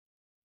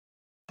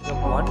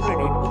one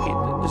grenade. Okay,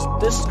 is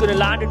this gonna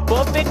land it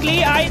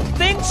perfectly? I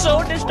think so.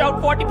 Dished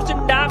out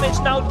 40% damage.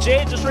 Now Jay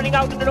just running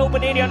out in an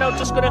open area. Now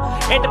just gonna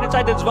enter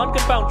inside. There's one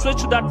compound.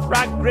 Switch to that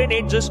frag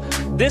grenade. Just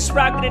this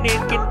frag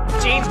grenade can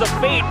change the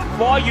fate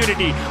for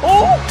Unity.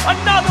 Oh,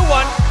 another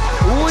one.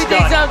 Ooh, he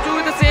takes down two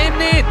with the same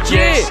nade.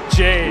 Jay. Yes,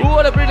 Jay. Ooh,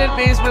 what a brilliant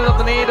placement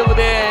of the nade over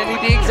there. And he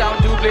takes down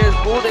two players,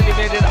 both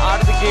eliminated out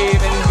of the game.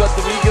 And he's got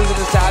the vehicles in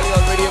his tally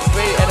already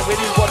and a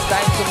very important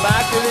time to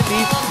match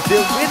Unity.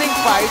 They're winning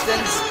fights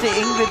and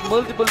staying with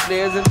multiple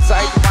players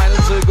inside the final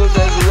circles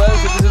as well.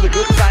 So this is a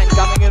good sign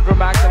coming in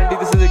from Max Unity.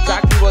 This is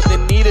exactly what they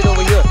needed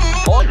over here.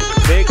 On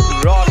big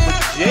rock with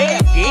Jay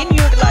again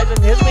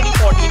utilizing his mini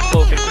 14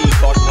 perfectly.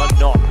 Got one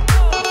knock.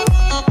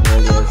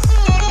 Yes,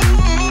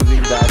 he's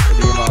using that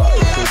Rema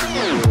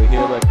over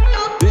here, but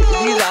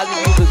these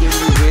attributes are going to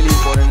be really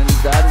important, and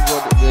that is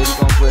what the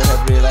Conqueror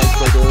have realized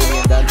quite early,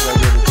 and that's why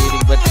they're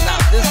rotating. But now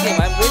this game,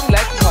 I'm really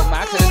liking how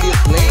Max and Andy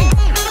are playing.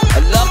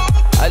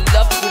 I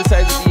love to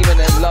criticize the team, and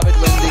I love it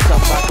when they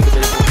come back to the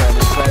base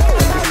performance, right?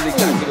 And this is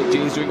exactly what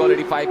Jay's doing.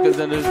 Already 5 kills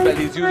under his belt.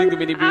 He's using the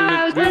mini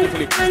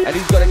beautifully, and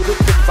he's got a good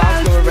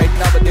compound cover right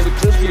now. But they were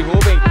just be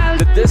hoping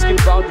that this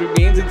compound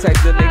remains inside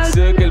the next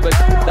circle, but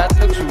that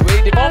looks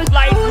way different.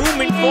 Offline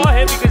movement for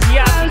him because he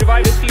has to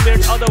revive his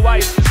teammates,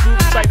 otherwise just move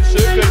inside the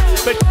circle.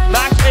 But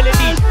Max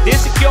LED, they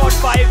secured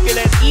 5 kills,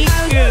 and each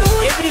kill,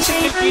 every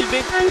single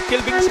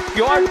kill being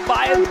secured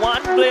by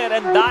one player,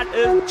 and that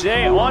is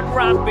Jay on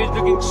Rampage,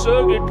 looking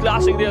so good.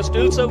 Classic, they are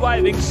still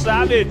surviving.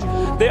 Savage,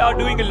 they are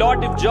doing a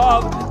lot of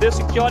job. They're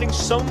securing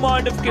some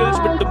amount of kills,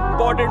 but the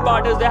important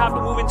part is they have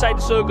to move inside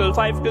the circle.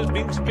 5 kills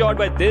being secured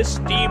by this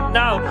team.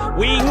 Now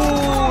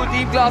Ooh,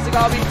 Team Classic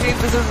RB team.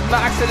 This is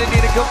Max and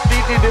Indeed, a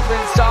completely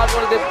different start.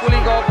 What are they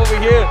pulling off over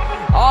here?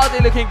 Are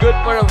they looking good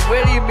for a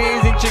very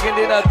amazing chicken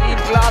dinner? Team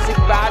Classic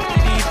badly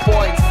need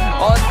points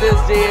on this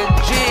day, and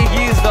Jay,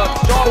 he's not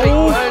stopping.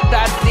 Well,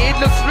 that nade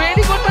looks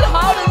really good, but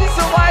how does he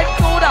survive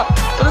Koda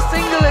for a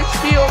single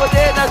HP over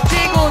there? Now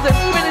Jay goes and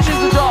finishes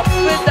the job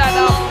with that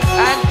up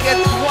and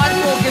gets one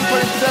more kill for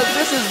himself.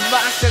 This is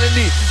Max and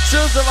Indeed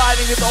still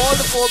surviving with all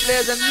the 4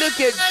 players, and look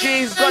at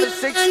Jay, he's got his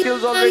 6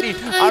 kills already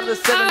out of the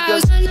 7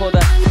 kills for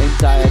the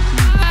entire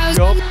team.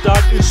 Yup,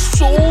 that is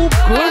so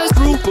good,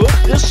 Trooper.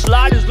 This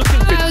lad is looking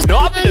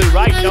phenomenal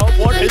right now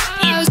for his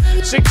team.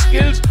 6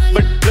 kills,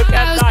 but look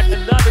at that.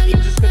 Another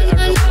team just gonna earn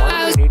up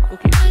one grenade.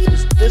 Okay,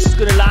 so this is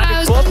gonna land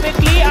it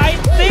perfectly. I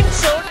think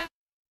so.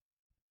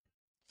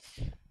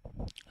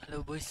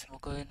 Hello boys,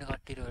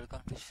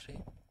 welcome to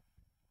stream.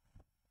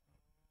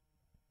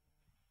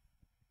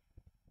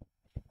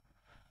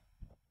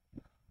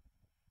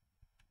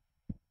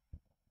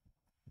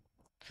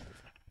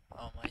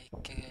 Mic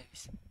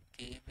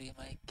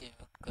mic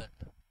कर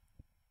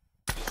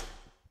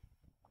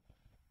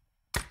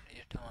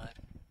ये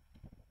तुम्हारे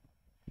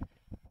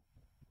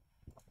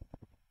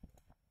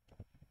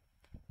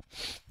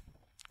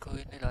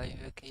कोई नहीं live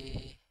है कि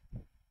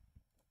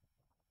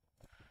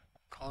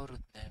खाओ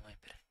रुतने हैं मैं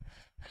पे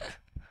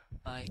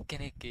mic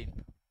again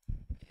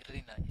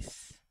very nice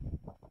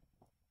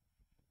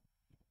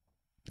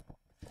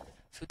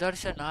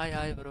Sudarshan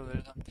hi bro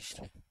welcome to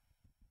stream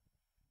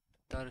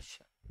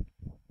Sudarshan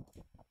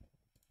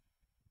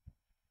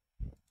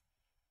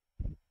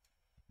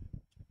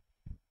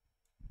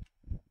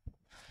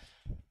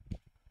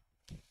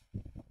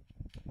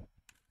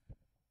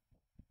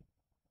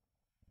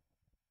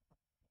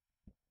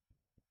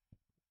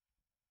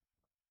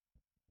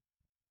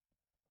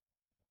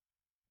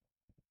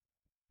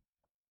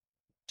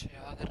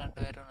Siapa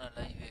rando na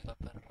live ka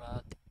per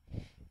raat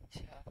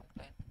siapa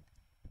kan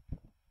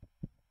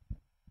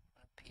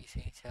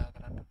PC siapa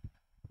rando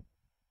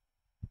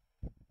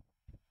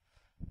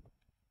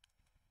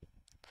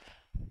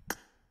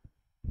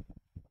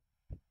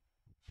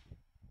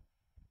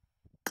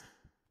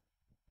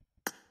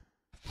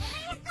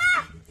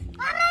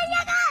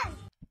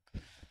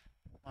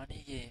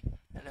money game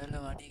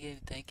hello money game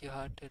thank you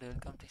hearted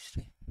welcome to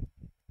stream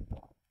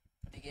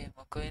money game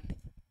makoin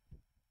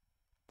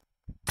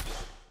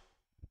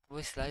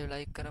boys live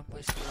like करें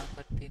boys पूरा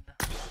करती ना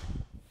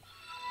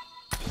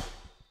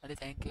अरे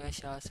thank you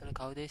Shah sir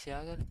खाओ दे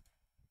शाह कर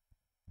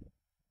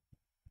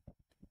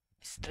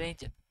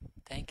stranger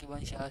thank you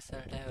one Shah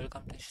sir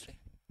welcome to stream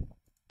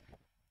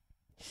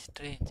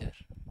stranger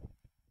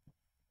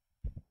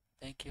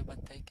thank you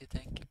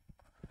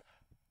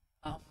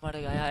हमारे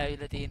गाया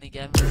आइला तीन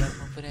गेम में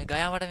फिर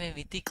गाया हमारे में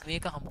मिथिक में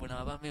का हम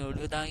बुना बा में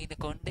ओडियो दांगी ने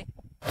कोंडे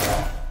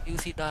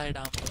यूसी दा है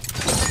डाम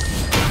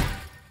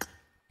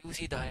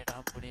यूसी दा है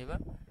डाम बुने बा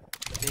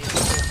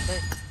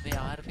मैं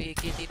आरपी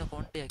के तीनों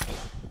कोंडे आके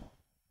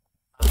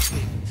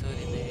आरपी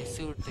सॉरी मैं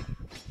सूट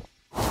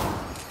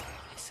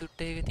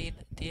के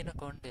तीनों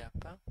कोंडे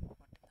आपा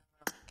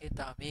के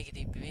तामे की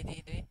तीन पे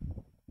तीन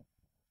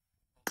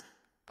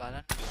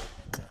पालन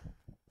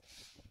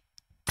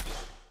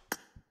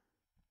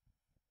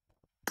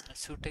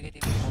सूट के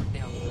तीन कोंडे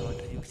हम लोग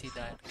यूसी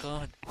दा है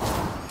कौन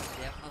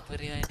क्या मैं फिर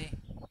यहाँ नहीं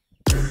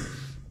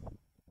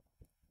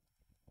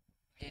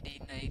ये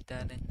नहीं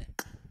टैलेंट है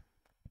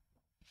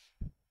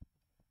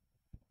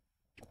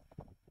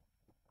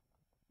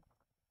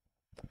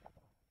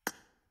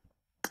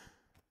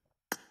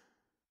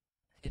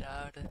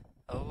විරාට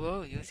ඔව්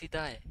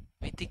යුසිතාය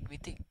මිතික්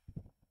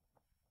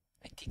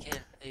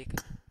හෙල් ඒක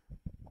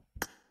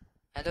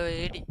හලෝ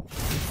ඒඩි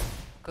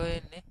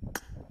කොහෙන්නේ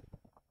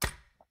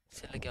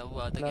ඉස්සෙල්ල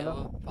ගැව්වා අද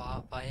ගැව්වා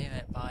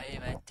පායේ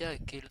මැච්ච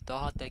කිල්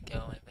 17ක්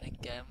ගැව්වා මම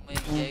කැම්ම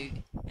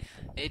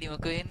ඒඩි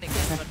මොකද වෙන්නේ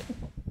කැම්මට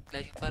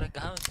ලයික් පාරක්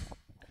ගහමු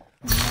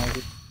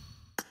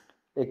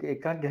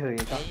එකක් ගැහුවේ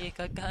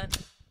එකක් ගහන්න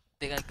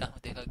දෙකක් ගහමු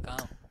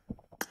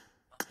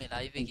මම මේ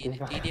ලයිව් එකේ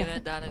ටීඩීඑම්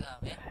එකක් දාලා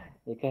ගහමු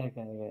එක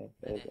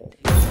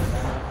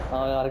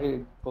අරක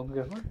කොංග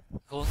ගහමු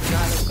කොංග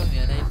ගහලා ඔක්කොම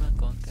මෙලයි මම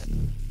කොංග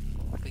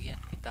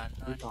කියන්නේ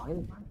දන්නවා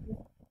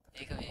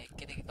ඒක මේ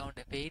එක්කෙනෙක් account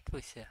එක paid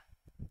push එක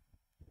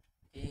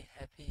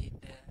happy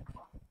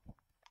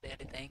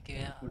daddy thank you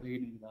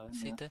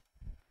සිත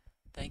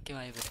thank you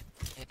my friend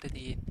එත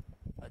දී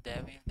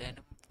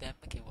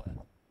දැම්ම කිව්වා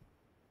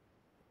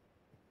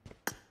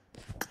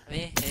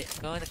මේ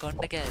කොහොමද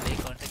කොන්ට කෑවේ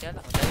කොන්ට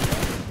කෑලා හොඳයි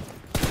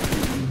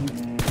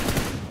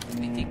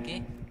මිතික්ගේ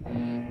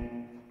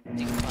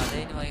ඉතින්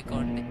පාදේනේ මගේ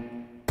කොන්ටේ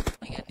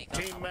මම කියන්නේ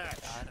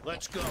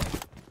let's go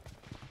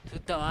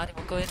සුද්ද මාරි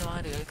මොකෝ වෙන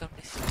මාරි වෙල්කම්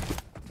ඩිස්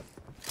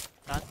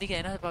රාන්තික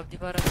එනවා PUBG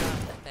පාරක්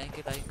ගන්න thank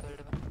you like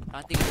වලට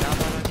රාන්තික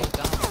යාපාරට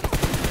ගහමු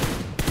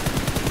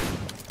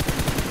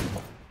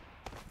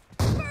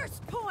first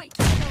point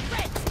for the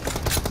red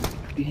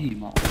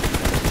team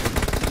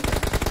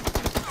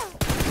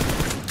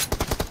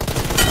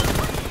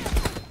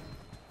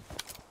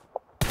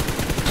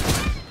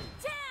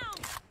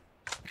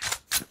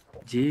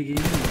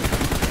Jaygaming.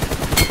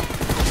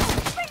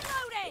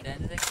 reloading.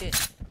 Then the kid.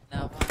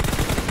 Now,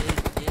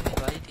 Jamie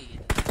Whitey.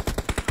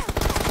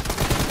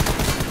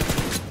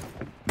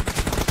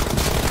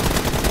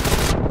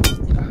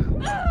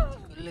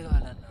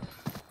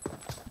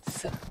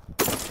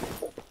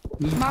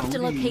 Marked a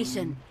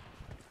location.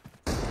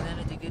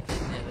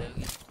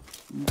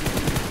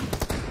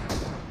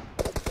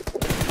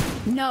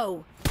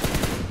 No.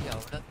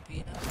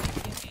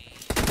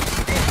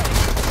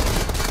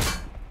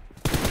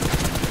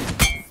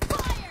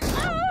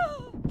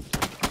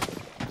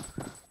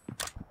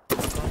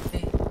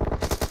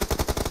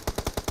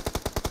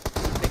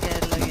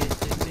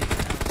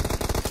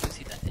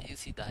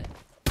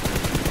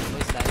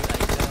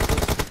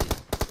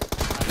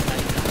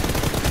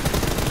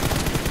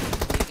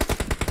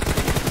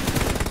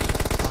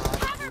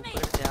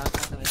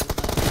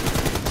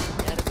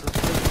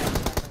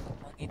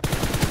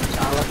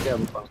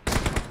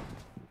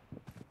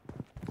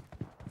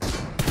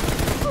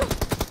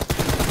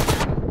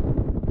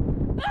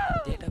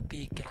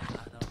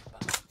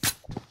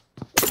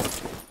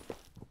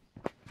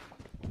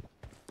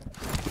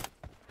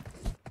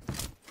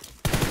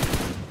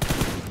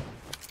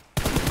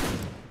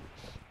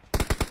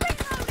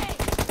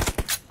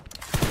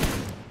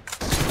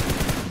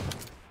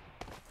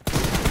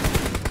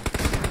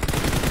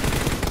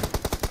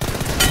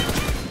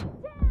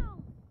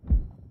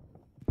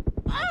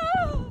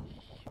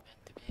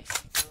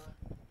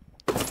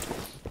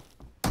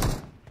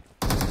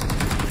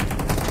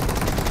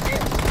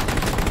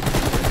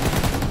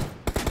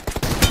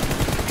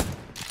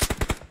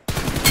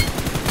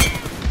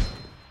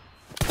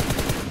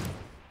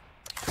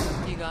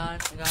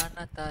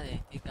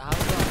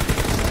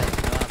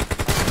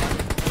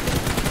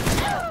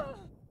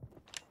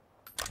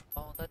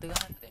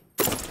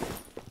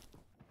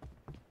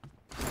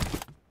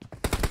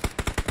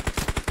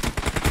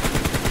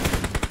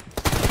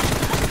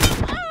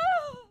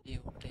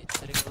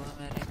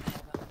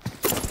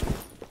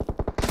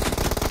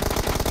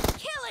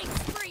 Killing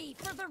spree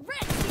for the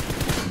red team.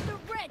 The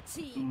red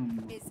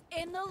team is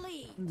in the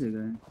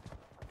lead.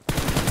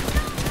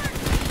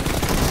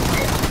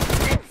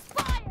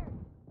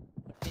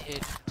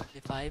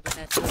 Only 5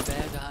 minutes to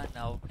bag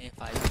now.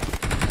 5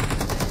 minutes.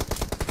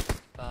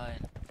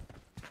 Fine.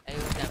 I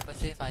will temper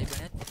say 5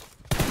 minutes.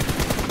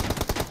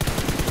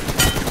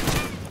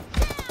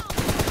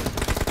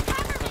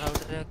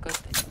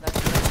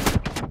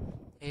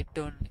 It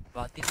only.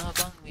 Vatina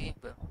bang me.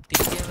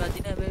 TJ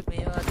Vatina be me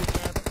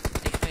Vatina.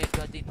 Teammate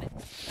Vatina.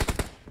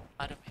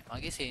 Are me.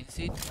 Mage sense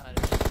it. Are.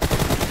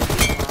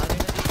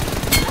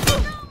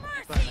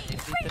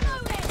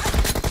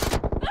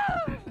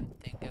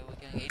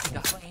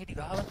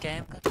 ගාව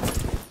cam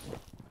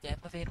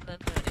කෑම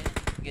ෆෙන්නන්න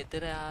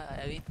ගෙදර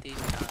ඇවිත්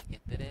ඉන්නා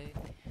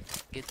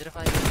ගෙදර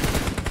file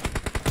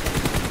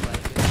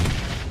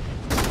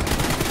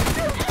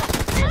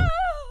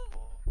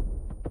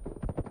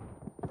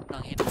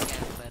නං හිට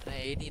cam බර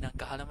ඒඩි නම්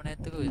ගහලම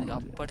නැත්තකෝ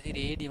අප්පට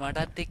රේඩි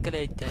මටත්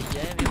එක්කලා එච්චයි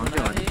අය මේ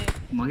මොනවද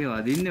මගේ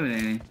වදින්නෙම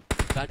නෑනේ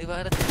ගඩි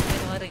පාර දෙන්න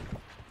වරෙන්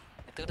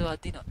එතකොට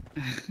වදිනවා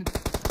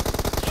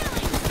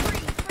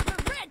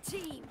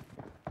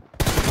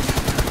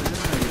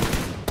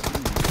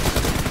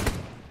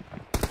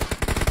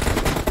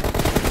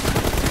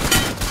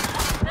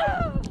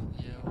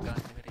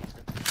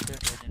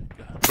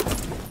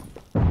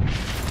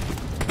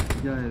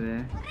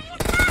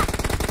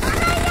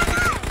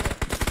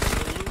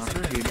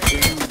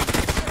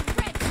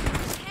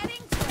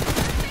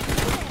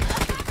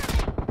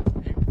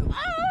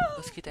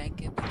उसकी टैंक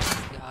के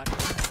यार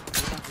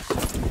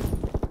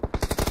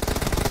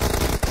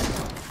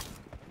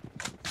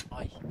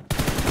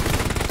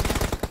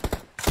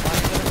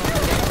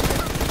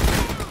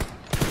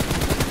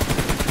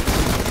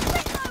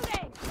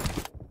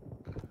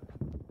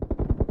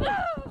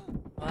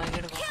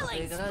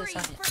කරලා spree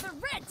සානිය. for the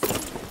red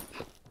team.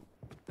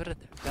 පෙරද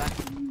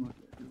ගන්න.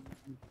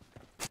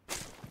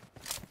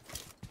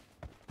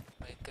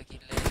 එක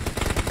කිල්ල.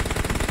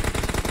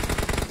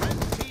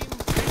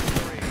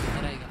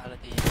 හරයි ගහලා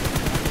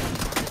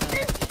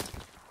තියෙන්නේ.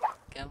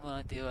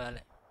 කැමරා තියවල.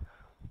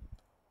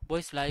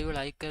 බොයිස් ලයිව්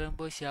ලයික් කරමු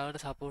බොයිස්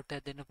යාවට සපෝට්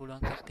එකක් දෙන්න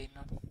පුළුවන් කට්ටිය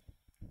ඉන්නවා.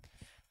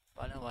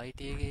 බලන්න YT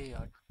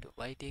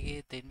එකේ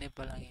දෙන්නේ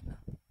බලන් ඉන්න.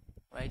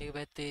 YT එක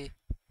පැත්තේ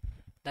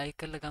ලයික්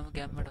කරලා ගමු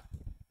ගැම්මට.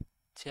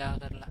 ෂෙයා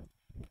කරලා.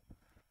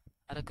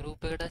 අර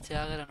ගෲප් එකට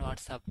ෂෙයා කරන්න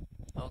WhatsApp.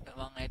 ඕක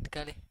මං ඇඩ්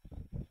කළේ.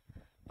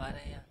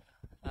 අරේ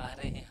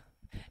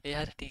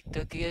එයාට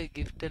TikTok එකේ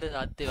gift එක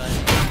අද්දේ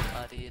වගේ.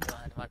 හරියට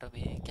මට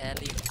මේ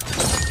කෑලි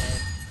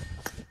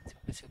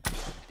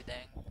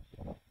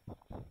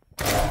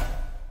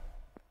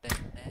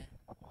දැන් නෑ.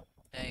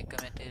 දැන් එක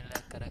මැටීරියල්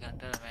එකක්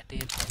කරගන්න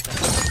මැටීරියල්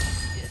හදන්න.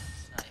 yes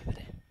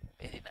ivory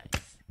very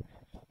nice.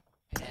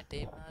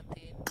 ඇටේ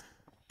මාතින්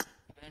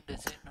when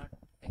does it not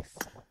x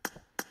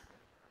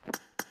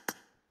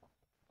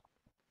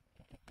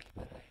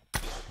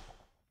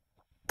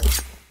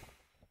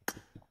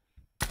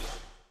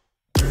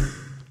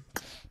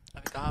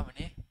අපි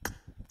කාමනේ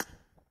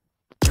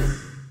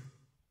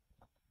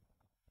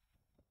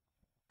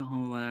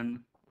කොහොම බලන්න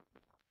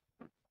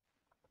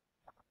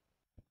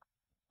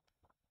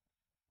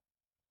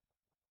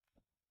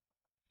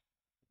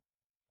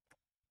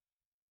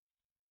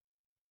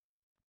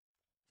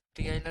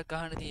ටිකයිල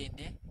ගහන්න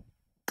තියෙන්නේ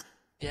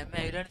ජැම්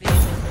ඇවිල්ලා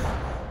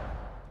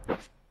තියෙන්නේ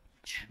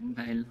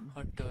ජැම්බයිල්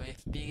හොට්ටෝ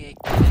FB එක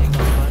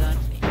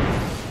බලන්නේ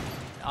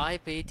ආයෙ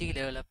පේජ් එක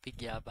ලෙවල් අප්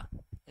ගියා බං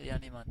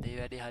යන්නේ මන් දේ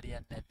වැඩේ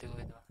හරියන්නේ නැත්තේ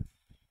කොහෙද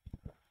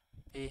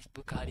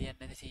Facebook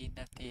හරියන්නේ නැති සීන්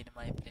එකක් තියෙන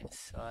my friends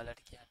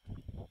ඔයාලට කියන්නේ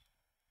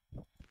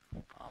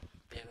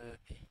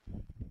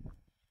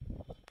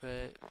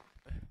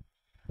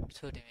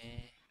sorry මේ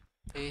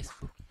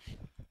Facebook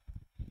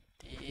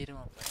තීරම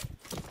ඔලා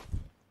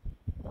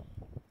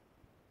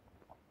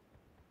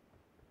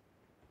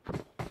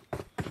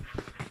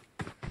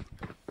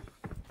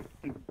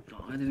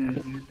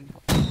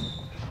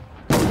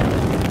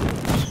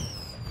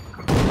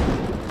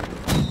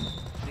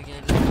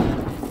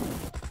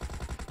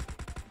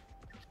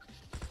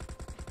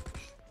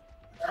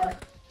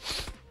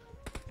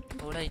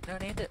ඉන්න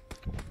නේද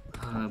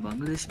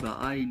බංගලදේශ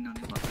බා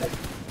ඉන්නනේ බා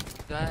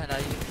ගා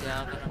ලයිව්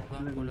ෂෙයා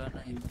කරන්න පුළුවන්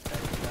නම්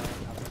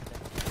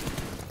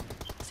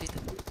සිත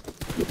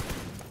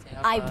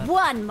I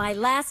won my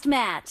last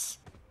match.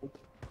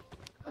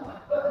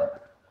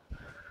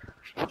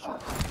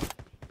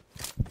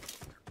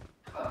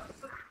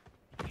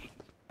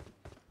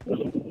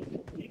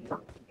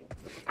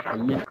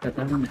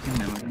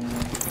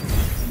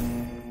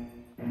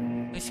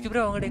 इसके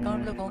ब्रो उंगड़े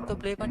अकाउंट लो कौन तो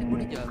प्ले पानी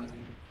पुनी जावे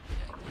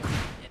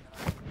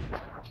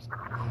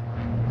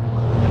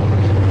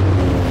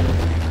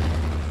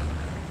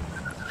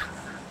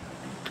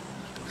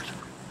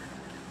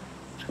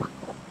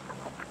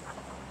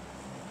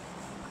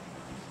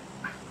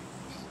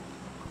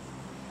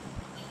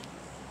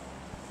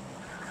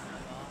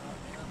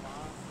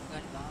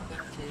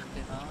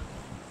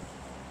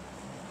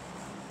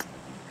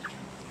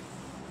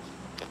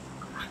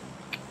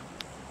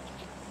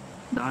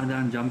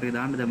දාන ජම්ප් එක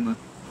දාන්න දැම්ම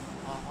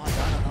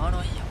දානවා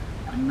අයියා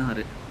අන්න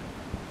හරි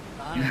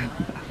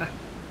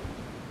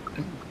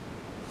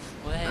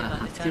ඔය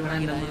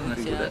මල්ලි ලයිව්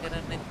ෂෙයා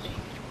කරන්නේ නැත්තේ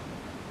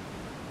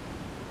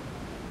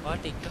ඔය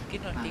TikTok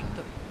කියනවා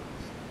TikTok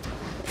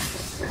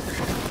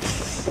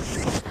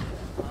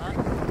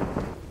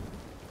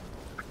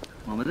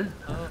මමද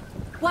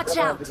Watch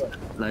out.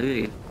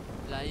 ලයිව්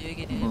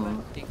එකේ නේ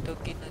TikTok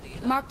කියනද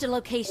කියලා Marked a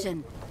location.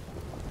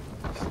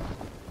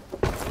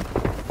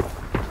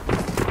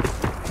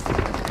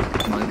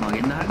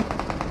 මගෙන් අහන්න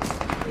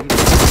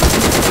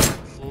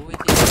ඕ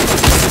ඉතින්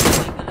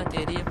සිංහල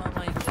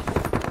තේරියමමයි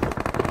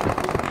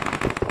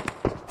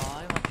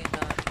ආයෙ මගෙන්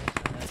දාන්න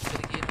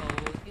ඇත්තට කියනවා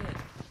ඕ කියලා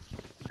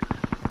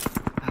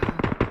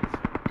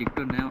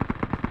TikTok නෑ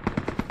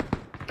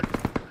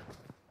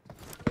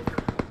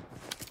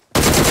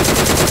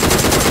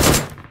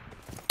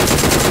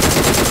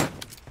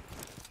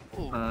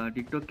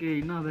TikTok එකේ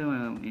ඉන්න අපි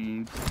මේ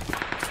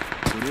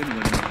කොරියන්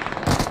ගන්නවා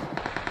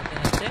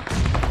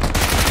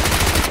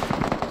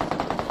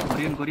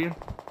Korean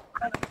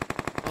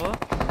oh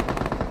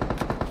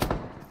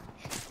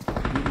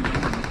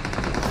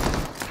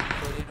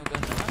Korean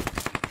uganda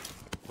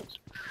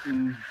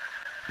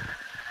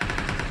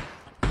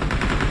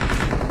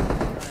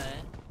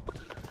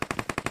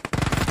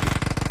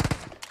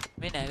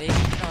මේ නැවේ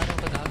ඉන්නවද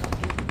ඔබ ගාගෙන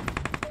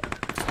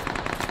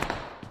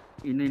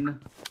ඉන්න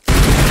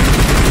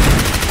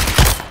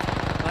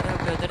අර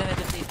බෙදර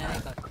වෙද තියෙන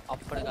එක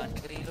අප්පඩ ගන්න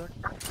එක රීලෝඩ්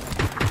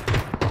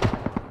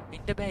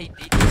ඉන්න බෑ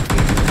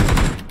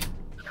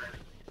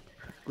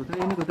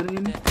ඉන්න කොතන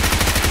ඉන්නේ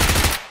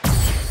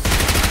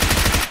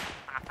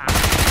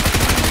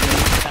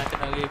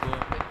තාතනගේ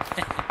බෝම්බේ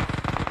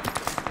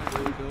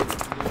දෝ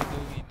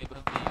ඉන්නේ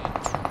බම්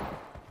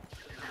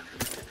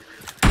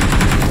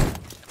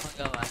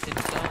මගා වාසිට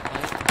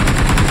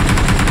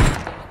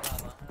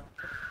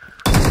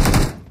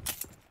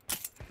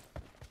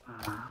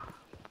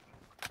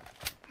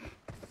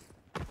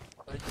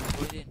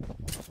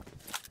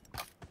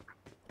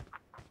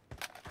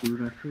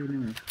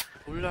නේ.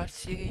 ෆුල්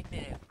RC එකේ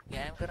ඉන්නේ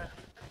ගෑම් කරන්නේ.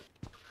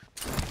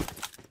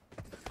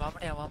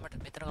 වමට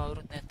මෙතන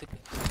කවුරුත් නැද්ද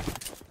කියලා.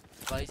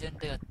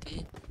 බයිසන්ට් එකක්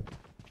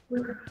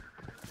තියෙන්නේ.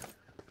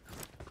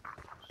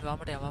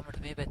 වමට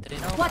මේ පැත්තට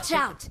එනවා. Watch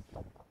out!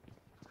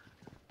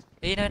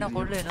 එනවා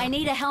කොල්ල එනවා. I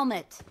need a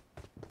helmet.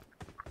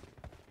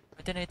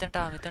 මෙතනට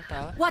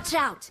ආවා. Watch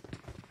out!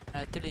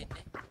 ඇතුලේ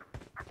ඉන්නේ.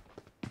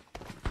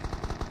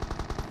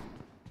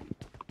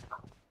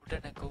 උඩ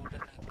නැක.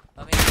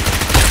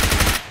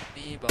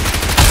 මේ බා.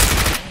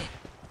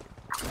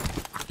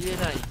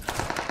 ඉතියලයි.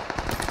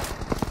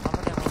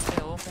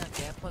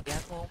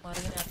 ගෑප් ඕම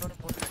අරගෙන යන්න ඕනේ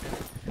පොඩ්ඩක්.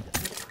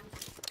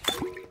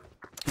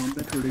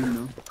 කොම්බැට් උඩ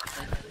ඉන්නවා.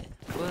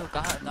 ඔය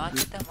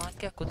නාචිට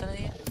මාක්කයක් කොතනද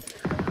ඉන්නේ?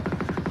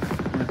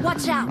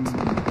 Watch out!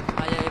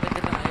 ආය ඒ වෙතට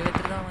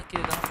මම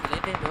කිව්වා ගහන්න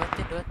ලෙඩේ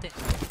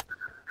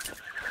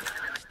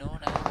නෝ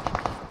නෑ.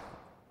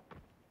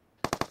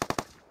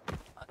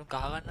 අර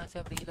ගහ ගන්නවාසේ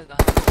අපිට ගිහලා ගහ.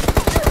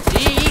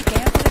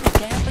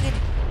 කැම්ප් එකේ.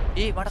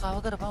 මට කව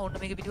කරපන් ඔන්න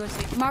මේක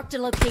පිටිපස්සේ. Mark the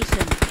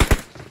location.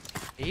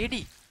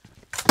 ඒඩි.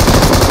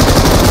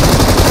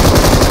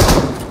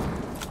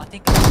 I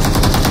think.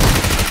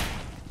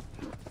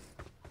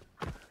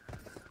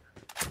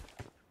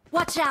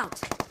 Watch out!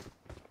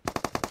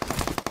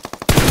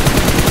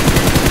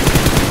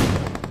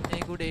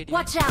 Hey, good idea.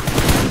 Watch out!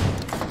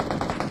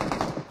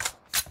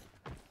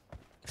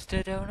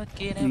 Straight down with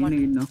K ඉන්න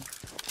ඉන්නවා.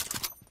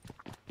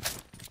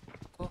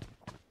 Go.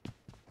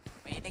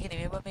 Main එකේ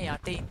නෙමෙයි බා මේ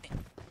යට ඉන්නේ.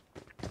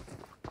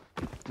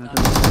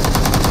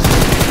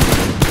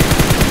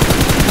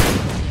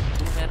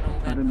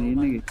 අර මේන්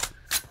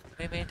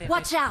එකේ.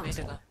 Watch out!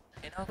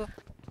 එනකො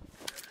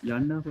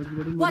යන්න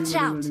පොඩි Watch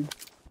out!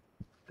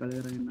 කල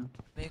කරගෙන.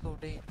 මේක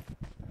උඩේ.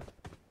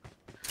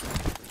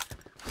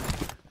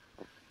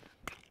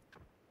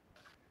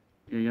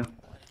 යා.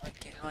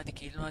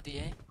 කිල් මාති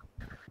ඈ.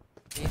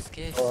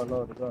 කේස්. Oh no,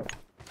 God.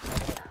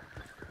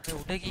 මේ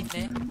උඩ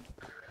ගින්නේ.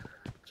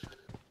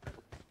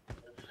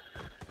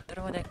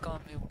 තරම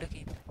දැක්කම මේ උඩ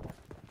ගින්නේ.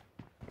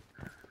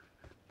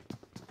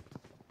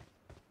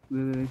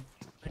 වේ.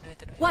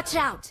 Watch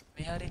out!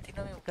 මේ හරිය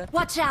තියනවා මේ උඩ.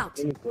 Watch out!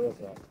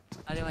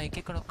 හරි මම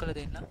එක නොක් කරලා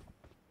දෙන්න.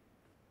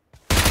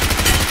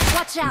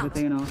 Watch out!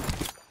 තේනවා.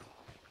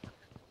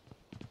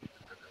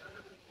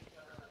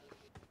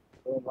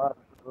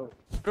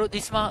 Bro,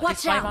 this my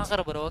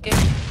marker, bro. Okay,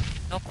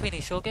 knock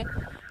finish. Okay,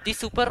 this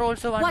super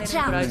also one Watch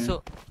enemy out. price.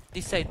 So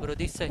this side, bro.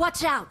 This side.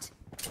 Watch out!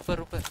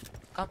 Super.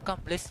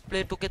 Come. Let's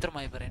play together,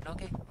 my friend.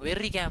 Okay.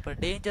 Very camper.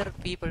 Danger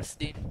people's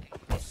in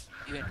this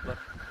event, bro.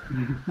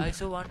 I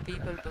saw one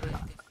people, bro. In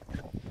this.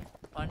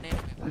 One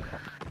enemy, bro.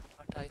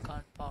 But I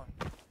can't found.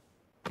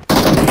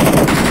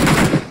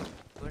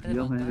 What is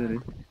Yo, it?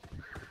 man,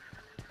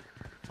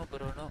 No,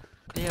 bro. No.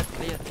 Clear.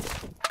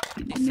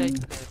 This side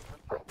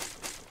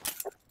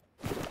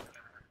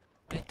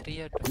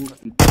clear, bro.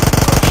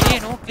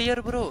 No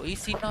clear, bro.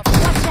 He's in up.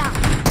 Watch out!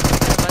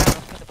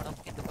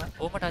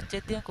 Oh, but touch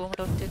it. Come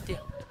touch it.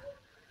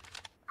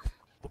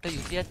 What are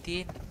you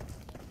doing?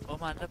 Oh,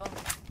 man,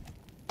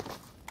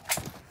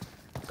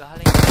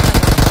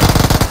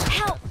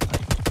 Help!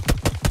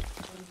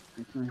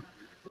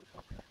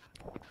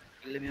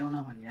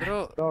 bro.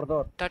 Door.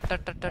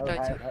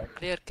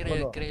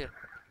 Clear.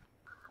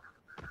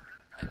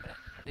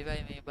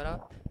 Revive me, bro.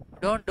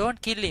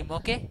 Don't kill him,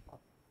 okay?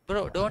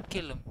 Bro, don't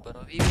kill him, bro.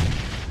 We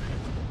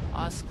will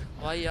ask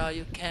why are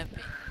you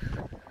camping?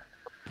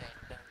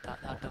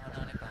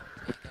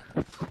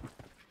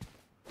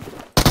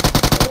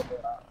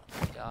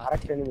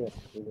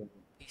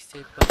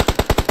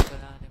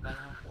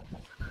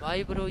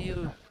 Why, bro,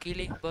 you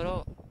killing,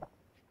 bro?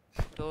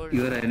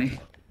 You are right.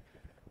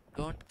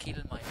 Don't kill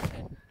my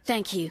friend.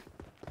 Thank you.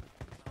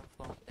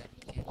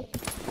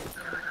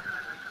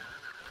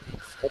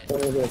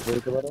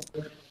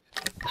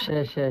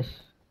 শেষ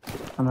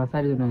আমরা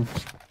চারজন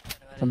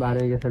বাইরে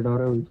হয়ে গেছে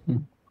ডরে উঠছি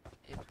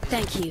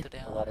Thank you.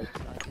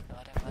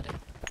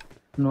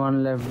 no one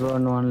left bro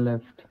no one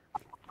left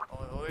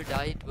All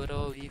died, bro.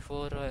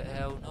 We4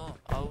 have no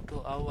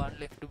how one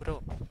left, bro.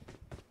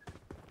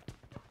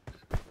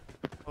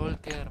 All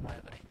clear, my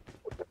friend.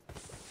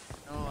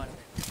 No one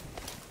left.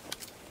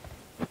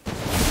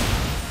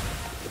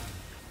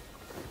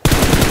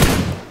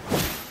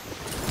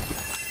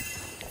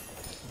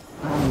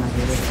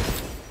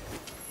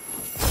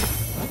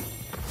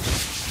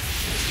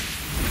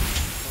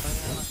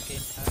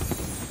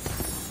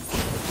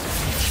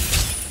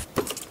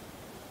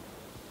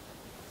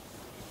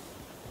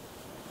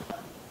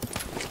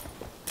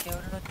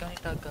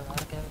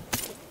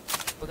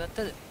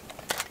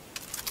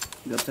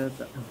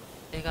 ගත්තා.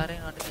 ඒ කාරේ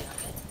නට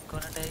කියන්නේ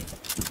කොනටයි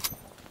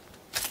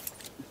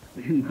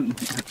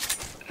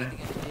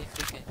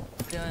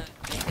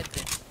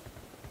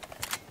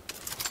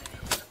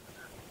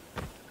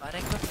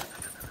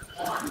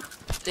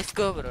let's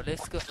go, bro.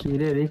 Let's go. কি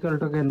রে recall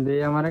token দে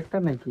আমার একটা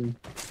নাকি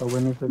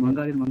ওখানে তো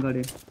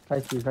මංගාඩේ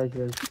খাইছি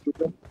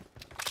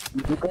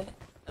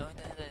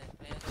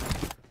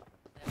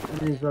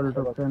রিকল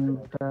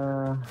টোকেনটা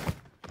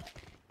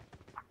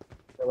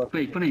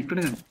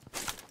ඉක්මන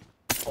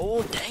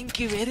Oh, thank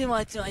you very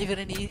much, my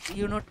friend.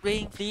 You're not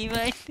playing free,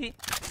 mate.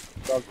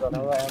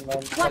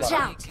 Watch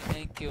out!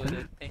 Thank you.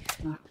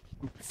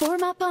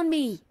 Form up on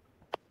me.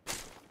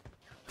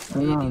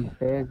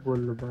 Take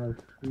ball ball.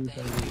 Thank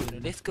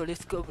you.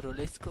 Let's go, bro.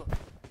 Let's go.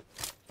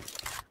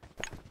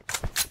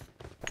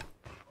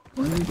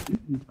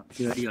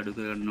 Jadi adu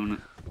karena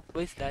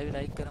Boys, live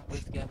like करो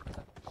boys game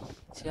का.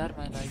 Share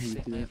my live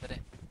से my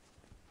friend.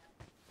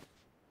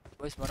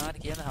 Boys मनार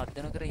किया ना हाथ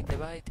देना करे इंदे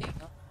भाई ठीक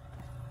ना.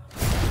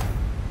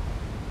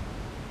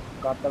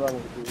 काटता बाबू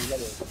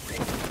इधर है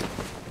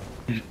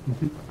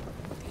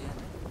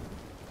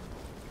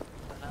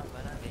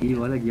ये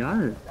वाला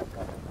यार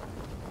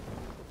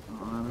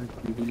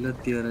किल्ला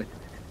तेरा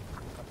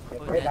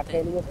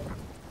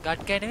Got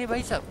का enemy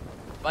भाई साहब.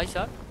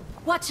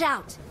 Watch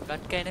out!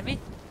 Got का enemy.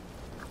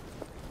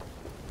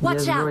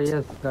 Watch out!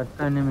 Yes, got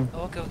enemy.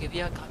 Okay, we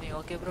are coming.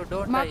 Okay, bro,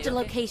 don't Mark die. the Okay?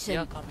 location. We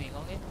are coming.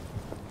 Okay.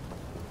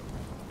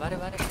 Bare,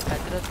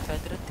 feather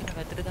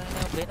da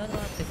na bena na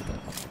tekka.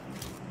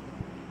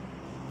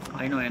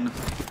 I know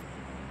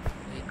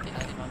Itti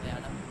hari mama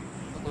yana.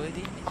 Koi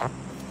di?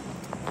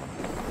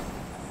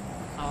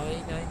 Awe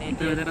ne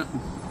itu ada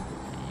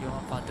yo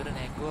patura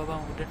ne go ba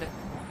udata.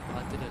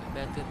 Patura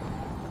feather.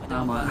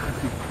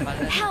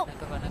 Help!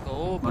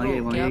 Oh bro,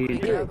 kya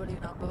badi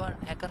number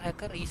 1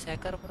 hacker is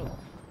hacker bro.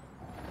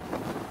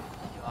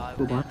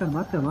 तो मारता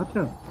मैं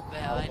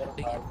आए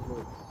नहीं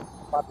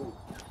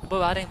वो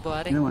आ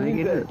रहे ना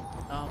मारेंगे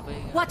हां भाई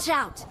Watch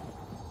out!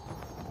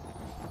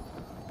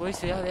 boys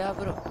या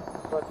bro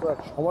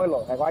সময় লো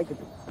এক আইতে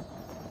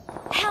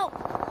Help!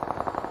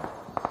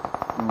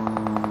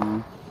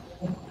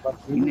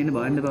 ini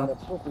bahan deh bang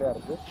player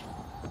আছে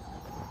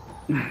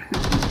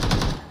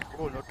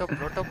oh lot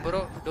of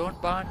bro don't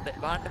band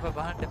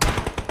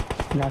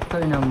Gasto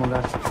dinamo,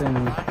 gasto in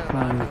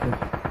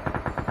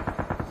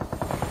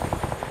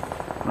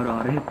और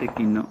आ रहे थे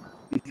किन्ना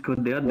इसको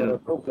दे दे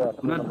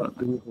सुना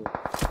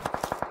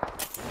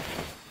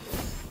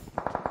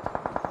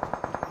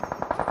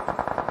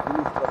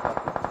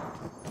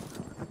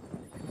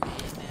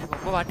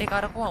वो वाटे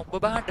कार को उඹ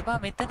බහන්න බා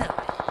මෙතන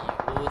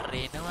ඕ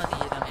රේනවා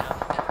දියලා මෙයා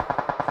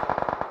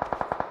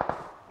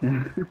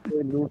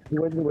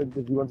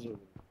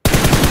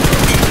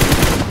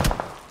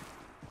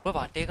वो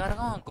वाटे कार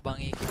को अंक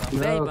बांगे की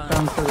बाई Bro, बां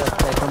come to the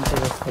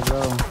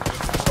bro.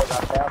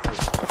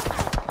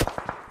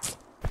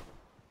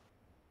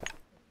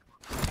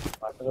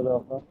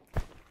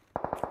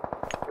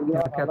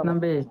 कितना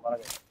बे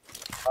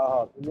हां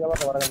दुनिया में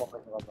तुम्हारा मौका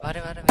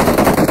है बारे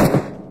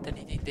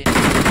तनी जीते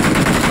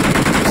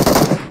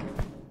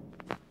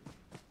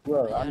वो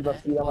अंदर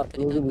सीधा मत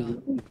क्लोज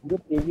ये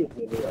तेजी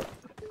से ले यार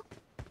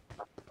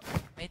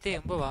මේ තේ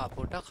උඹ වා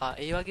පොට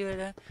ඒ වගේ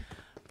වෙල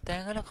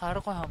තැන්වල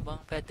කාරක හම්බන්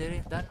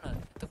පැද්දරින් දන්නවද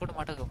එතකොට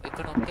මට එක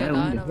නොක්කේ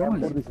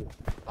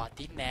දානවා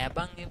වතින් නෑ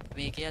බං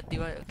මේක යද්දි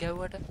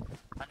ගැව්වට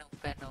අනේ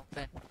උපැන්න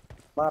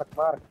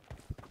mark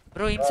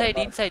bro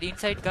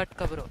inside got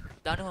ka bro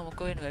danu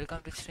මොකෝ වෙන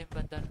welcome to stream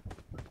බන් දන්න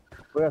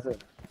कोई ऐसे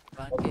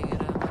බන්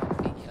කේගර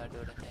කියා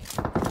ඩෝඩ thank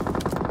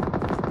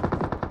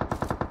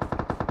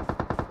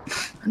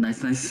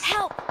nice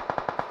Help!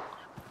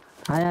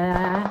 Ay.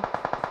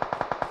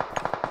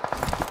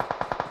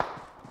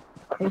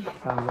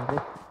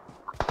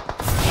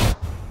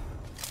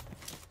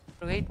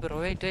 bro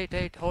wait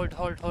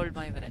hold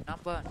my friend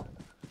number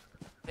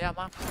yeah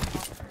mark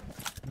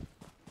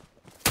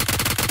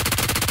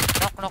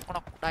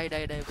knock die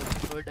bro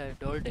hold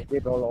it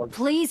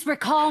Please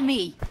recall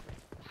me.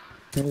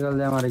 निकल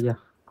दे हमारे क्या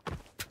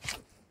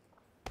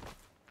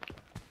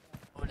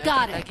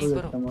Got it. lagging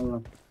bro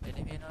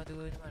enemy no do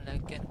it man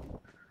lagging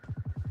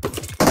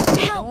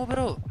Help! no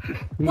bro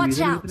Watch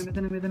out!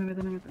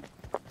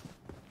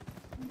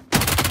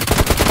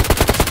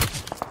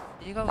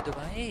 ये का उधर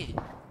भाई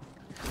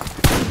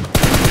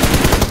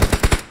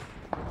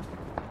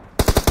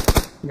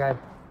guys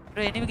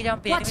bro enemy की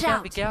jump Watch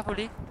out.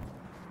 carefully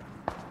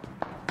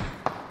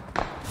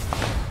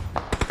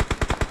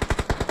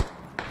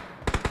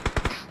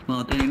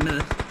माते हैं ना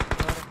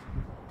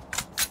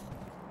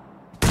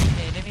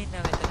enemy ना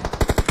वैसे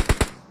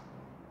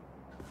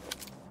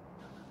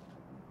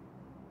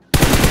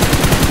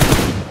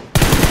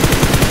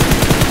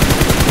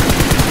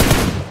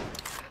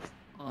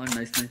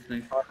nice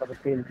और तो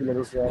पेन किलर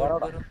उस यार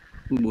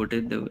वो बोटे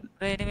दे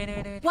enemy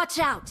Watch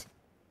out!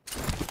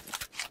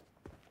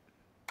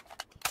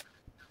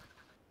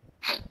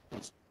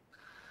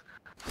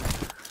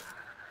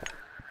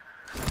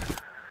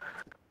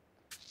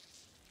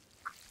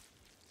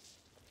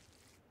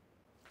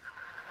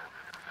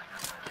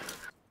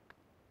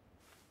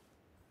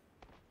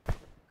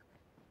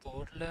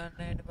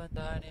 Portland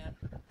bandanya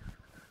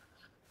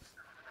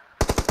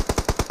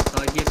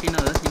ये किना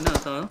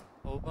था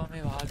ओबा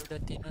में वालुडा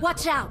तीन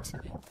Watch out!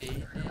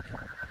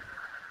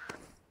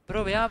 bro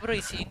where bro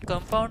is in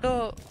compound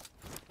or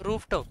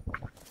rooftop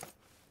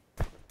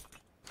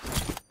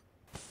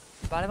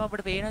බලම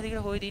අපිට පේනද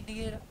කියලා කොහෙද ඉන්නේ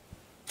කියලා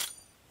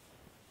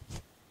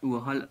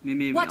වහල්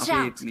මේ Watch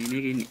අපේ out.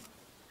 මේක ඉන්නේ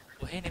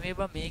ඔහෙ නෙමෙයි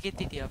බං මේකෙත්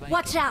හිටියා බං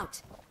Watch out!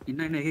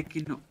 ඉන්න එකෙක්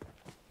ඉන්නවා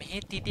මේ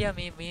තිටිය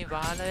මේ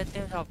වහලා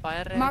ඇත්තේ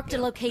ෆයර් එක. Marked a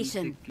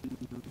location.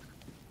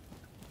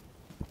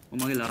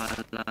 ඔමගේ ලා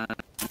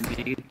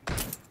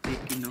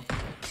මේක ඉන්නවා.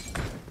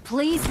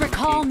 Please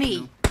recall me.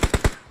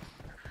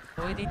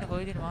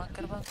 කොයිද මාක්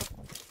කරපන්.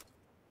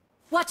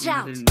 Watch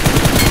out.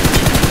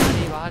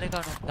 අනේ වහලේ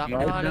කන. දක්න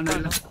වහලේ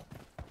කන.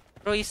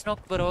 Bro, he's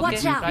knocked, bro. Okay,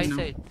 Watch out. right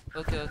side.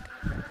 Okay.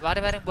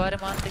 Ware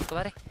maan dekk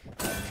ware.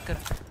 Kar.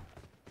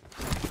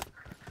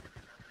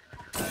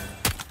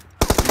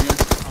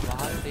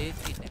 Bahalu deet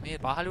inne. Me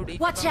bahalu deet.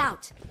 Watch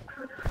out.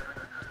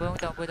 Koyam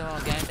tama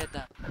gang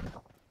edda.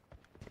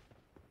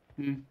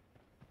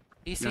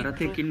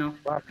 Yarat ekkinnawa.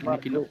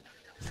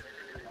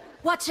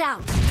 Watch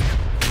out.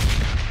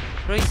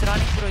 Bro, he's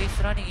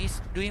running. He's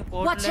doing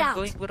portal and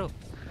going, bro.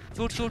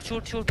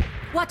 Shoot.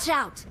 Watch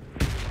out.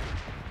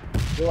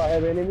 Do I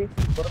have enemy?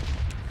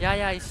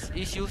 Yeah,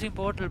 he's using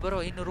portal, bro,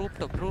 in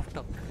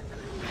rooftop.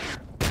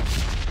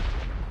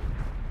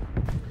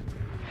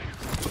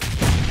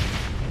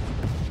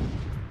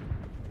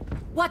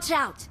 Watch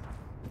out.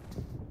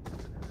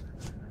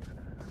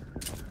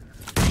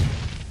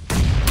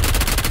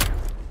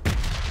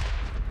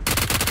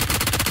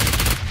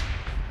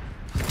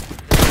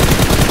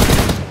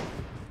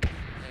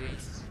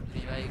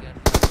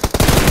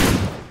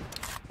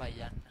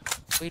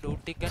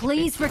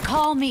 Please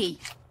recall me.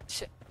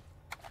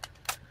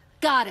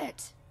 Got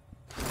it.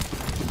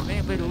 मैं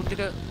पे रोटी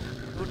का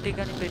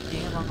नहीं पेटी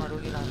है मांगरो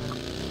की लाना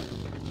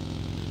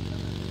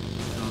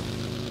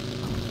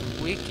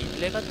वो एक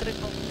किले का ट्रिक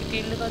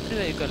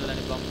है कर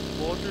लाने बम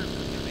बोतल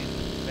में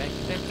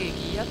बैकपैक के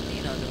किया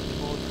नहीं ना तो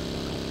बोतल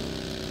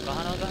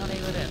कहाँ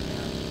नहीं करे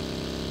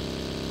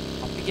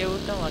अब क्या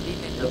होता है वादी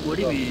ने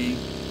बॉडी में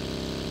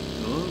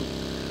ओ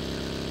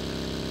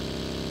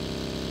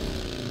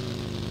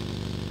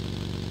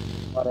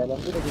और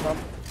एलएमजी तो कितना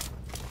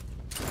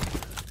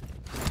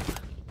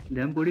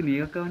දැන් පොඩි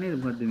මේකක් ආව නේද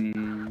මොකද්ද මේ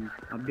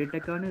අප්ඩේට්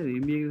එකක් ආව නේද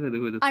MB එකකද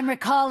කොහෙද I'm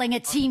recalling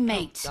a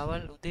teammate.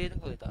 දවල් උදේද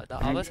කොහෙද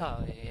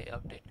අවසාවේ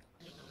අප්ඩේට්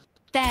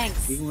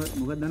Thanks. ඒක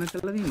මොකක්ද දන්නක්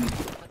කරලා තියෙන්නේ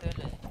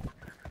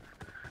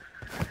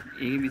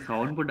ඒක මේ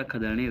සවුන්ඩ් පොඩ්ඩක්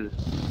හදලා නේද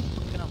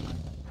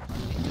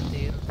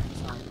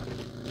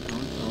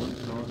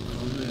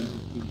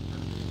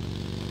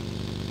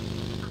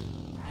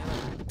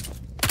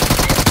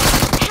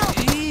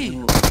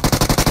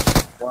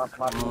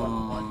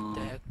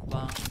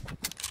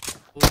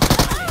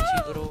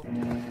bro.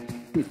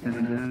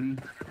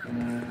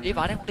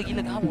 Bareng udah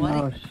gila kamu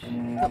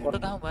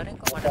bareng.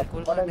 Kau mana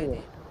call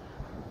කරන්නේ.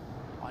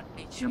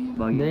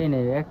 දෙයි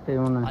නේ ඇක්ටේ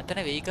මොනවා. අතන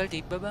vehicle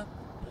තිබ්බ බං.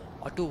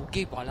 අට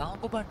උගේ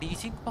බලංකො බං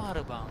ඩීසින් පාර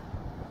බං.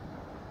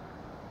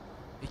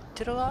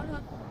 පිටර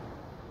ගාලා.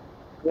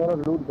 यार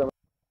लूट दबा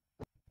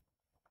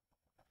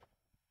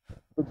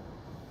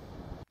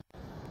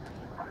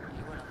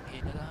ඒගොල්ලන්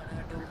ගෙන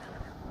ගහනට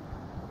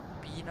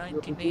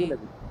P90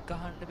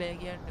 ගහන්න බෑ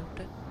කියන්නේ උට.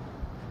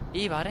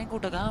 ඒ වරෙන්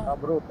කොට ගාමු. हां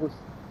bro push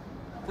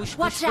push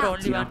Watch bro, out.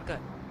 only one guy.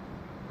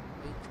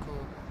 Let's go.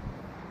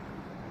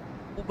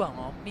 Ubang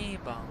me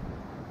bang.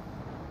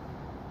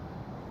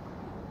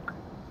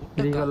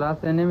 Rico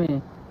last enemy.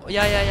 Oh,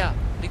 yeah.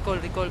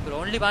 Recall bro.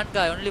 Only one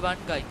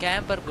guy.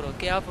 Camper bro.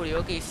 Careful.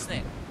 Okay,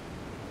 snake.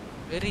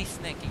 Very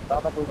snaky.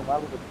 दादा कोई तो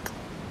मार दो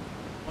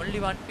Only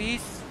one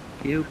piece.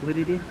 ඒ කොහෙද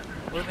ඉතින්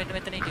Oh,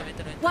 මෙතන.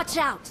 Watch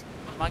out.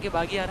 මාගේ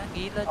බාගිය අරන්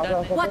ගිහිල්ලා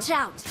දාන්න. Watch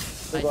out.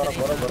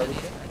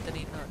 එතන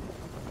ඉන්නවා.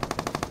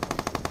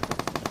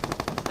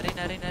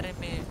 නරේ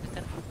මේ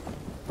මෙතන.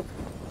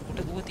 උට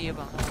දුව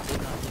තියපන්.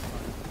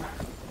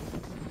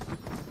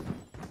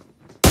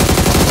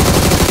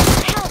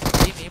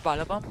 මේ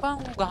බලපම්පන්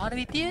ඌ ගහන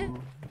විදිය.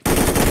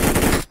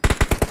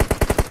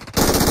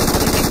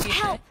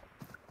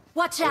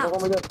 Watch out.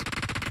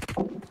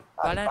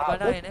 බලන්න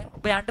එනේ.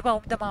 ඔබ යන්න බා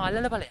උඹ තමයි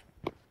අල්ලලා බලන්න.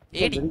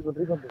 ඒඩි.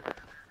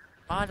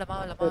 මාල.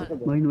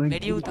 වයින්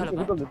මෙඩි උතල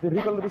බා.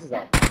 रिकॉल दिस इज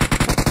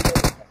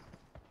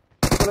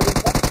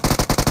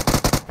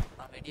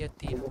මෙඩියක්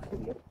තියෙනවා.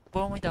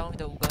 බොහොම ඉදා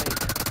උගා.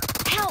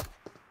 Help.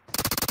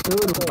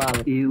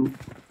 A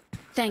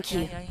Thank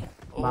you.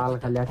 බාල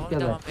කලයක්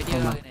කියලා.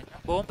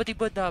 බෝම්බ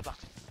තිබ්බොත් දාපන්.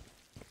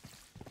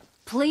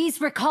 Please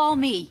recall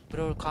me.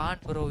 Bro,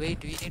 can't bro. Wait,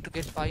 we need to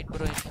get fight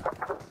bro.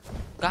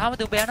 ගහම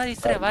දුබ යනවා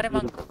ඉස්සරහ වාරේ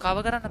මං කව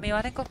කරන්න මේ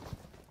වාරෙන්කො.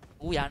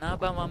 ඌ යනවා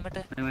බා මම්මට.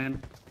 මම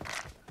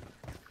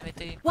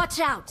මෙතන. Watch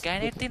out.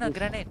 ග්‍රැනේඩ් තියෙනවා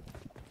ග්‍රැනේඩ්.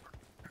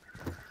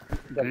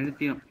 ග්‍රැනේඩ්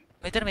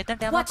තියෙනවා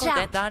මෙතනට යමුකෝ.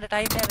 දැන් දාන්න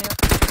ටයිම් නෑ මේවා.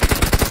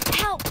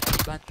 Help.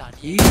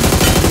 බන්තානි.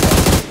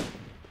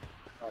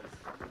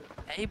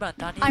 ඇයි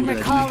බන්තානි? I'm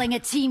recalling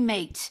a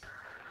teammate.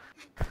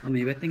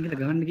 මේ පැත්තෙන් කියලා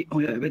ගහන්න ගිහ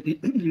ඔය පැත්තේ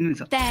ඉන්න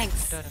නිසා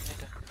Thanks.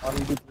 ऑन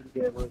दी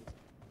है वो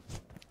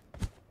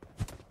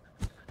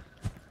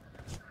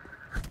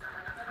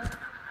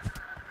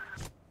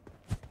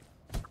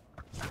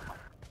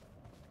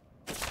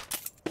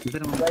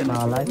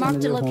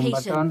Marked a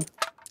location.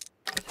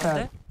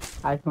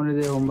 iPhone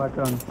is home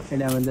button.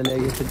 And I'm the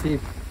leg is a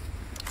tip.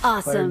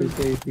 Awesome.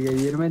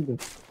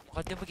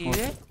 මොකක්ද ඔබ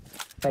කිව්වේ?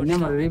 කන්නේ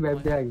මරි බැබ්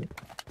දෙයාගේ.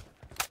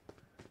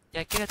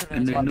 ජැක් එක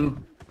තුන. නු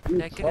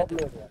ජැක් එක තුන.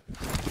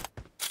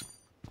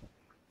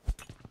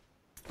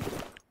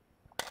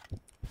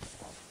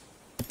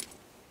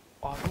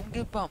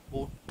 අරුන්ගේ බම්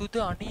බොට්ටුද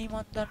අනේ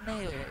මන්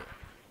දන්නේ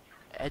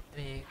ඇත්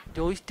මේ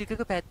ජොයිස්ටික්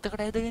එක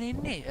පැත්තකට ඇදගෙන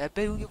ඉන්නේ.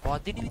 හැබැයි උගේ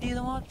වදින විදිය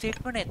තමයි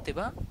සෙට්ම නැත්තේ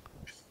බං.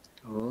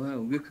 ඕ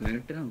උගේ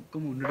කනට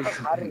ඔක්කොම උන්නට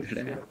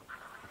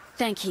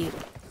Thank you.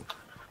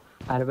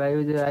 अरे भाई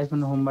वो जो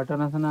आईफोन होम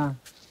बटन है ना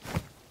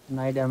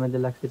नाइट डैमेज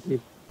लग सकती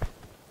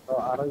तो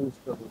आ रहा यूज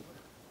करो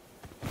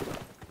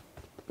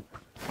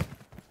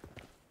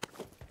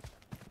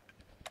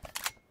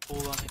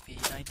ඕවා මේ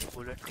P90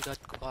 බුලට්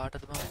ටිකත්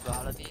කාටද මම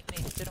ගහලා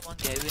තියන්නේ ඉතින් මං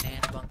ගැව්වේ නෑ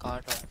නේ බං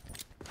කාටවත්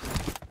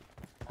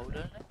අවුලක්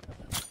නෑ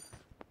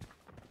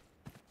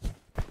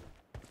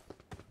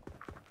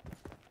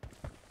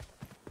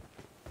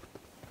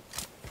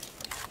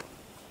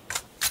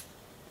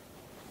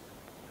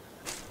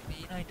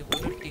P90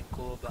 බුලට් ටික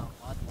කෝ බං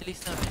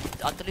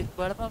 40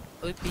 බලපන්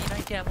ඔය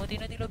P90 ammo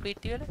දින දිල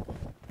පෙට්ටිය වල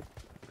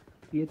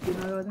කීයක්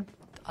තියනවද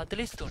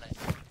 43යි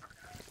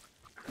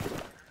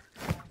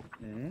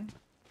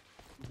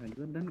හරිද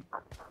දැන්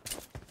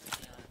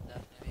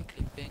මේ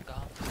ක්ලිප් එකෙන්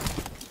ගහමු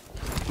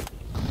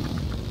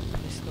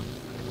ඉස්කෝ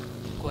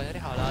කොහරි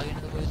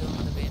හලාගෙනද කොයිද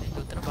මට පේන්නේ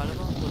උතන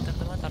බලපන් උතන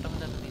තමයි තටම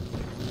දැන්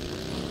තියෙන්නේ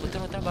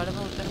උතන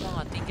බලපන් උතන මම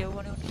අතින්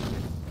ගැව්වනේ උට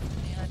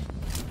මේ හරි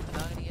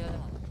හලාගෙන ගියාද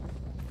මම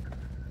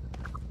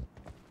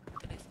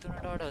ඉස්තුනට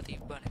වඩා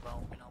තිබ්බනේ බං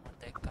උඹ නම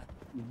දැක්කා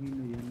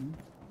යන්නේ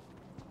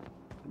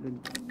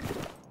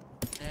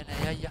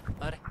නෑ අයියා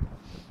හරි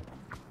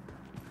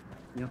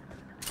යප්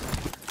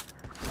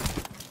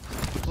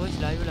boys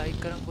live like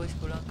කරන් boys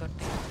පුලන්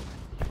කට්ටි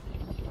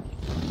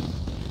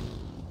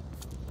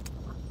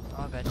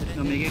බැටරි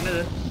මේකේ නේද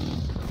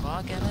වා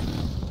කැමති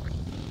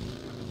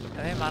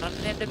හැබැයි මරන්න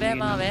දෙන්න බෑ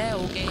මා වේ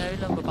ඕකෙන්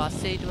ඇවිල්ලා ඔබ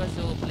පස්සේ ඊට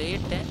පස්සේ ඔය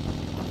ප්ලේට් එක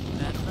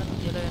මරන්න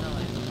කියලා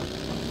වෙනවා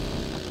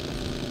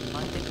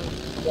මන්ට ඒක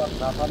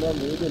नाफाले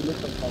में ये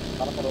लिस्ट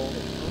कर करो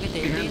ඕකේ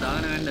තේරෙන්නේ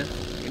දාන වෙන්න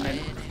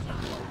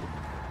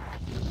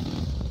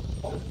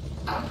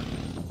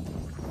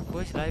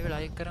boys live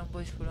like කරන්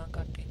boys පුලන්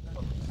කට්ටි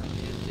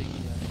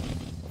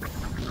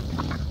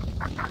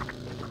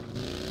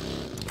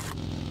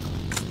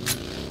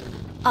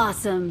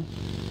Awesome.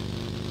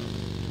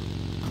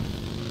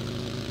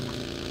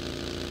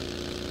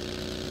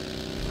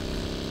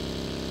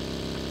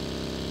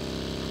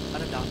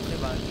 අර ඩාක්ටර්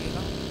වාගේ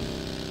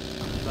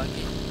එක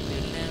වාගේ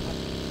දෙන්නේ නැහැ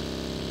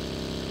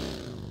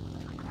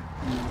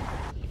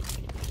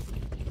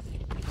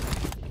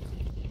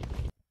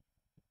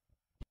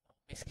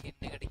ස්කින්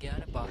එකට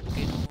ගියානේ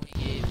බක්කේ නෝ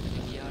ඊයේ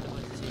ගියාට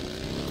පස්සේ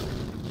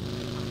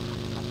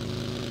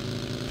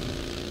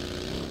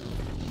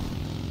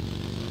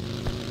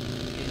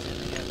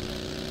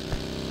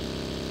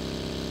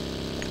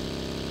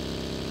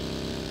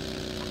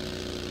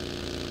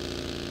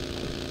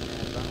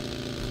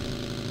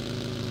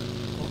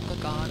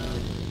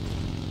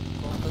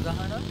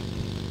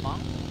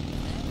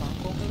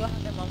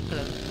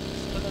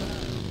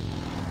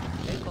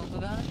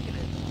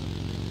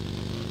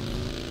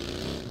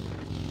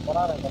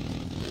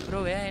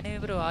Bro, yeah, enemy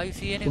bro. Are you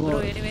see enemy bro?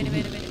 Enemy.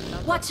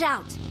 Watch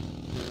out!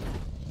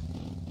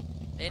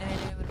 Enemy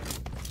bro.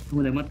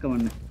 මොකද මත්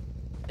කවන්නේ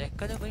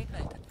දැක්කද බයින්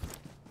නැත.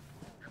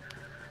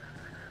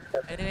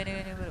 Enemy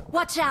bro.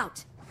 Watch out!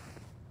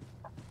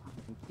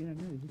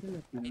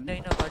 ඉන්න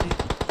බඩි.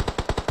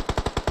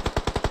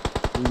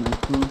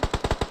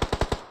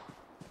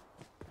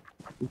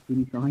 ඉතින්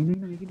සාහින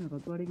ඉන්න මේකේ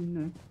රතුවාඩේ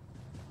ඉන්න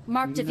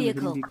Marked a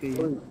vehicle.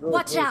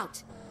 Watch out!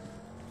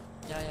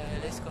 Yeah,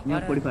 let's go.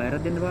 මම පොඩි ෆයර්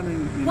එකක් දෙන්න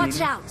බලන්න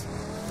Watch out!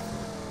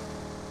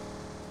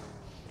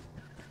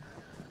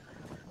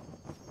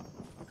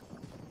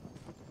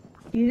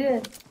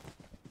 इधर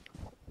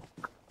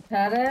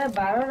सारे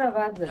 12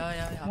 आवाज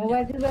Yeah.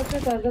 मोबाइल से बस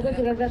कर दो तो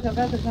चला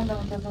सका सकता ना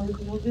मतलब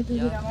मुझे तो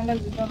हमारा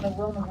वीडियो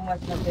लगवा ना घुमा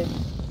सकते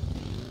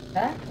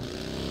हैं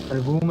अरे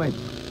घूम मत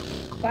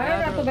पाए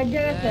ना तो बच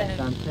जाएगा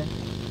शांत से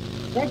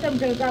एकदम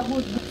चलता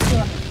बहुत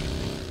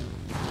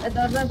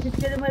दरबार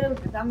पिक्चर मेरे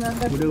सामने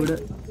अंदर उड़े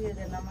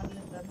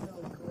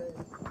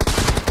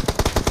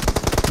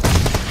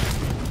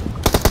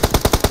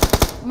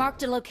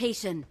Marked a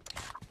location.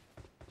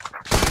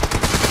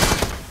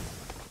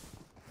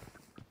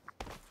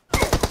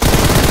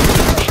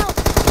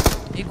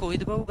 ඒ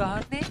කොයිද බව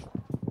ගහන්නේ?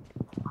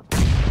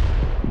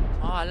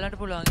 අල්ලන්න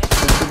පුළුවන් ඈ.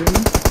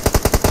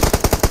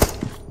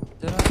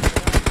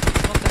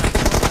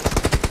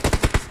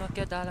 ස්මෝක්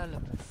එක දාලා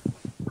අල්ලන්න.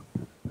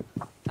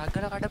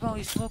 ටග්ගල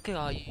කඩපන් ස්මෝක් එක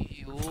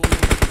අයියෝ.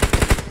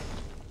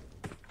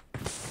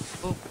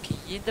 ඔව්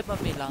කීයද බං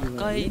මේ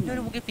ලංකාවේ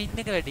ඉන්නවනේ මුගේ පින්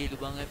එක වැඩිලු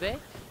බං හැබැයි.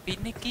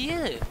 පින් එක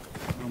කීයද?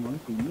 මම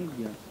පින්නේ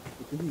ගියා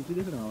ඒක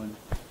ඉතිරිකට ආවනේ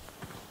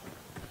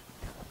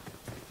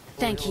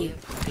Thank you.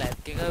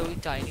 ක්ලැප් එක ওই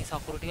චයිනීස්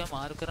අකුරු ටික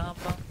මාරු කරාම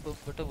බං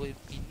ඔබට ඔය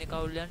පින් එක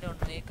අවුල් යන්නේ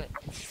ඔන්න ඒකයි.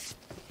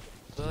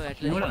 ඔය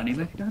ඇටලස් මොකද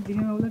අනිමේට් එකක්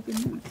දිගෙන අවුලක්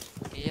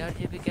එන්නේ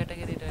ARGB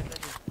කැටගරියට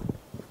ඇටලස්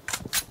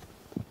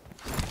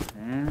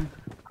ඈ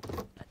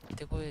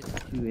අන්තික කොහෙද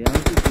වෙයාව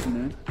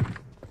තිබුණේ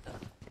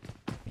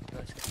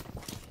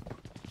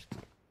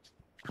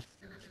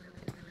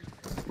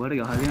වර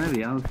ගහගෙන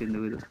වෙයාව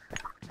කෙන්දවද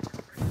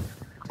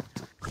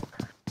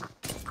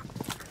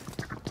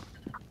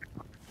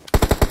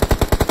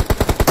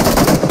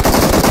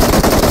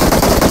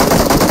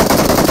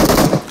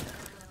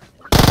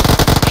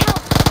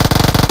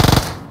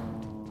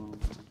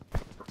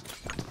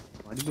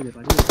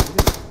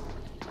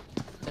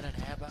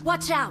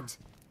Watch out!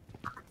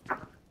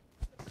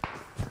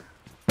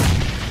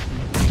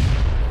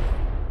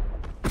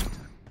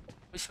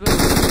 Which way?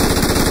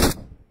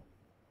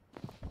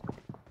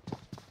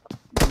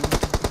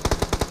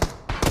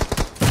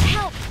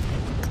 Help!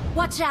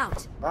 Watch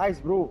out! Nice,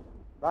 bro.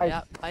 Nice.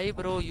 Yeah, hi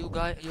bro, you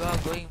are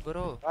going,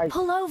 bro. Nice.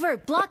 Pull over!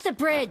 Block the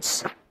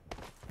bridge!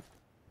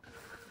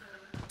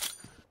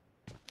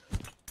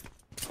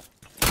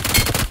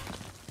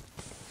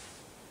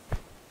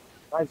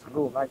 Nice,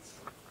 bro. Nice.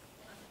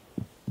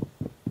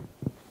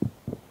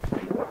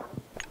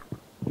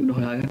 Udah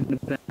agak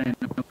depan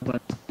apa?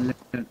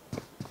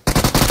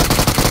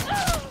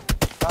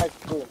 Nice,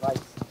 bro.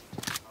 Nice.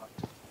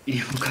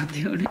 Iya bukan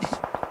dia nih.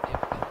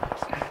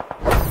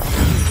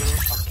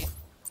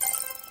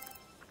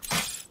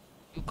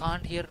 You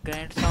can't hear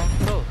grand sound,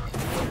 bro.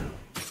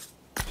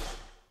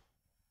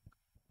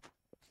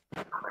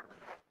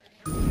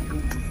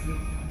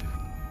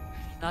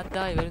 Not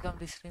die, welcome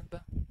to stream,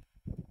 bro.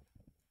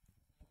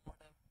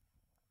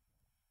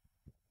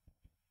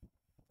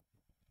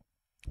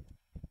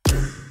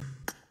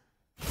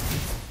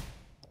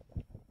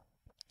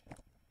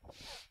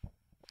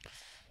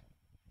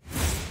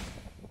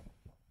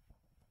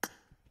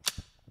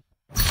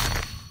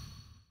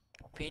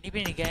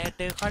 පිනි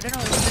ගෑට කඩන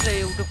ඔන්න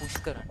ඒ උඩ push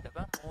කරන්න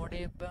බං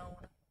මෝඩේ බං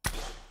උන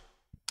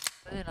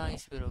ඒ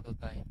nice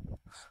බරෝකකයි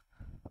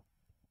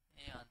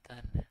ඒ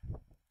අන්තන්න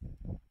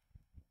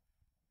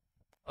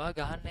ඔයා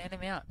ගහන්න නෑනේ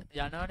මෙයා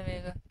යනවනේ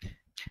මේක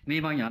මේ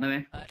මං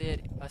යනවා හරි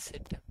හරි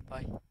පස්සෙට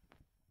බයි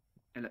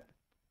එල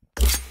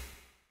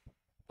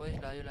බොයි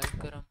ලයිව්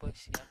කරන් බොයි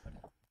සියම්බල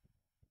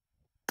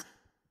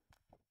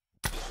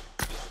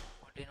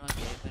මොඩිනවා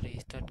ගේම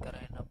රීස්ටාර්ට්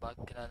කරගෙන බග්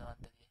කියලා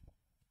Nanda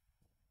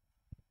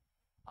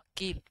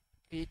Akil,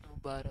 Eid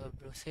Mubarak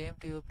bro. Same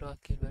to you bro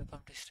Akil.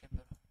 Welcome to stream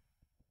bro.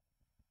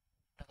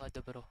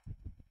 Nakada bro.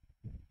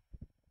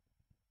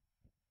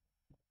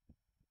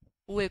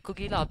 ඌ එක්ක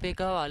කියලා අපේ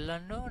ගාව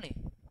අල්ලන්න ඕනේ.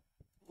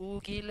 ඌ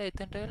කියලා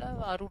එතනට වෙලා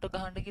අරුට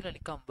ගහන්න කියලා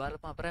නිකන්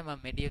බලපන් අපරයි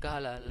මම මෙඩිය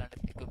ගහලා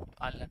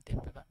අල්ලන්න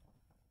තිබ්බා.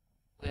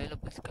 ඌ එල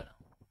පුස් කරා.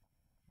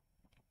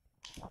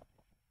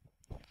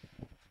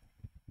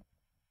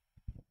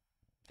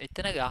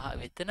 එතන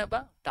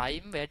බං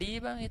ටයිම් වැඩි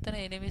බං එතන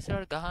එනිමිස්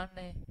වලට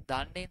ගහන්නේ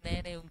දන්නේ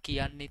නැහනේ උන්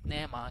කියන්නෙත්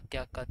නැහැ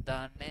මාක්කයක්වත්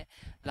දාන්නේ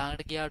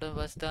ළඟට ගියාට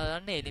පස්සේ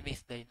දාන්නේ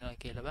එනිමිස් ද ඉන්නවා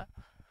කියලා බං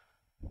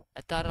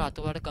අතර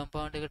අතුවට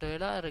කම්පවුන්ඩ් එකට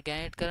වෙලා අර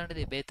ගෑනට් කරන්න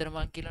දෙ බේතර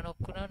මං කියලා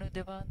නොක් වුණානේ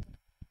දෙපාන්ත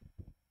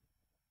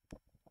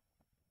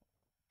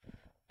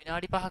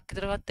විනාඩි 5ක්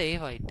විතර ගත්ත ඒ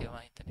ෆයිට් එක මම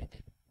හිතන්නේ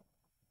ඉතින්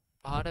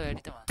පහට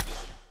වැඩි තමයි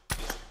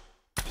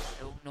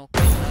උන් නොක්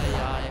කරලා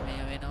යාය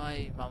මේ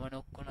වෙනවයි මම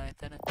නොක් වුණා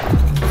එතන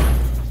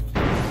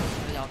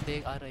අපේ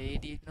අර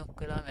ඒඩි නොක්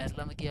කරලා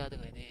මැරලම කියාද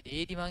කොහෙද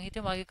ඒඩි මං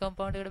හිතුවේ මගේ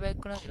කම්පවුන්ඩ් එකට බෑක්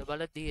වුණා කියලා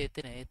බලද්දී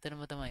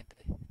එතනම තමයි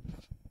හිතුවේ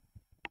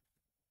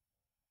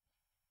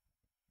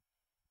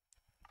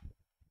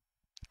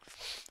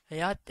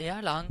එයා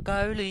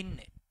ලංකාවේ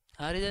ඉන්නේ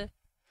හරිද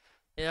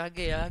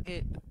එයාගේ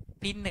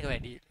පින් එක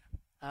වැඩි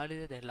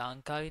හරිද දැන්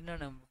ලංකාවේ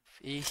ඉන්නවනම්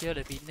ඒෂියා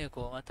වල පින් එක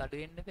කොහොමද අඩු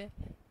වෙන්න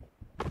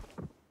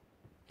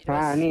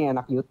බෑ නේ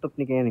anak YouTube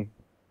nih kayaknya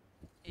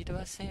ඊට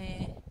පස්සේ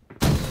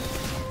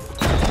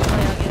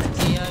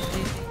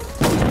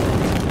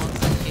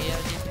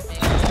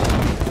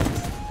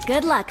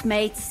Good luck,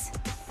 mates.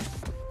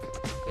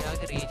 Kaya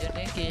region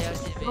hai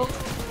KRGB.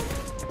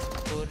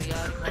 Korea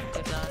remote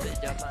ke daan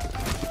Japan.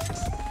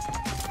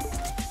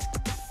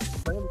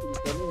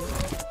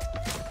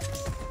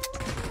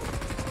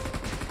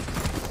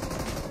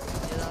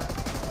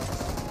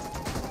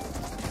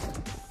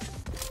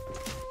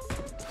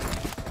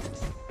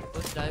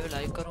 Bos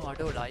live करूँ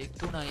आडो like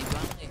तो नहीं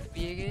बांग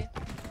FBA के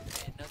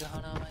इन्ना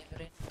कहाँ नाम है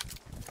फिर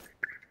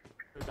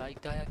तो like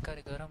दाया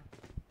कर गरम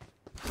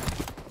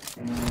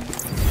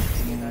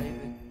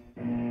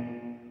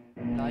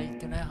लाइक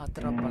तो नहीं हाथ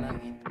रब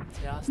पलागी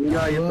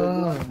iya itu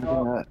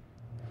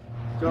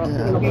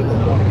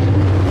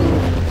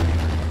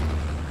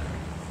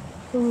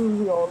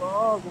ya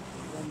Allah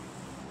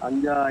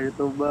anjay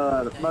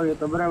YouTuber bang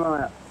YouTuber emang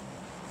ya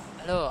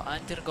hello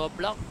anjir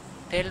goblok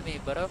tell me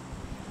bro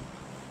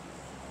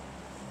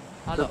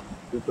hello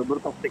YouTuber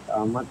toxic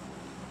amat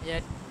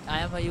yeah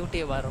I am a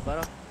YouTuber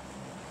bro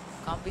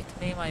come with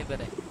me my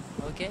brother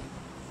okay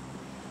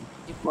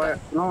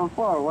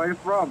where you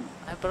from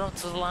I'm from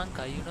Sri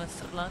Lanka you know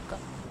Sri Lanka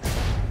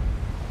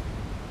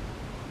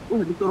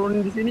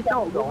diturunin di sini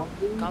cowok dong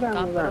come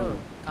bro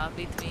come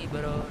with me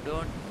bro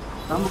don't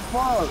kamu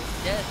fall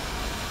yes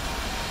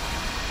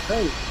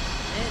hey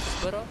yes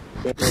bro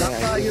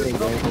kenapa you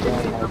from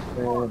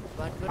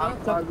what bro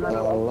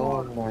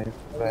Hello my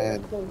friend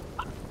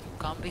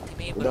come with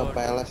me udah bro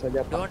PLS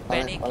aja don't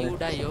panic you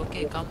die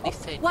okay come this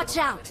side Watch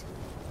out!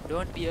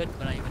 don't be hurt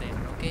my friend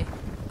okay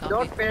come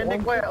don't with panic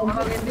gue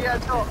orang India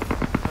cowok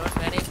don't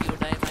panic you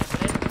die my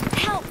friend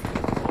Help!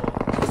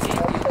 you see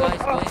you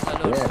guys going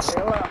alone yes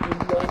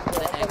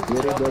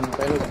jadi don't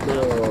panic bro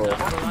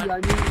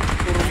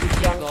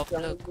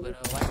Goblok bro,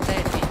 what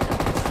that mean?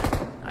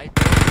 I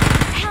don't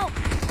Help!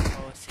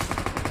 oh see.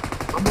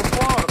 kamu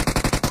fall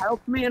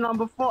Help me,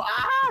 number 4.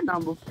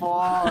 Number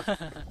 4.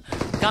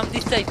 Come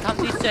this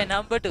side,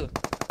 number 2.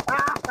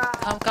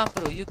 Come,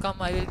 bro. You come,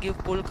 I will give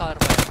full car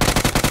fire.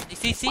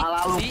 See?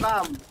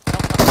 Come.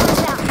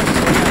 Watch out!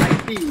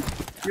 I see.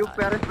 You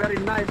very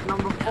nice,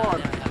 number 4.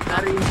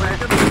 Very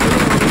impressive.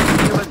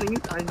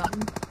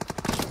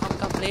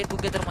 Come, play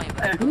together, my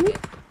friend. Okay?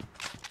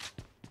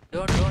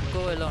 Don't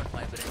go alone,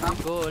 my friend.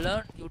 You go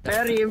alone, you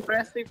Very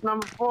impressive,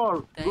 number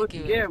 4. Thank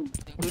you. Game.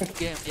 Good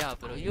game, yeah,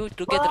 bro. You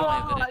together,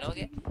 my friend,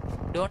 okay?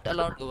 Don't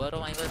alone go, bro,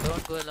 my friend.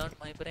 Don't go alone,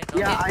 my friend. Okay?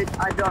 Yeah,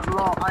 I don't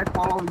know. I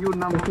follow you,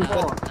 number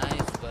 4.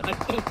 Nice, bro.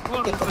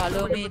 You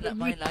follow me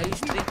my live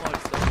stream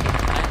also. Okay?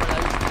 I'm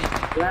live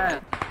streaming. Yeah.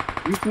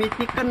 Give me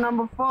chicken,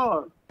 number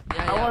 4.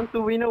 Yeah. I want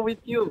to win with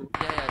you.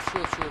 Yeah,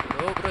 sure,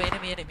 bro. Bro,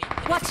 enemy.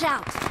 Watch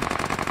out!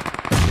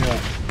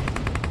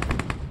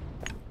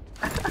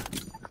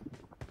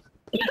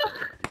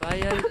 Why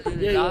are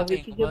you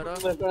laughing, bro?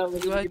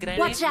 You are grenade.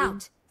 Watch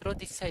out! Throw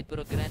this side,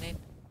 bro. Grenade.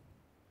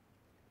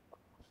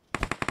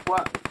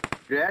 What?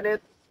 Grenade?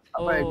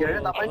 Apa ya?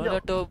 Grenade apa aja?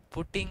 Molotov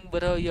putting,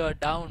 bro. You're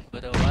down,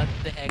 bro. What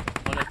the heck,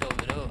 Molotov,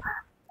 bro?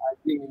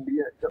 Anjing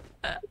dia.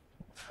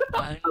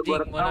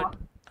 Anjing, Molotov.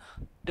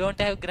 Don't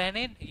have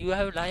grenade? You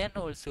have lion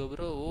also,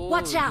 bro. Oh,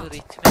 Watch out! You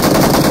rich man.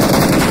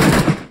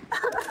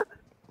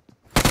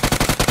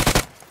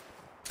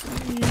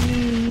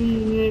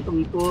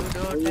 Kentut.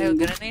 Don't have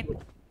grenade?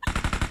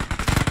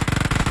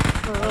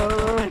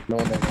 No,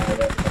 I don't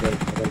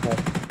have.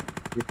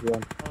 This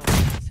one.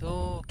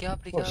 So, क्या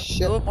Oh,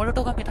 shit. Oh,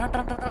 Molotov coming. Run.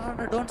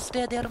 Don't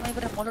stay there, my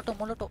friend.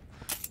 Molotov.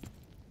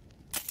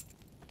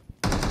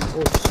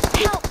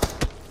 Help!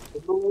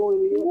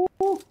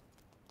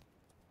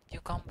 You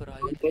come, bro.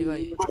 I will revive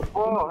you.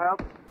 Oh,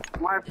 help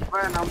my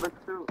friend, number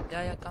 2.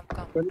 Yeah,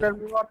 come. Bener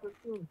luar tu.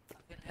 I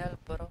will help,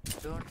 bro.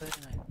 Don't worry,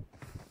 man.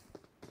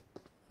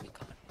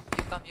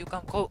 You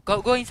come.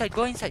 Go inside.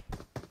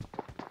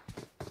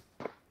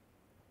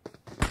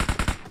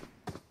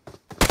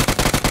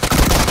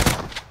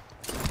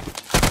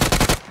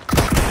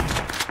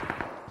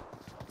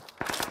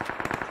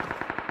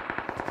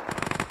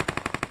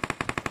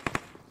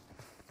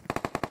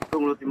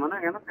 Tunggu di mana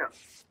enak ya?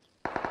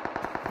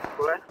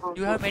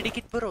 You have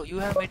medikit, bro.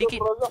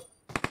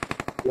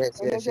 Yes.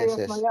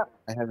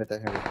 I have it.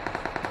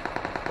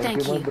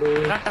 Thank my you. bro.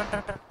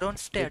 Run. Don't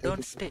stay.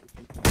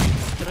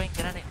 Throwing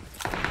grenade.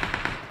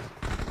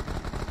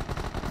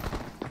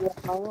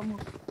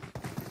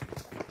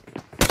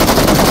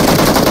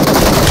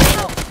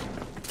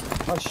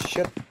 Oh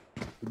shit.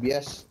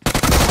 BS.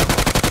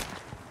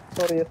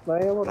 Sorry,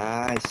 saya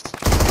Nice.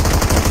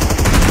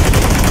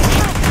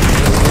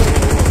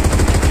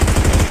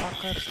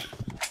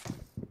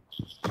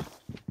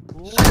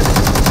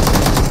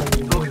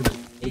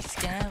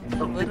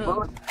 Scammer,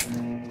 bro.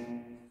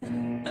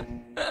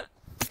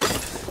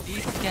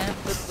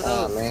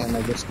 Ah man,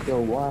 I just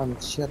killed one.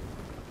 Shit.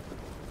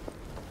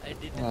 I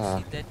didn't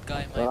see that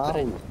guy, my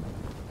friend.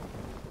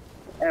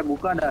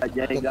 Buka dah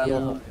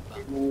Jaygaming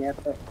ini ya.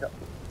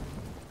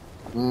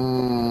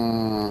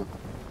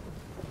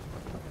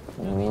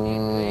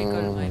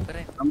 Vehicle, my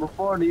friend. Number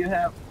 4, do you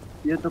have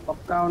YouTube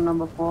account,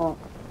 number 4?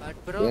 But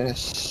bro,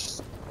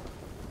 Yes.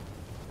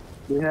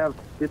 Do you have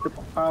YouTube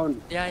account?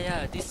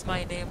 yeah, this is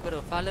my name, bro.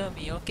 Follow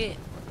me, okay?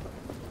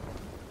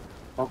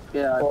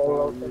 Okay, I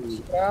follow you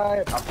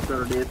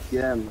after this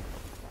game.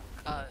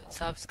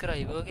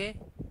 Subscribe, okay?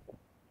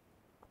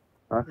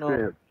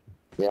 Subscribe.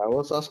 Yeah, I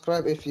will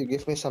subscribe if you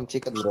give me some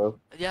chicken, bro.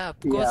 Yeah, of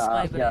course,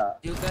 my friend. yeah.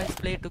 You guys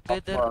play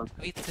together course.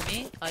 with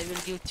me. I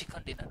will give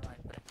chicken dinner, my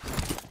friend.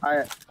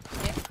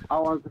 I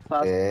want to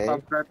Okay.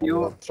 subscribe I you.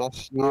 will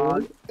trust you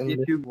in If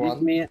this you give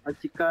one. me a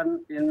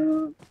chicken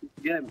in this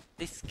game.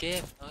 This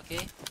game,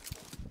 okay?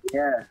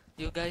 Yeah,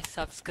 You guys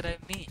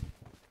subscribe me.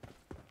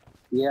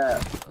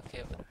 yeah.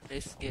 Okay, bro.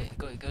 Let's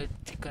go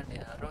chicken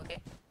dinner, okay?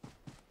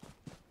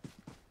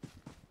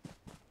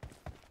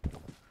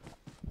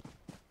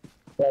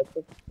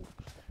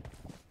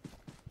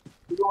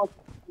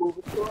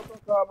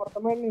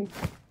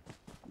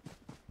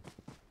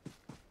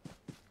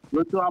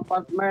 Go to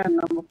apartment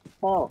number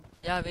 4.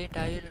 Yeah, wait,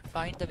 I will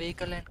find the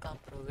vehicle and come,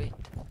 bro. Wait.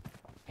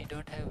 We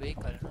don't have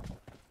vehicle, no?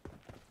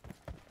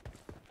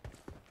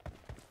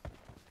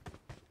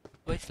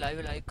 Boys,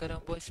 live like करो,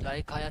 boys,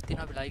 like आया तीन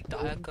अब like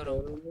आया करो.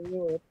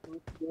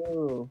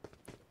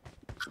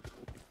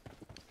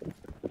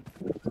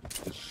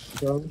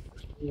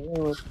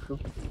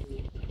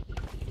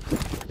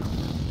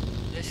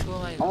 Let's go,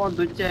 my I want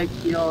to check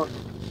your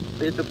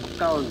YouTube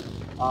account.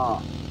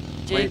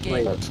 Wait.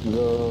 Let's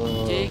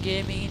go.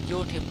 Jaygaming in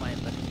YouTube, my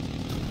friend.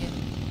 Okay.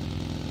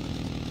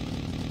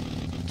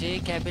 J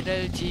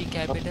capital, G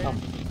capital.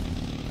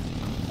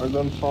 I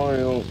don't follow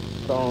you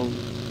from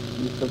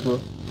YouTube, bro.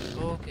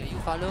 Okay, you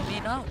follow me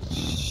now.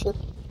 Shit.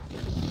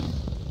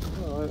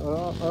 I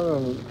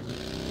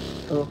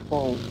don't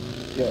follow.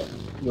 Yeah,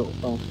 your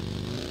account.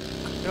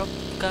 Drop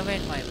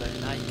comment, my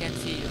friend. I can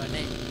see your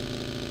name.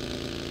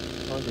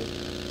 Okay.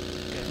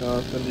 Okay.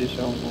 Send you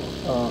some.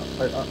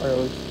 I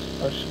will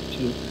shoot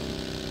you.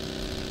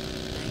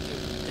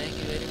 Thank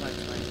you very much,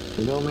 my friend.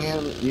 You know, man,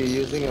 you're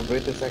using a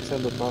British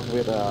accent to talk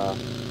with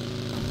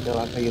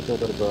like a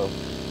YouTuber, bro.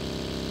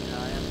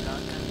 I am not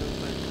a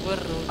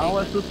YouTuber. I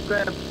will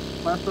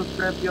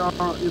subscribe your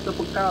YouTube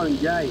account,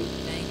 Jay.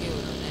 Thank you,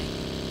 bro. Thank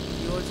you.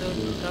 You also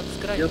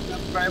subscribe. Your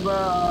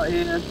subscriber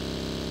is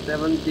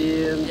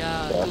 17.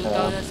 Yeah,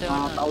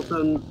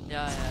 2,700.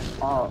 Yeah.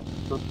 Oh,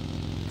 Bro,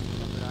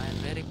 I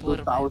am very poor.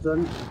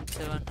 2,000.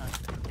 700.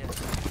 Yes.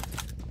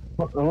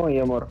 Oh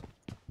iya, Mor.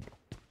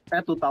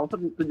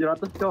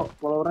 2,700, Cok.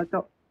 Follower,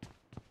 Cok.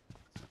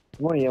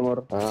 Oh iya,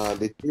 Mor.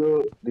 Did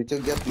you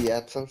get the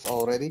AdSense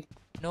already?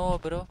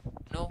 No, bro.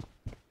 No.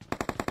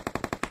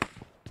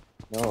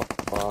 No.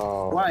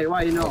 Oh. Why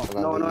no?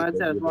 No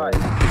AdSense. Why?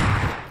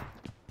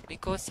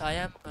 Because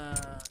I am.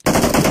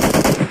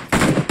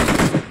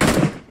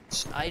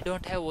 I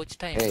don't have watch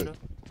time, bro.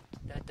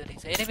 That's the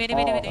reason.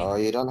 Enemy. Oh,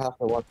 you don't have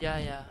to watch.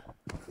 Yeah.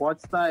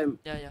 Watch time.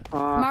 Yeah.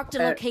 Marked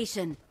a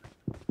location.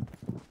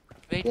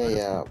 Wait.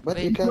 Yeah. But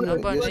wait, you can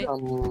wait. use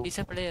some. He's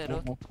a player,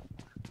 okay?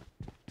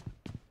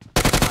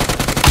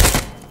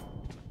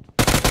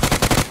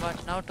 But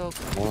now talk.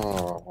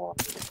 Oh.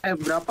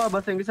 Berapa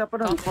bahasa Inggris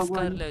apa dah? Lupa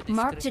gua.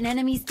 Marked an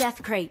enemy's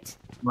death crate.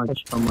 How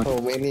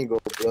many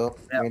go, bro?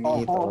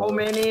 How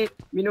many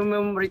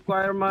minimum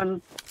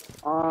requirement?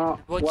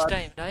 Watch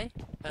time, right?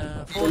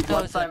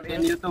 4,000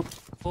 in YouTube.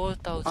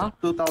 4,000.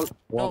 2,000.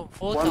 No,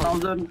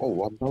 4,000. 1,000.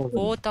 Oh,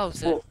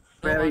 1,000. 4,000.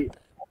 Very.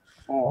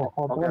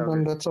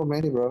 Okay. That's so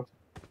many, bro.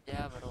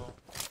 Yeah, bro.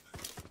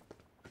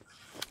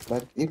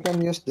 But you can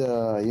use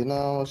the,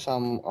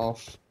 some of,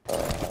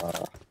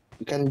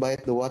 you can buy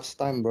the watch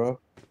time, bro.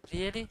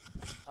 Really?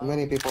 How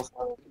many people?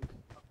 No,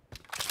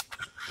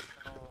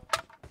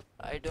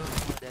 I don't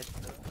know that,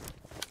 bro.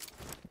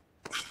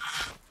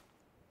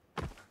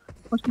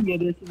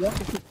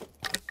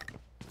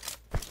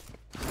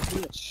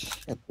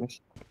 Shit,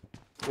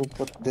 who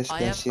put this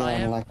I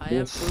am like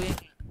this? doing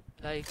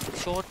like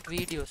short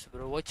videos,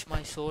 bro. Watch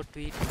my short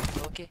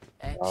videos, okay?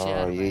 And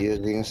share. Oh, you're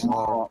using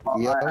short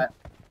video?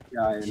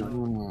 Yeah, I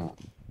know.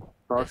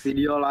 Short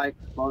video like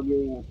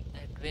vlogging.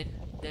 And when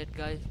that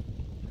guy,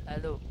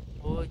 hello,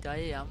 oh,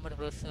 Jay, I'm a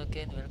person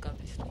again. Welcome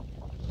to stream.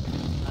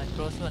 I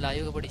cross my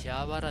live about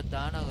Shabara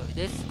Dana.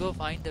 Let's go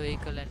find the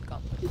vehicle and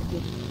come.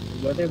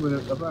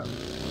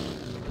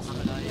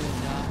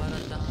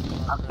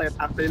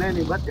 Aktifnya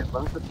ini buat ya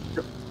bang.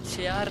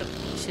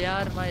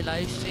 Share my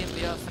live stream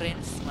with your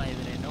friends, my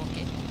friend.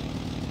 Okay.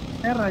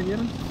 Share aja,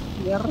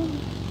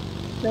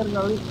 share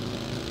kali.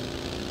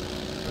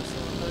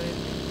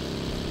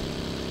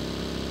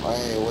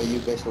 Why you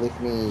guys leave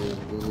me?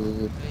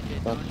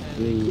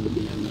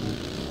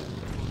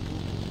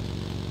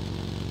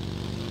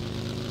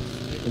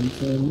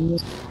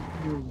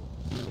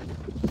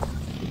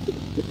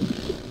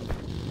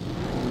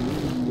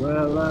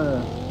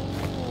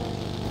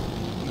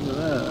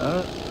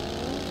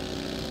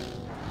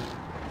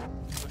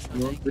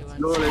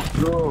 Let's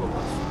go.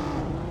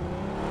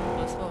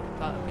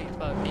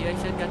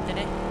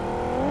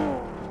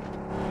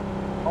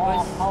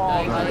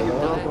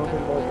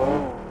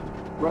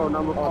 Bro,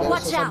 number 4.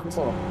 Watch out!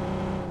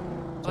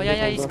 Oh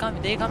yeah, he's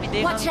coming. They coming.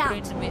 Watch out!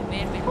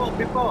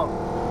 People.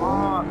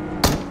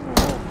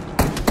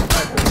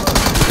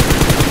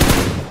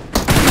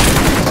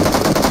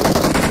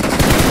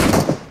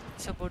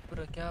 Support,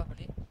 bro. क्या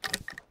बोले?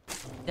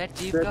 That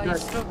jeep guy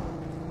is from.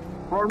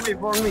 For me.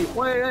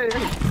 Wait.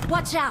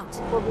 Watch out!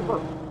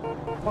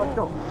 Watch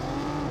out.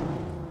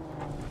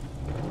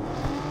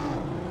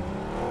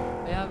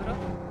 Yeah, bro.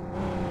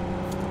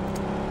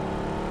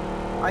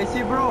 I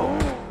see, bro.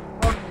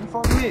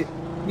 For me.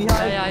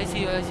 Behind. Yeah, I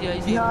see.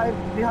 Behind.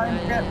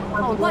 Yeah.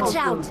 Watch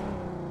out!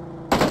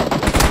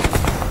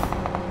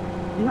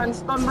 Behind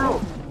stone, bro.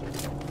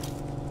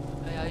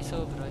 Yeah, I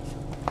saw, bro.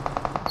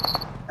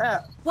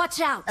 Watch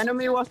out!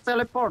 Enemy was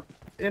teleport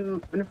in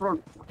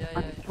front.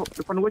 Yeah.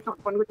 Depan gue, Cok.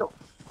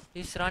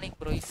 He's running,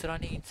 bro. He's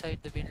running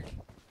inside the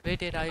building.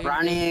 Wait, I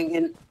running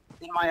in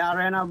my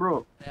arena,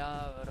 bro.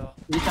 Yeah, bro.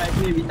 Beside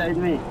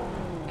me.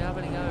 क्या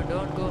बोलेगा?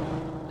 Don't go.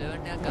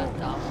 Learn your gun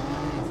down.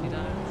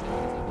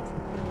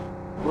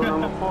 Bro,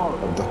 number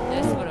 4.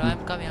 Yes, bro. I'm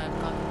coming.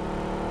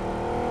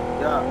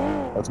 Yeah.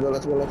 Let's go. I'm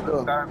waiting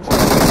for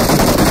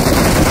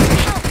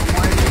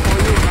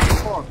you,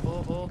 number 4.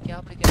 Oh, क्या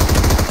बोलेगा?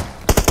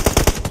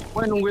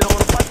 Woi, nungguin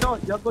nomor 4, Cok.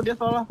 Jatuh dia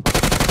salah.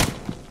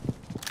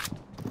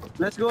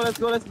 Let's go.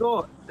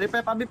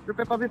 Repair Pabib.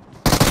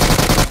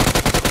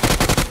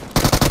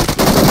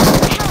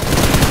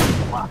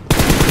 Wah,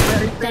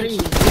 very.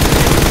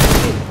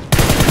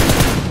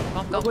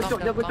 Come down.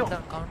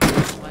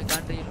 My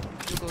gun real.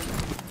 You go.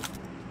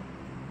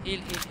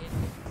 Heal.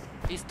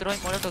 He's throwing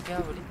molotov, क्या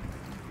बोले?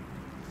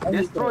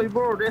 Destroy,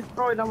 bro.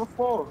 Destroy number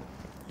 4.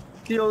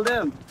 Kill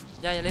them.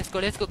 Yeah. Let's go.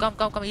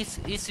 Come.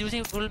 He's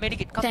using full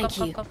medikit. Come.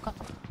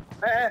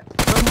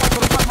 Berempat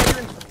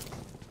majuin.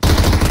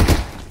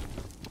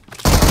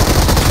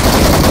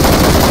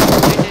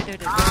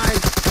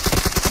 Nice.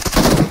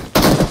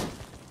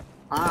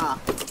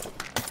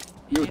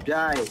 You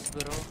die,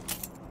 bro.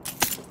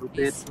 Stupid.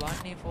 He's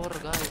 1v4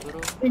 guy, bro.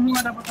 Ini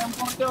mah dapat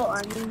tempor, Cok,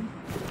 anjing.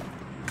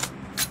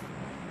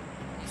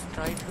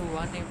 try to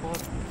one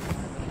import.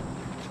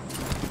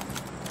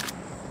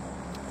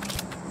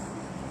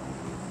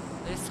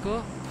 Let's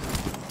go.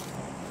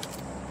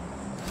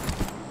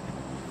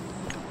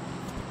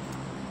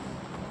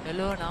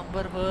 Hello,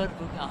 number four.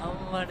 Book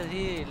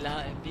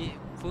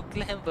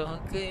lamp. On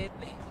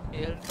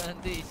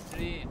the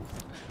street.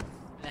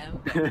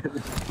 Lamp.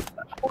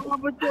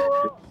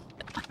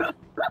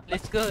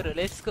 Let's go, bro.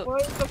 Let's go.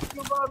 What are you talking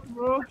about,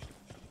 bro?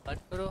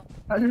 What, bro?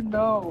 I don't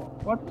know.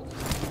 What,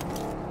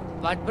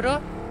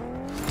 bro?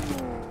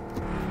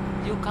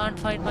 You can't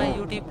find my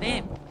YouTube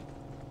name.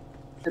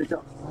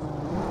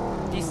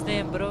 This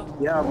name, bro.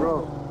 Yeah,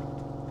 bro.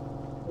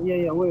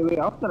 Yeah. Wait.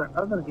 After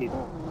hit.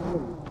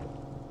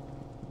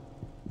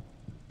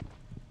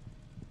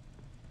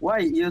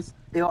 Why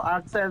your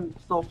accent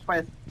so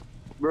fast,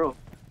 bro?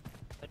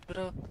 What,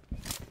 bro?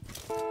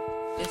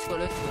 Let's go.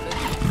 Do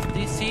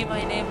you see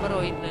my name,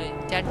 bro, in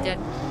chat?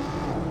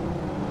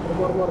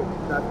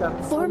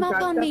 Form up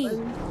on me.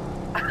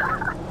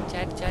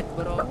 Chat,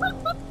 bro.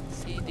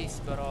 See this,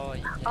 bro.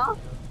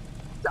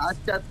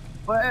 Chat.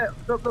 Wait,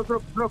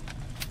 drop.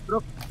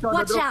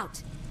 Watch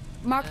out.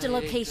 Mark the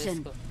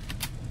location.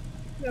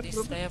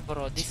 This name,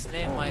 bro. This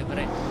name, my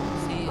friend.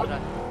 See,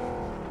 right?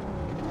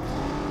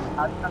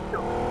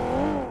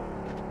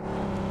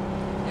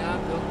 Yeah,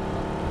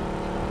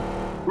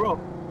 bro.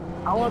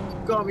 I want to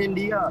come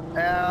India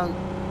and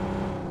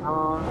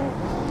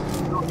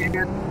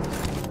get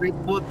street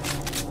food.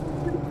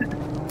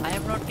 I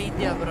am not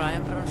India, bro. I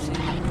am from Sri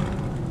Lanka.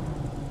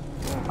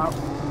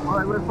 Where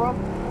are you from?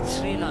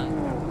 Sri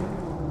Lanka.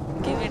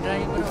 Give me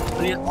drive, bro.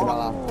 Sri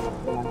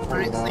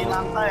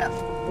Lanka, ya?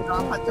 Sri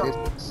Lanka, cok.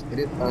 It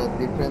is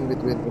different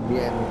between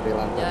India and Sri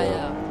Lanka.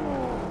 Yeah.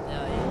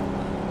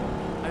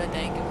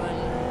 Thank you, man.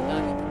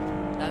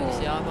 Dami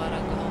siapa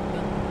orang kau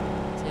hamba?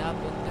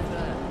 Siapa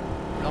orang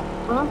lock?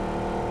 Huh?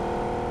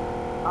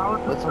 I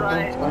want to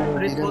try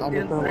street food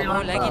in Sri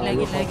Lanka. Lagging,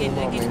 bro.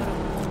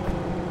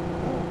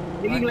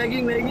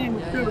 Lagging.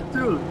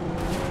 Betul.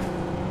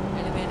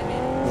 Enemy.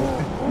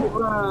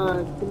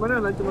 Wah,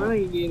 cuman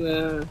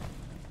gila.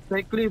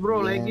 Exactly,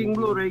 bro. Lagging,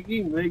 bro.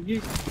 Lagging. Lagging.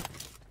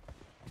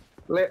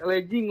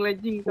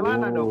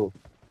 Kemana dong?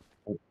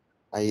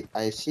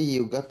 I see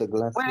you got the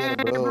glass here,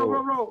 Wait,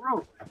 bro.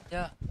 bro.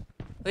 Yeah.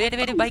 Wait,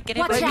 bike. Any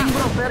Watch bike? out.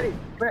 Bro,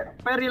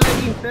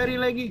 very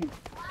lagging.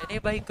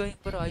 Any bike going,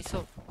 bro? I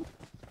saw.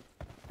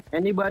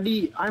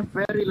 Anybody, I'm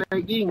very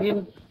lagging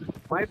in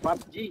my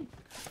PUBG.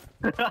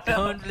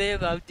 Don't play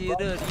PUBG,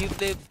 bro. You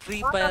play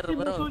Free Fire,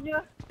 bro.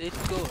 Let's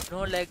go.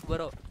 No lag,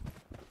 bro.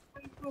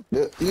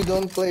 You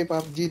don't play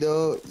PUBG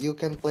though. You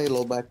can play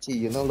Lobachi.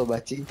 You know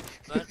Lobachi?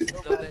 What?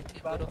 No lag,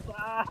 bro.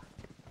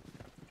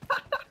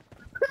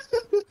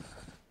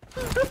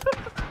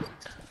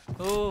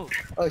 Oh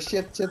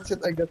shit!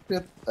 I got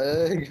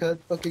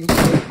fucking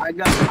shit. I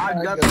got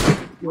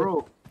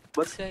bro.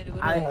 But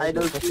I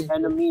don't see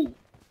enemy.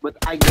 But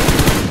I get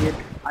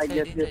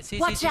hit. See,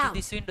 Watch out.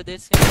 this window.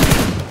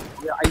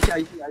 Yeah, I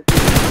see.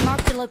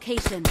 Mark the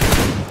location.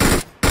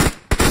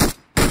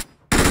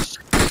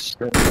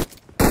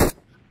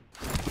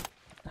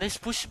 Let's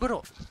push,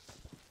 bro.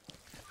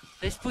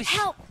 Let's push.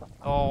 Help.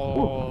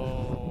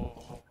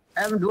 Oh.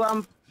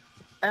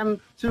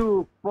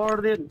 M2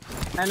 14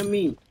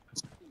 enemy.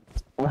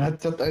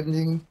 Bacot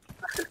anjing.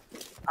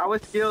 I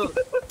was killed.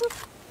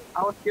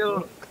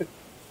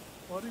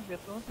 Sorry,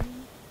 betul.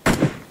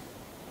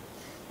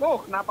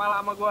 Kenapa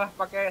lama gua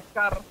pakai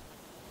Scar?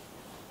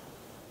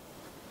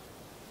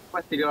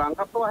 Pasti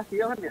dilangkap tuh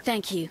hasil kan ya?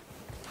 Thank you.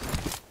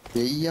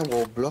 Ya iya,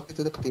 goblok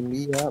itu deketin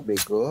dia,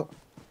 bego.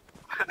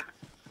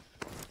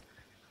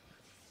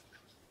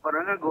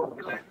 Orangnya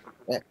gokil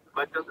ya.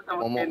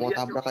 Mau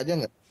tabrak aja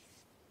nggak?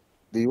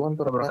 Do you want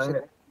to rush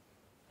it?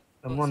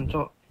 Come on,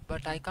 cok.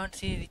 But I can't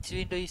see which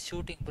window is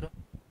shooting, bro.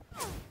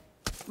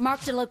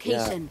 Mark the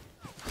location.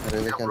 I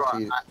really can't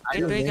see.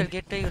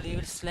 Get vehicle.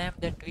 You will slam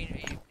that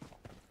window.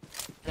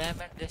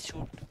 Slam and just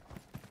shoot.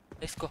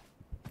 Let's go.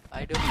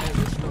 I don't have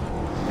this door.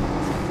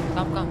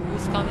 Come.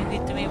 Who's coming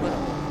with me, bro?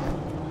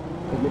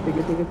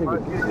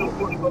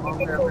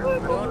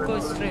 Don't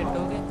go straight,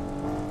 okay?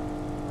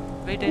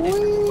 Wait.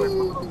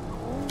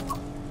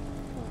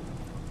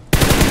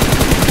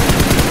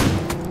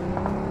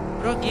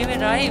 Bro, give me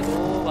drive.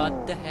 Oh, what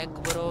the heck,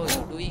 bro?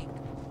 You doing?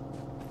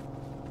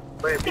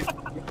 Wait,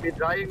 be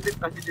driving this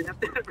kasih dia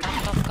nyetir.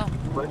 Come.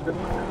 Bro,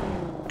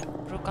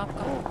 come.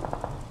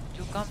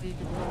 You come, we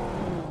will go.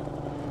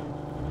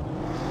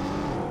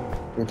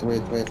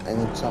 Wait. I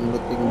need some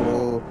looting,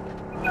 bro.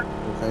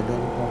 If I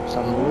don't have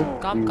some loot,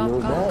 Come.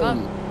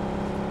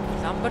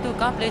 Number 2,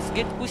 come. Let's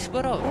get push,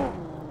 bro.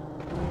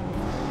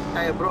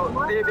 Hey, bro.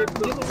 Bro,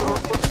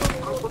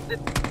 put it.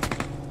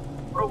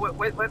 Bro,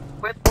 wait for me,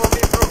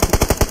 bro.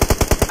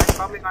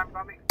 I'm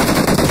coming.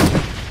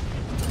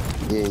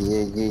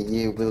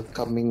 Yeah, we're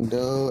coming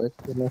though as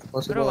soon as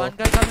possible. Bro, one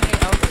guy coming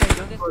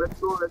outside, okay? Let's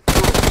go.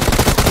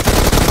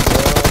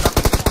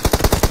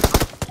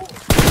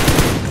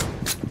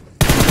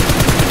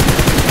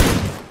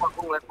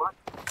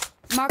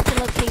 Mark the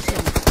location.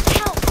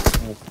 Help!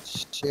 Oh,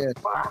 shit.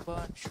 Number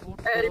one, shoot,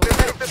 Eh,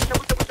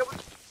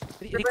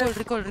 bro.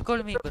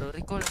 Recall me, bro.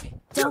 Recall me.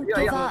 Don't Yeah,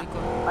 give yeah.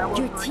 up.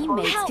 Your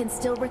teammates can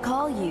still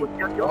recall you.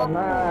 Oh,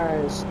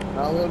 nice.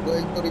 Now we're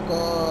going to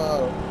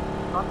recall.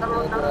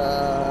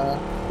 Dadah.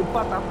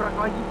 Cepat tabrak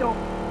lagi, Cok.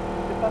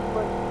 Cepat,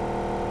 Boy.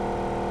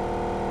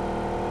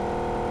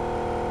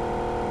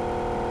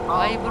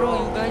 Why, bro?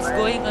 You guys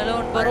going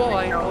alone, bro?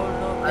 I don't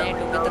know. Play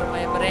together,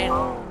 my friend.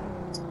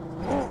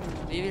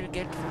 We will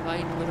get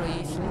fight, bro.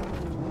 Easily.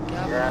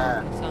 Yeah,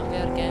 bro.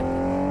 Somewhere camp.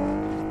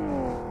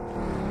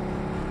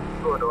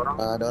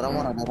 Ada orang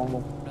mana?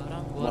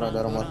 Ada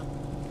orang mana?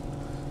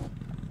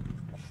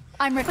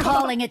 I'm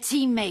recalling a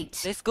teammate.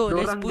 Let's go.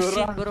 Let's push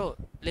in, bro.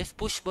 Let's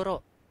push,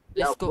 bro.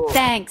 Let's go.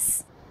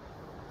 Thanks.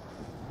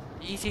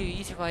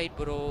 Easy fight,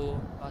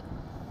 bro.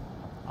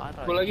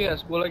 Alright. 10 lagi ya,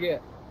 10 lagi ya.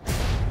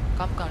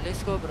 Come,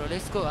 let's go, bro.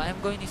 Let's go. I am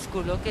going to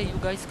school. Okay, you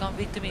guys come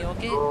with me.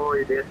 Okay.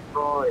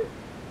 Destroy.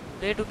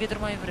 Play together,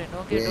 my friend.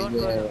 Okay, don't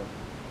go.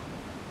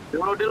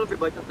 Dia lebih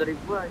banyak dari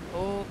gua.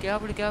 Oh, क्या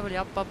बोले?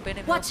 Up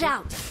enemy. Watch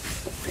out.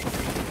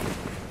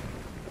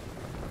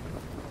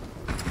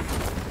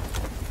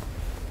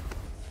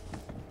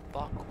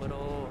 Fuck,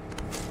 bro.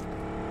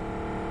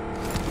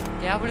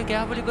 क्या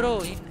बोले, bro?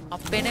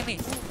 Up enemy.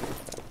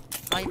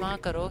 My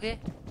marker, okay?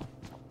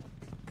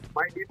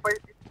 My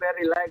device is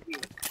very laggy.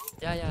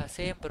 Yeah,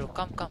 same, bro.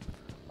 Come.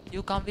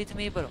 You come with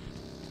me, bro.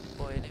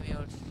 Oh, enemy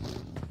out.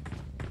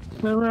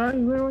 Where are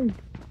you?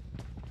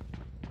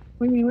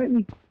 Wait.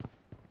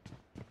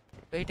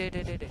 Wait.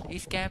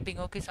 He's camping,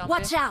 okay?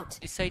 Somewhere. Watch out.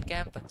 This side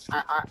camp.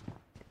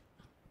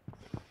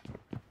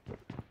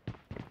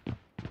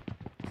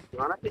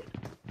 Gimana sih?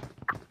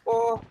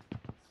 Oh.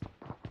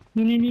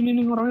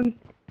 Ini orangnya.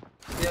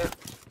 Ya.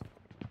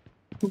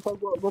 Lupa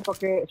gua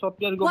pakai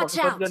shotgun, gua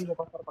pakai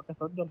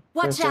shotgun.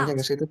 Watch out.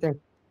 Ke situ, Ceng.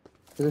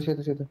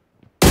 Situ.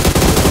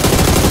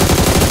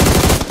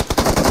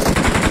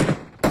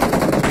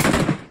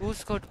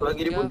 Who's got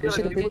Lagi di bunker,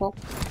 lagi di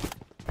bunker.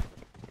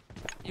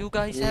 You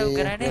guys have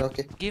grenade?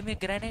 Okay. Give me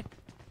grenade.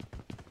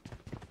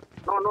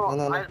 No,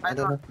 I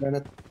don't have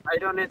granite. I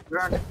don't need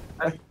granite.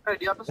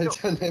 Di atas I Cok.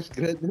 don't have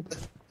granite.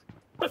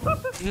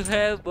 You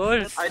have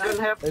balls. I don't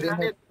have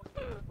granite.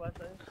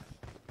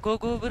 Go,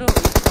 bro.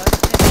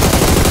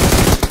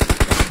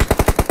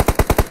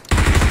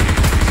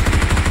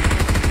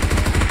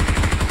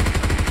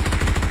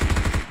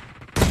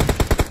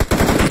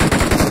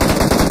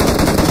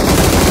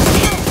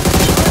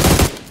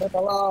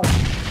 Tolong.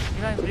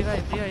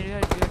 Revive your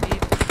team.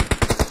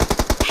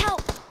 Help.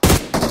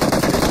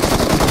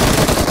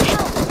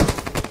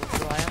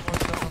 Bro, I am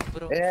also knocked,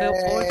 bro.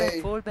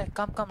 Hey. Fall back.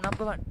 Come,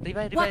 number one.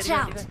 Revive. Watch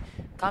out.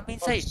 Come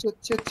inside. Oh,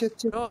 shit.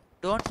 Bro,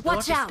 don't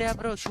Watch out. stay,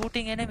 bro.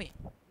 Shooting enemy.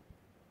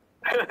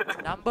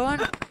 Number one.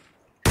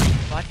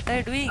 What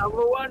are you doing?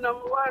 Number one.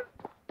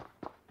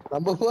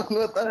 Number one,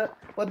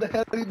 what the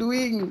hell are you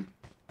doing?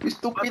 You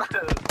stupid.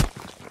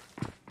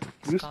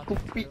 You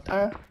stupid,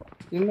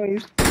 You know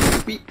you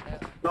stupid.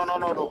 No.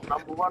 Number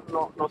one,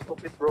 no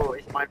stupid, bro.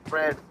 It's my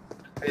friend.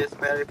 He's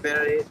very.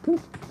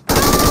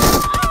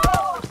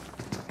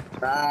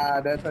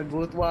 That's a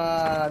good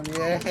one.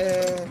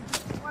 Yeah.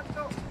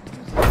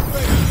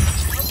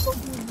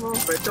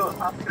 Betul,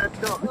 upgrade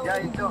Cok.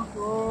 Jai Cok.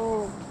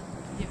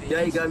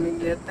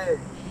 Jaygaminglive.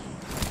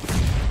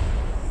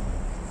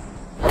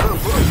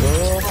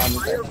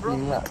 Pantai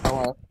gila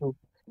sama aku.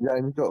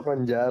 Jancok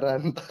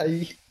penjaran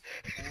tai.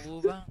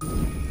 Bang.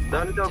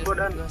 Dan Cok, gua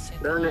dan.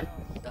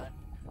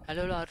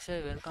 Halo,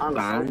 Arsyad. Welcome.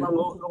 Bang,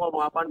 lu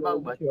ngomong apaan,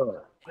 Bang?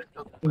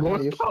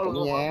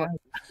 Gosoknya.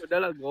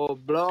 Udahlah,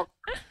 goblok.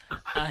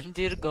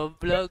 Anjir,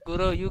 goblok,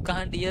 bro. You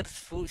can't hear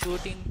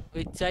shooting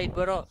which side,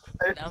 bro.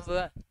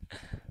 Number one.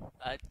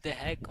 What the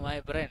heck, my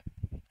friend?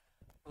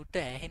 උට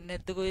ඇහෙන්නේ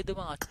නැද්ද කොයිද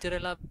මං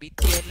අච්චරලා බිත්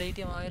කියලා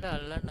හිටියා මම වෙලා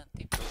අල්ලන්න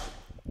තිබ්බා.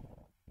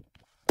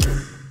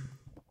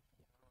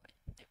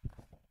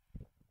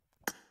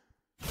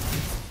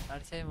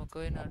 Arsyad මොකෝ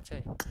වෙන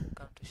Arsyad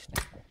come to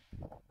stay.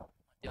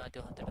 මට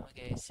හොඳටම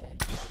ගේස්.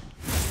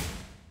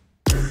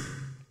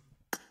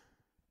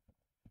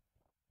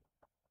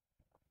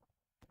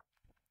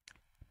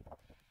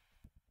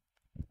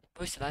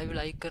 boys live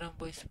like කරන්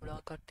boys බලා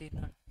කට්ටිය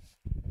ඉන්නවා.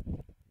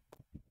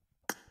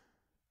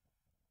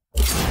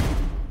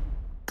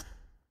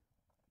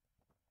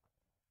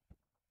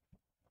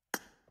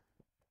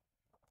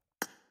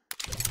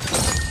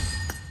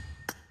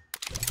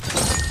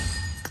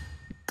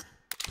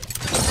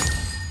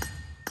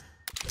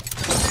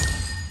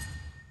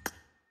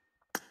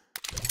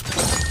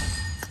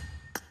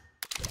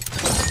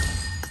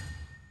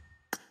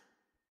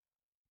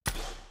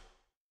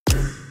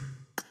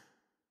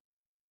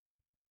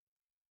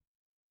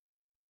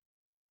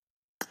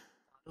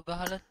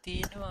 ගහලා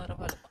තියෙනවා අර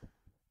බලපන්.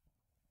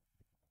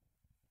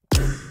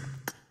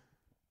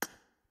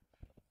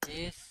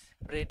 Yes,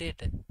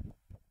 Predator.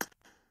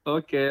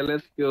 Okay,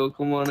 let's go.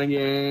 Come on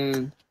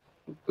again.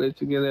 Play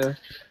together.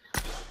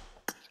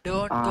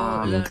 Don't go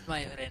alone,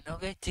 my friend.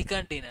 Okay,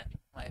 chicken dinner,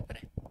 my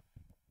friend.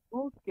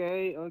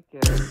 Okay.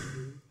 Okay,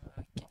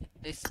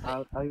 let's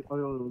play. I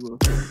will go.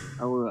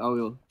 I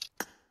will.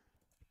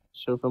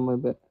 Show from my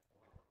bed.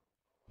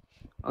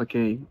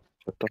 Okay.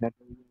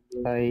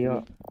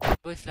 Ayo.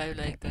 Boys live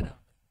like करो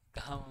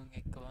कहाँ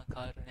होंगे कहाँ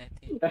खा रहे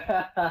थे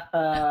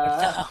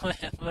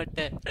but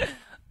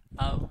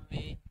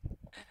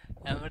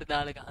हमर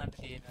दाल कहाँ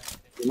थी ना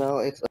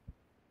No, it's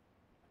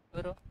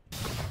bro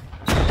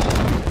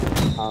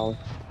house.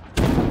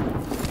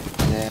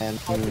 And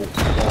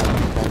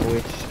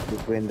sandwich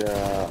between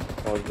the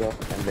hot dog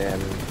and then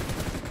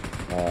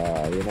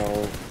you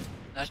know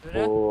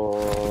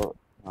for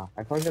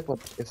I forget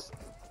what is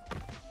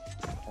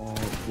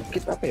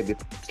bukit apa ya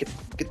Bib?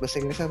 Bukit bahasa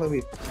Inggris apa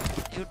Bib?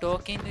 you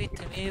talking with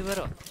me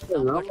bro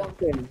oh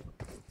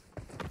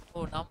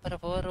number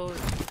 4 oh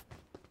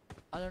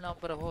hello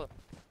number 4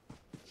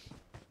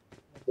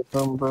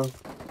 Bro.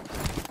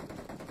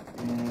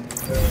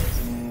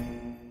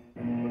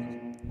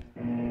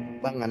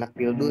 Bang, anak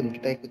Pildun,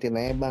 kita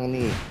ikutin aja bang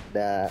nih.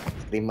 Ada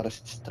streamer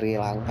Sri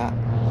Lanka.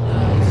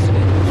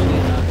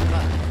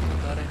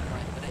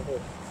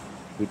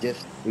 We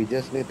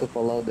just need to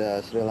follow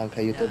the Sri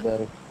Lanka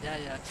YouTuber.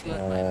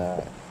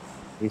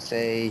 He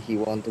say he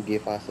want to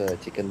give us a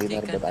chicken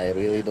dinner, but I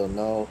really don't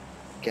know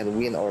can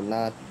win or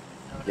not.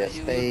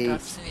 Just stay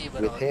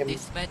with him.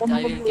 This match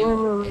I will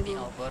give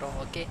anyhow, bro.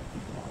 Okay.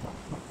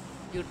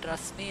 You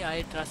trust me,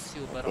 I trust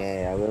you, bro.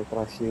 Yeah, I will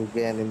trust you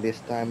again in this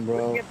time,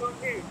 bro.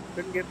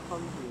 Don't get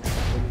hungry.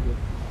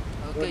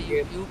 Okay,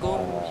 you go.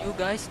 You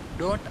guys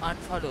don't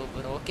unfollow,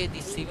 bro. Okay,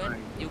 this event,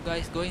 you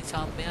guys going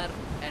somewhere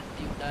and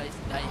you guys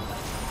die.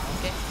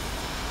 Okay.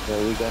 Where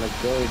we gonna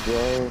go,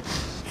 bro?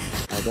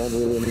 I don't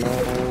really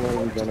know where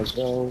we're gonna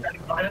go.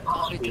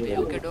 Come with me.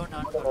 Okay, don't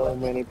unfollow. So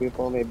many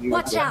people, maybe.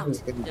 Watch out!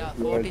 Yeah,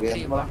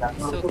 43, but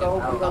it's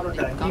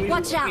okay. Come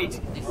Watch out!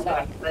 this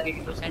side and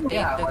take the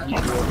gun.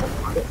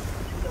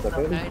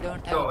 I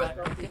don't have gun,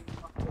 okay?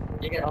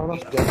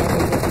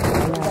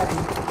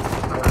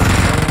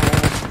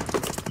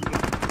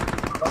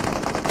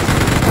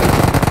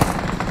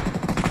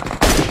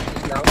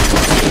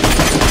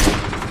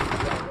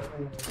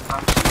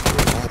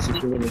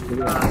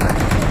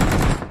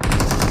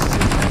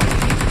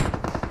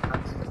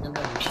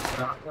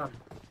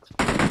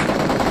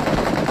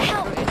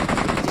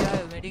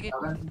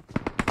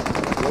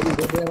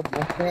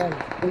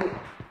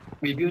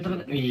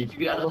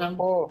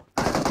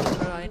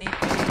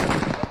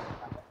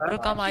 Bro,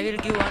 come, I will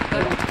give one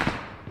gun.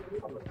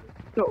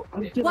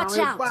 Watch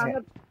out!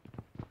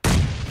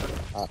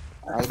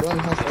 I don't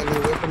have any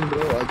weapon,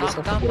 bro. I just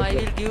have Come, I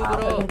will give,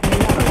 bro.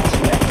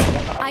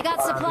 I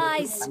got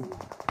supplies. I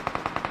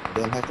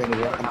don't have any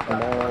weapon, bro.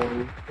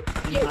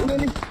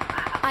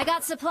 I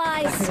got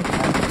supplies.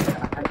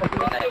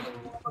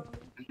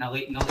 Bro,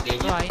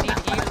 I need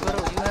heal,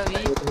 bro. You have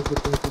heal.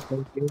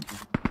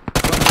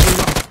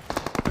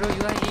 Bro,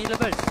 you have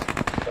healables.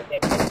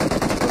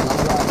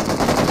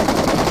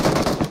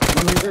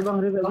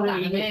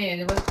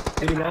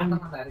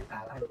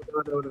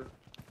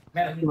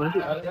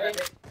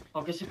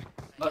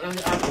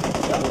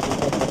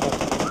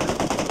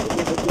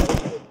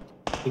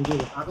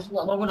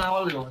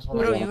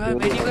 Bro, you have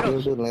medi,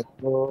 bro.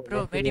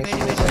 Bro, medi. No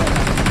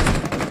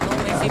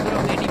Messi, bro.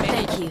 Medi.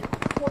 Thank you.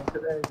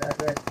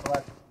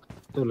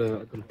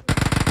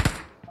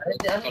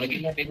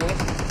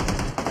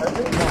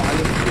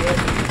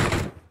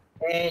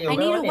 I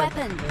need a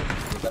weapon.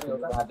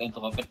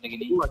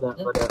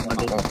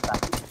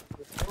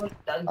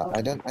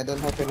 I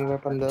don't have any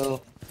weapon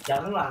though.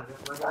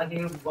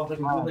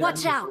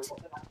 Watch out!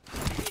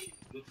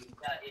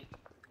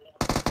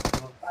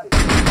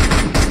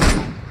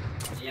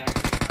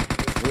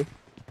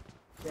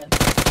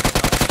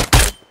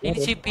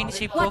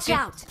 Pinship, Watch okay.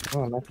 out!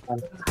 Oh, that's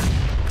fine.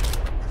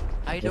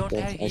 I don't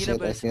have I see it,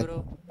 healables,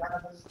 bro.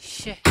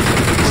 Shit.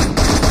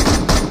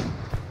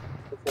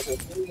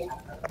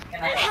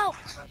 Help!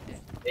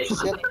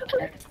 Shit.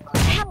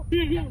 Help!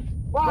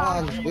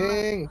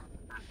 Anjing.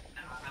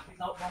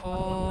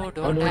 Oh,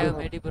 don't have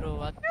medi, bro.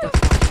 What the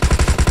fuck?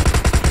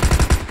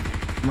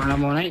 Mana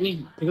mau naik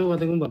nih? Itu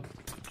buat bang.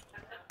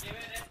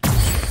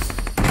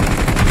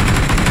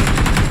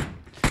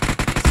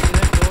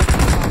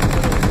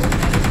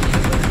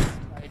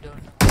 I don't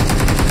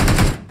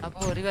know.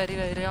 Apo,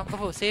 revive.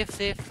 Apo, safe.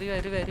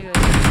 Revive.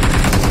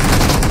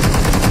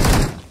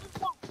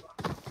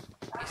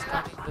 He's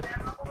coming, bro.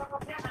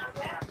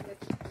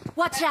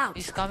 Watch out!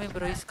 He's coming,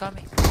 bro. He's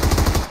coming.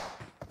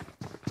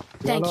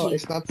 Thank No, you.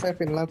 it's not safe.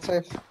 It's not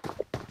safe.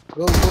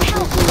 Go.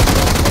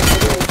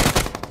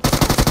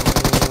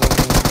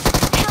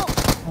 Help!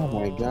 Oh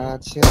my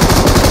god, shit.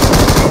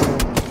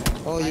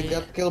 Oh, you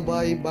got killed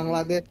by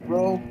Bangladesh,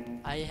 bro.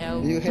 I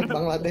have. You hate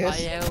Bangladesh.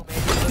 I have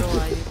medi, bro.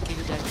 I will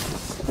kill that.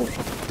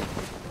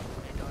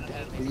 I don't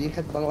have medi. You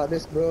hate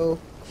Bangladesh, bro.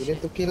 You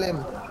need to kill him.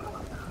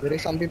 There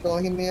is some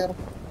people in here.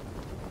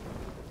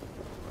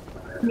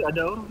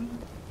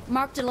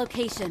 Marked a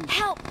location.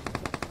 Help!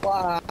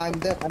 Wah, I'm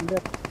dead.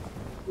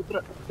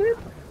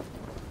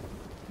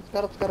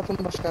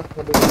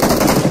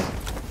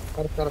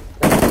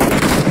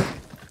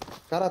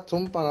 Karat,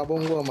 sumpah nggak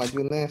bohong gua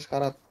majunya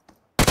sekarat.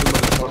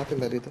 Matiin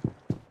dari itu.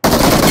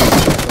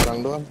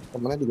 Orang doang,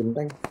 temennya di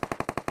genteng.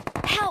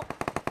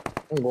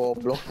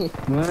 Goblok.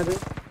 Mana?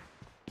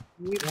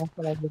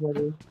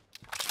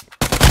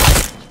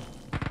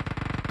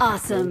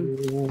 Awesome.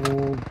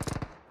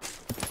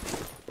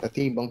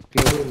 Tadi Bang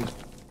Firun.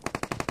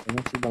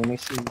 Ini si Bang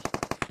Messi.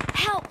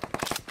 Help.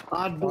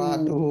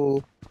 Aduh.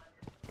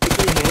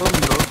 Itu helm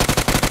bro.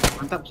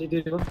 Mantap sih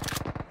itu.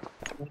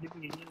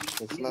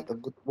 That's not a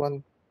good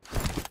one.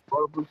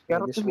 Kalau blue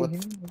scar Guess tuh what?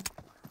 begini.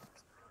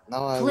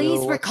 Now I Please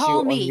will watch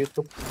recall you on me.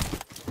 YouTube.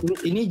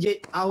 Ini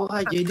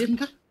Aura Jaden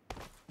kah?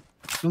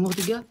 Nomor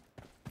 3.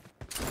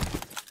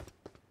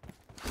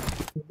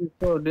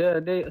 So dia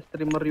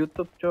streamer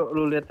YouTube, cok.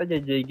 Lu lihat aja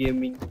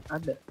Jaygaming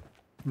ada.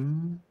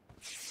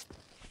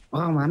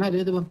 Orang mana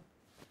dia tuh bang?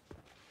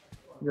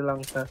 Di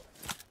Langsa.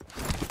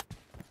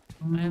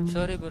 I'm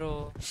sorry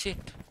bro.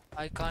 Shit.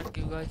 I can't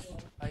give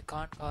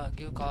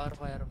car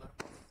fire bro.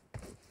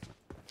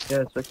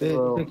 Yes, okay,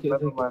 bro.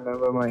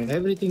 Never mind.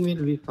 Everything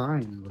will be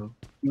fine bro.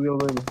 You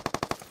will win.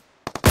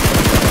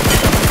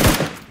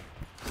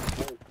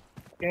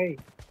 Okay.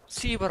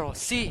 See bro,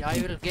 see.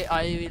 I will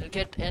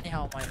get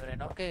anyhow my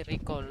friend. Okay,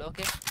 recall.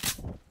 Okay.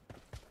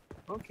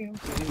 Okay.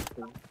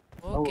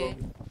 Okay.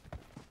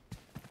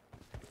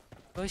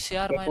 Go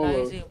share my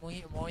live sih.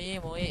 Moi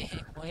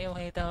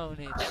tahu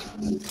nih.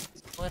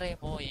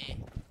 Moi.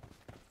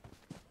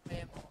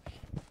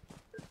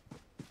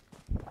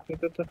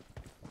 Itu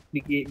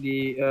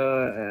di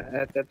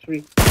at that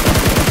tree.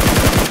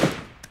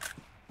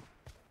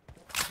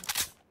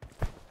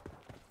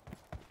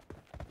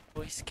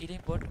 Boys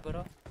killing bot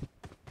bro.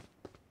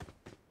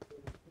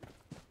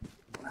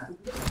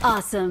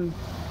 Awesome.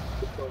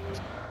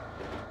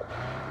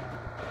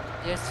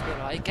 Yes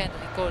bro, I can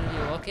recall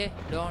you. Okay,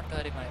 don't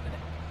worry my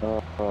friend.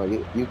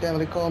 You can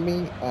recall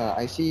me.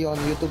 I see you on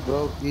YouTube,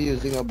 bro. You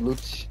using a blue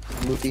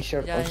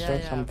t-shirt or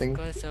something.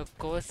 Of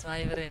course,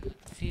 my friend.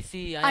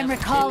 See, I'm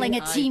recalling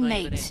a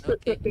teammate.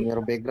 Okay.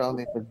 Your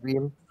background is a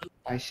green.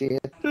 I see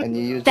it. And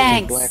you using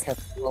Thanks. black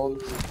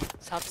headphones.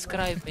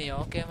 Subscribe me,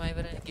 okay, my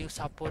friend. Give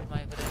support,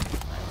 my friend.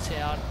 And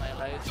share my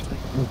live stream.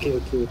 Okay.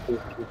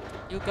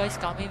 You guys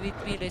coming with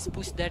me. Let's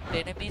push that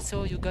enemy.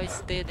 So you guys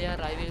stay there.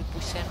 I will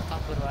push and come,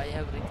 bro. I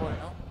have recall,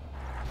 no?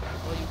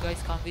 So you guys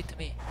come with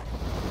me.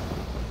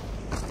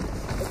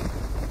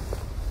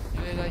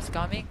 You guys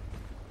coming?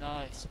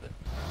 Nice.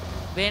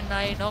 When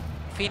I knock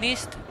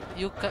finished,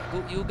 you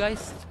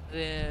guys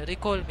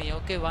recall me.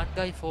 Okay, one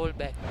guy fall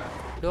back.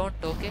 Don't.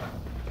 Okay.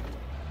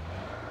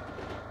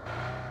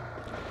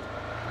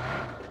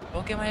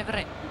 Okay, my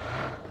friend.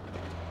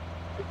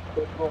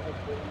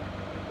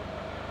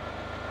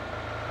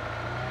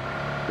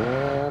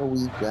 Where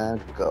we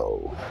gotta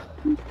go?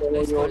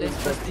 Let's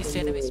push these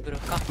enemies, bro.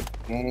 Come.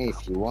 Hey,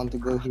 if you want to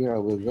go here, I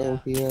will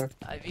go here.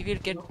 We will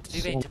get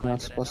revenge, So my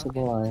much friend.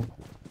 possible. Okay.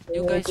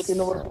 You guys. Di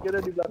belakangnya.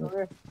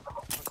 Okay,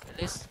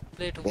 let's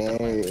play together.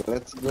 Hey,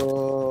 let's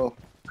go.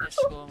 Let's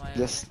go, my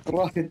Just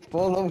right,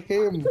 follow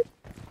him.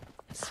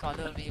 Just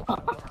follow me, bro.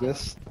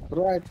 Just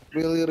right,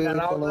 really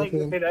follow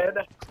him.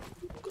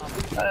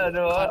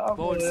 Cut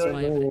balls,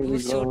 my friend.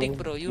 Who's shooting,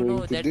 bro? You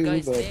know that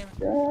guy's name?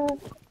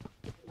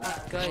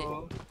 That guy.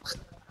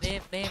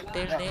 Name,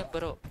 tell name,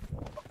 bro.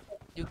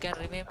 You can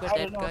remember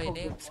that guy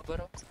names,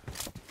 bro.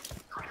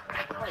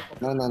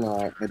 No,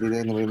 I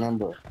didn't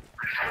remember.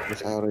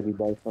 Because I already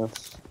died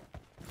first.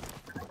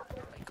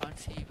 I can't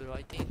see, bro.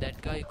 I think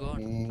that guy gone.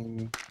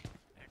 And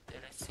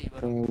Let's see, bro.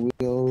 I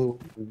will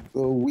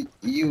go with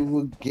you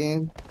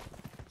again.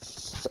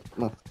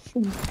 Look,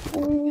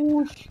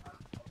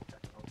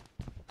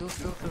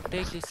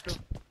 take this, look.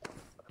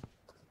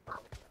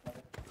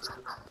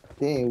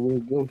 Okay, we'll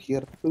go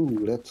here too.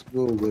 Let's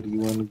go. Where do you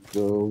wanna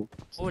go?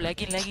 Oh,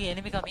 lagging,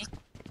 enemy coming.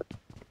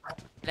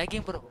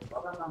 Lagging, bro.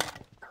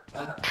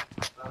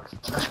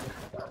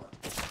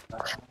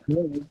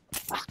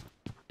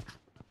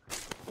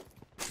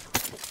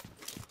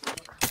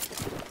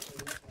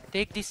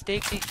 Take this.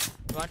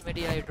 One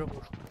medi I drop.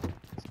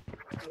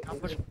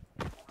 Number.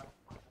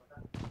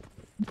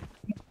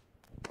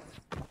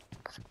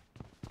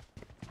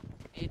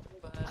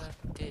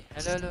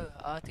 Hello.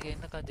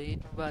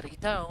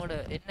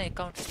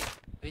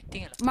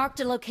 Marked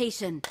a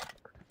location.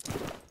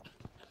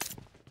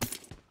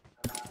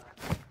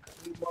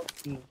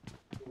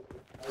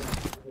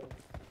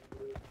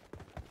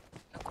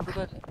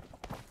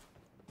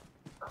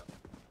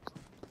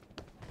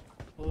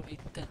 Oh,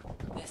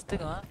 next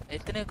one.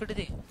 Etne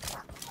kuddi.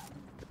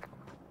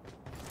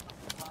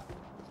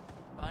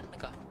 One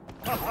ka.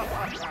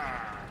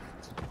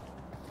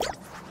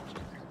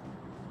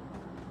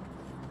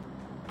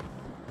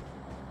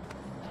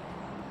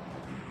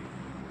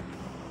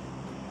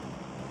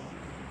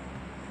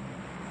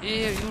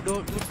 Hey, you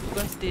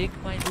guys take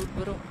my loot,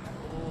 bro. Oh,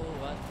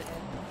 what the hell?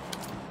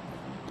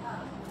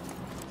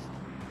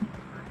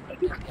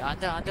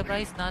 அந்த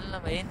price நல்ல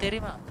ஏன்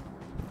தெரியுமா?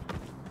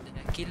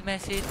 kill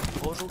message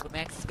ஒரு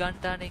max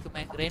கண்டா நீக்கு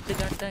ரெண்டு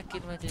கண்டா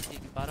kill message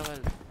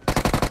பரவாயில்லை.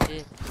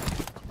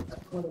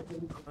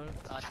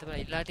 அந்த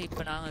இல்லாட்டி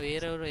இப்ப நாங்க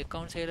வேற ஒரு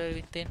அக்கவுண்ட் சைடுல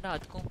வித்தேன்னா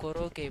அதுக்கும்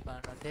குறவு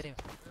கேட்பாங்க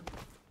தெரியும்.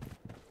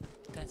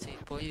 சரி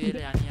போய் வேற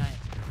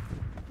அநியாயம்.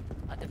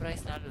 அந்த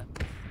price நல்ல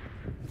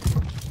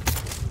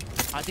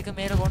අධික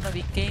මේල ගොන්න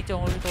වික්කේ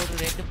චෝල් තෝරු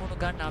රෙඩ් මුණු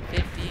ගන්න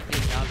අප්ඩේට් තියෙන්නේ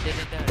අප්ඩේට්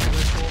එක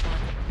ඩබල් 4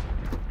 මාන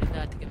ඉතින්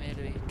අධික මේල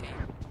වික්කේ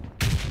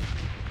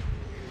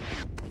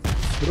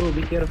Bro,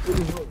 be careful,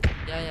 bro.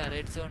 yeah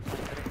red zone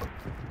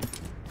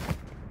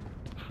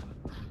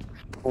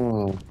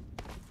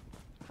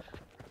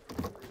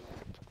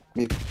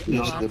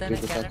Use the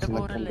British accent,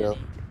 girl.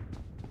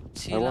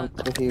 I want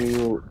to hear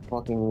you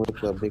talking with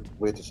the big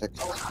British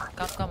accent.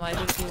 Come, I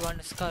will give one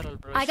scar roll,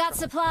 bro. I got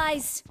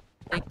supplies.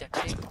 Take that,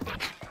 take.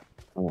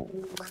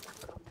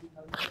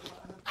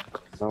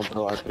 No,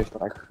 bro, I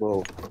prefer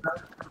X-Bow.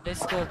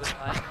 Let's go, bro.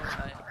 I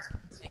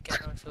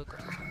cannot so good.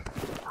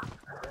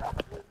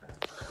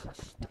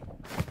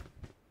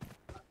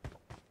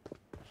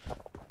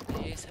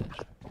 Yes, sir.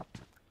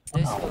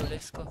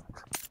 Let's go.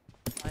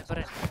 My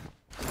friend.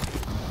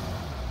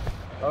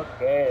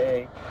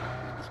 Okay.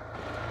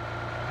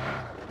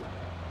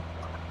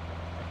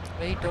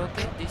 Wait,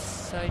 okay. This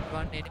side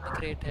one enemy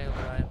crate have,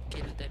 bro. I am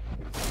killed that.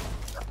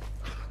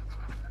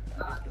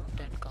 Loot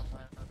and come. I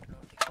am not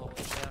looting. Oh,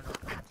 they are not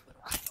looting,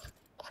 bro.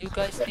 You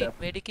guys need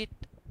medikit?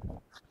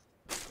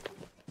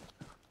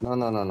 No.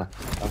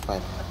 I'm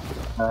fine.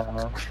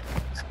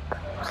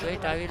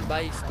 Wait, I will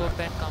buy scope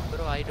and come,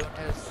 bro. I don't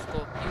have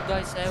scope. You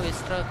guys have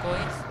extra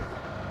coins?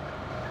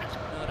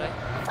 No, right?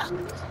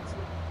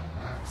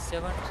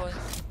 7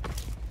 coins.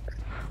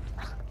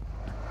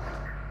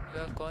 You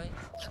have coins?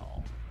 No.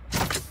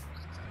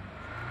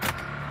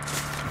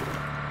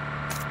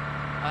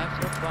 I have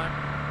put one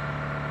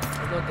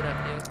hologram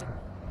here.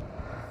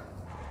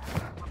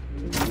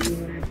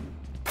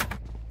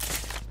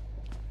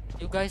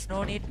 You guys no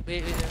need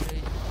medi,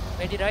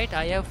 right?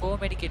 I have 4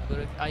 medikit,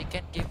 bro. I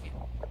can give you.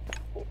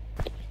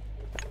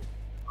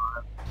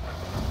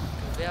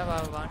 Where I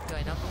want to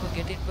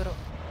get in, bro.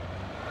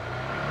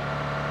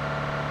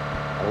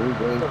 Are we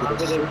going to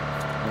the ship?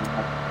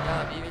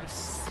 Yeah, we will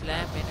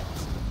slam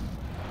enemies.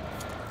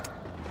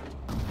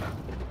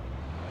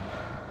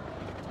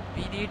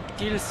 We need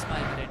kills,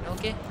 my friend,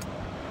 okay?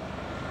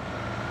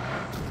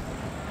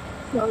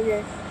 Oh,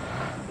 yes.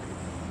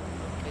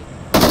 Okay.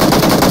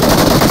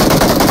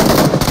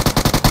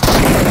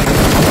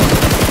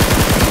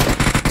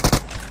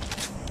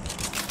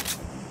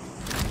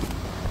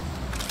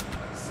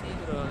 See,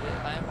 bro,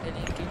 I am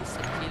telling kills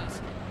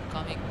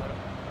coming, bro.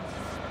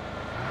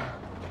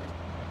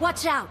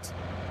 Watch out.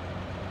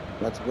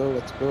 Let's go.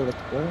 Yeah,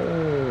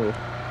 going.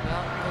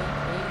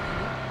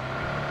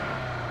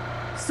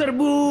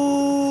 Serbu!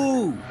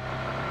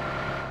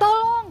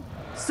 Tolong.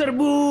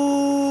 Serbu!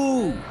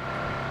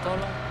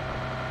 Tolong.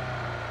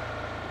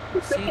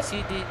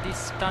 See this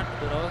stunt,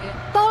 bro, okay?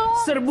 Tolong.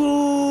 Serbu!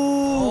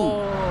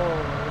 Oh.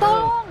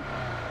 Tolong.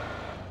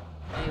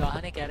 Hey,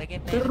 wahane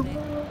karagen nahi.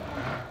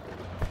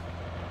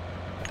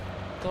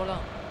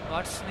 Tolong.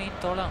 What's mean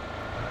tolong?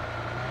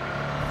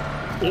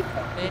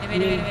 Enemy.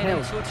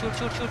 Shoot.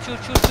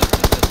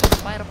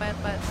 Fire.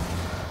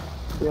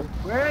 Yep.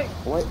 Wait,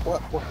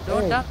 what?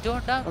 Don't Hey, dump.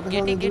 what the Get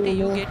hell in, are you doing,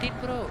 you man? get in,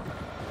 bro.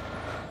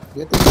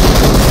 Get in.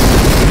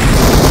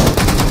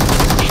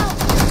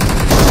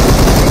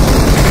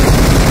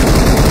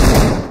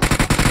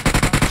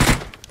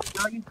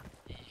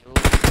 Yo,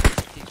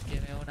 stick me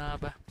una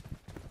ba.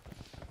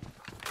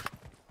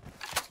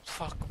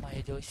 Fuck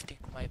my joystick,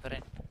 my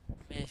friend.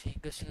 Me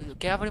fingers.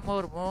 Careful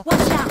more.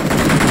 Watch out.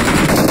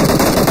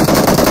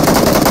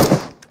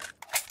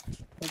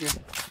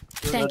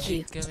 Thank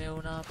you. Me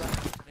una ba.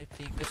 Me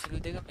fingers lu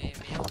dega me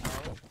una.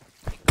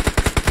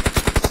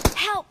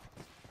 Help.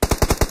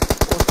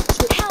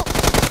 Help.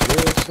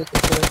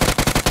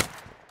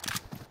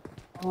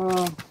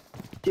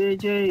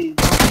 JJ.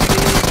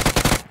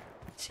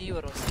 See,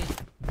 bro, see.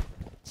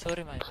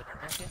 Sorry, my friend,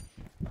 okay?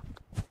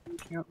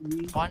 Help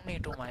me.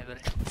 1v2, my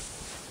friend.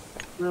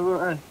 Number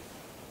one.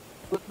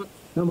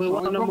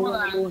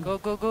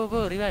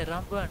 Go. Revive,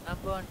 number one,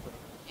 bro.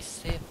 It's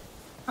safe.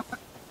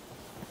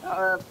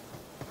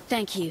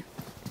 Thank you.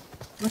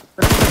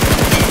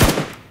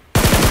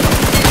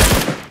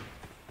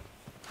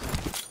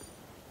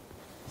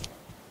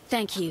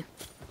 Thank you.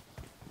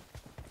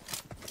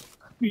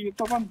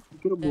 Papan,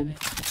 kira bom.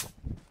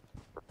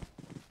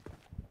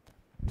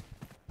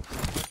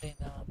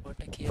 Put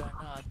here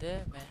other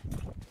man.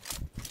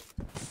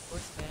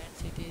 What's man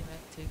city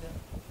man chica?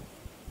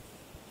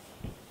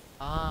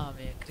 Man,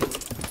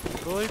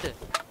 gold.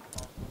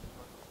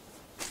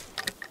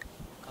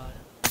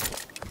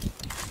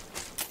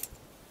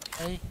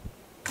 Hey.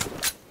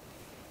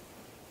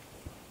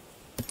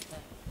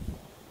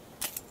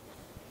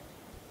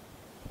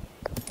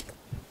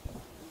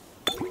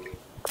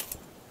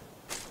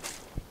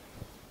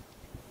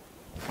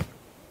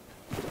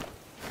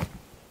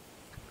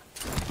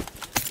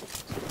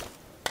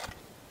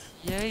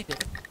 Yay!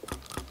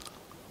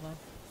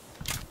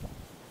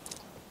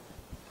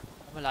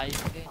 I'm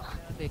alive again.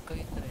 देखो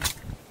इधर है.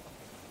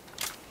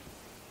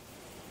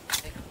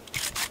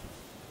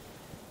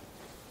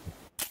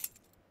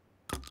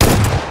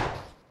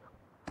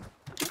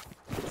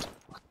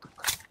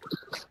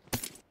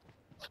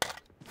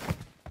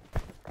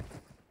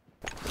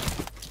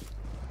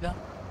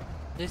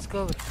 Let's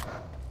go, bro.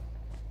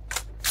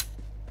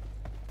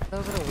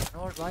 Hello, bro.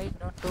 Not why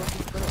not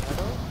talking, bro.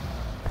 Hello.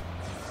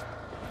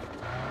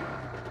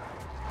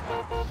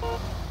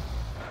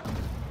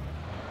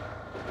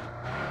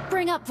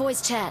 Bring up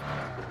voice chat.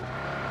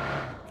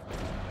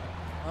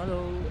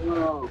 Hello.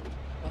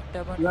 What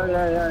happened?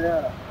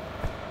 Yeah.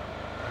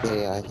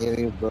 Yeah, I hear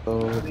you,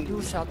 bro.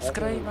 You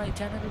subscribe my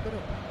channel,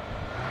 bro.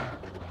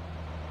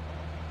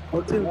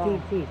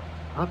 Okay.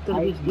 After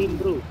this game,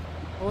 bro.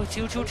 Oh,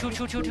 shoot,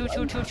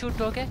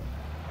 okay?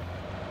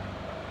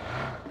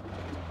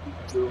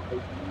 Shoot.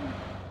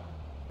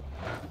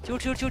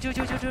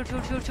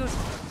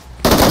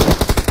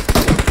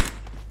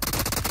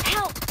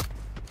 Help!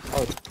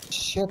 Oh,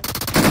 shit.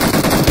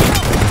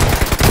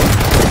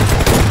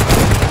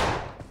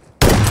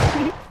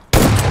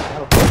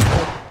 Help.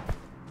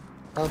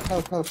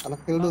 Anak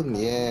Pildun,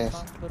 yes.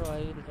 Bro,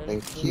 I will help.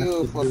 Thank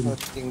you for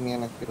helping me,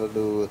 anak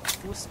Pildun.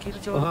 Who's kill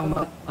Joe?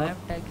 I am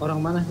tagging.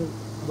 Orang mana sih?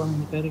 Bang,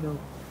 cari kau.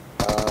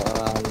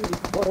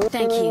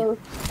 Thank you.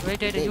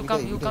 Wait, you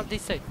come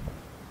this side.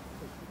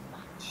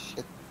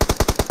 Shit.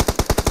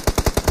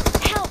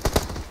 Help!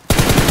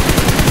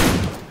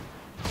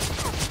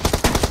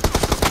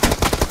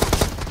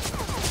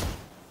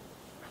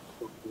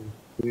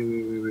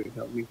 Wait.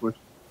 Help me first.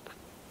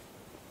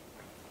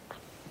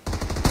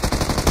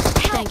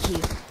 Thank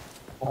you.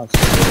 Help!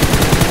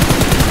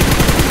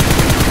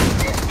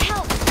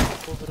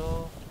 Oh,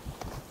 bro.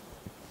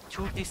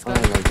 Shoot this Oh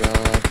guy. my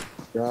god.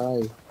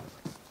 Die.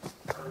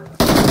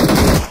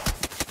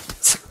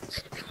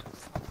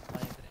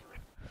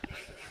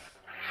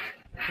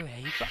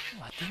 Hey, bang.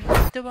 Mati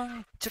kita bang.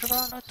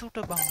 Cerana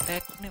tuta bang.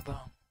 Tag ni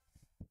bang.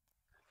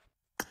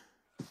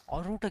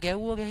 और root गया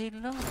हुआ क्या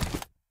हिलना?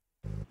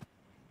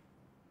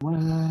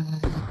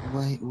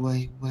 Why?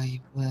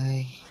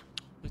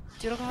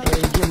 Picture का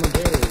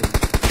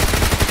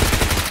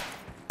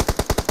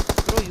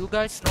bro, you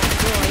guys knock,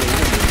 bro.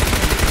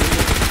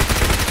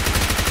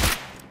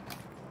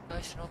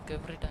 Guys knock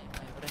every time,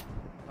 my friend.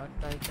 What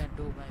I can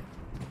do, my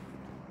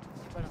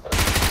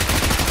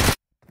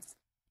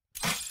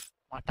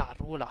මට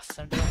අරුව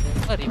ලස්සනට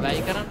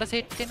රිවයිව් කරන්න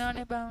set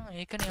වෙනානේ බං.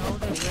 ඒකනේ අවුල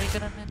රිවයිව්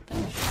කරන්න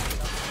නැත්නම්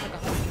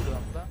ගහන්න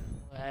පුළුවන් බං.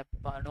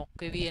 නොක්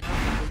වෙවි එනවා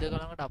මුල් දෙක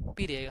ළඟට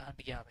අප්පිරිය ගහන්න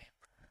ගියාම එහෙම.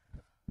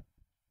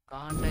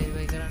 ගහන්න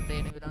රිවයිව් කරන්න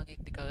එන විලං එක්ක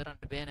ටික කරන්න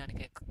බෑනේ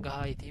අනික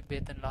ගහයි තිබ්බේ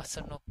එතන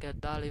ලස්සන නොක් එකක්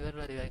දාලා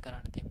ඉවරලා රිවයිව්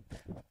කරන්න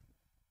තිබ්බේ.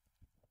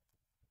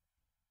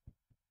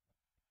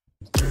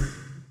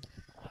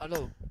 Halo.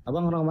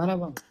 Abang orang mana,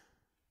 Bang?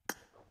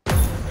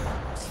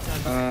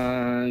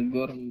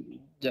 Gor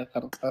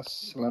Jakarta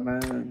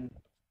Selatan.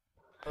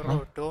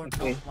 Bro, don't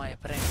know my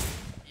friend.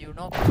 You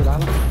know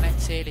man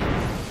sailing.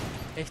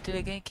 Still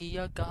again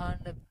කීයක්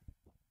ගහන්න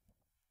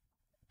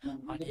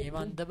අනේ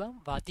මන්ද බං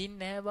වදින්නේ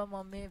නැහැ බං මම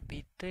මේ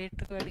බිට් රේට්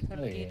එක වැඩි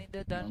කරලා තියෙන ඉඳ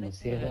දන්නේ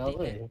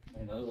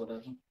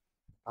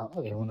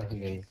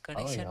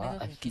කනෙක්ෂන්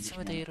එක කිසිම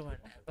තේරුමක්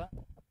නැහැ බං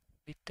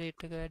බිට් රේට්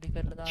එක වැඩි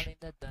කරලා දාන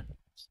ඉඳ දන්නේ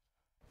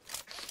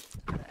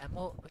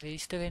ammo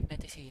waste වෙන්නේ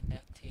නැති සීන්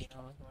එකක්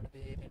තියෙනවා මට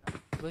තේරෙනවා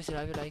boys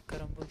live like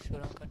කරමු boys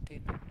වරන්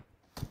continue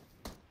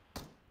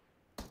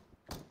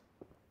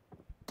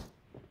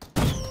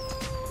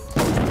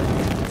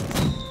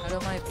hello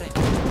my friend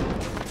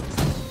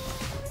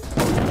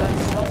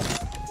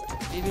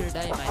we will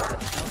die my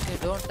friend okay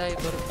don't die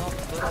bro no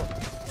bro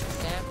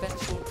camp and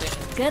shoot them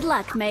Good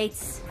luck,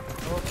 mates.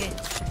 okay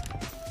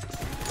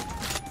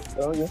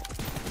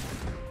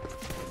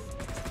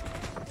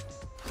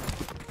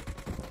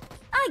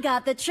I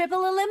got the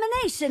triple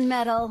elimination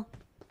medal.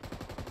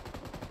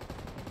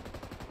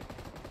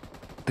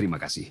 Terima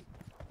kasih.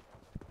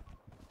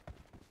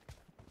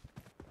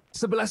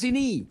 Sebelah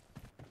sini.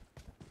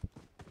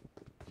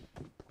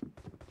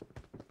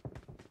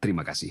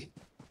 Terima kasih.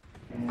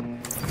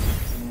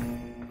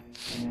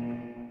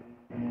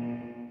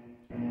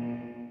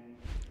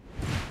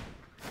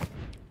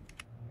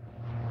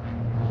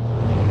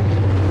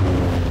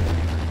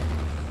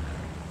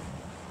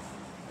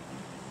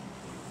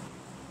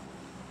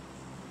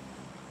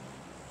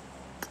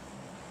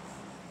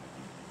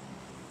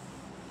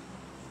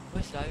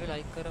 live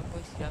like කරමු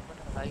boys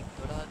යාමට like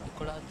 12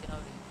 11 දෙනවා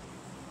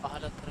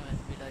 15 කරමු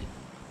අපි live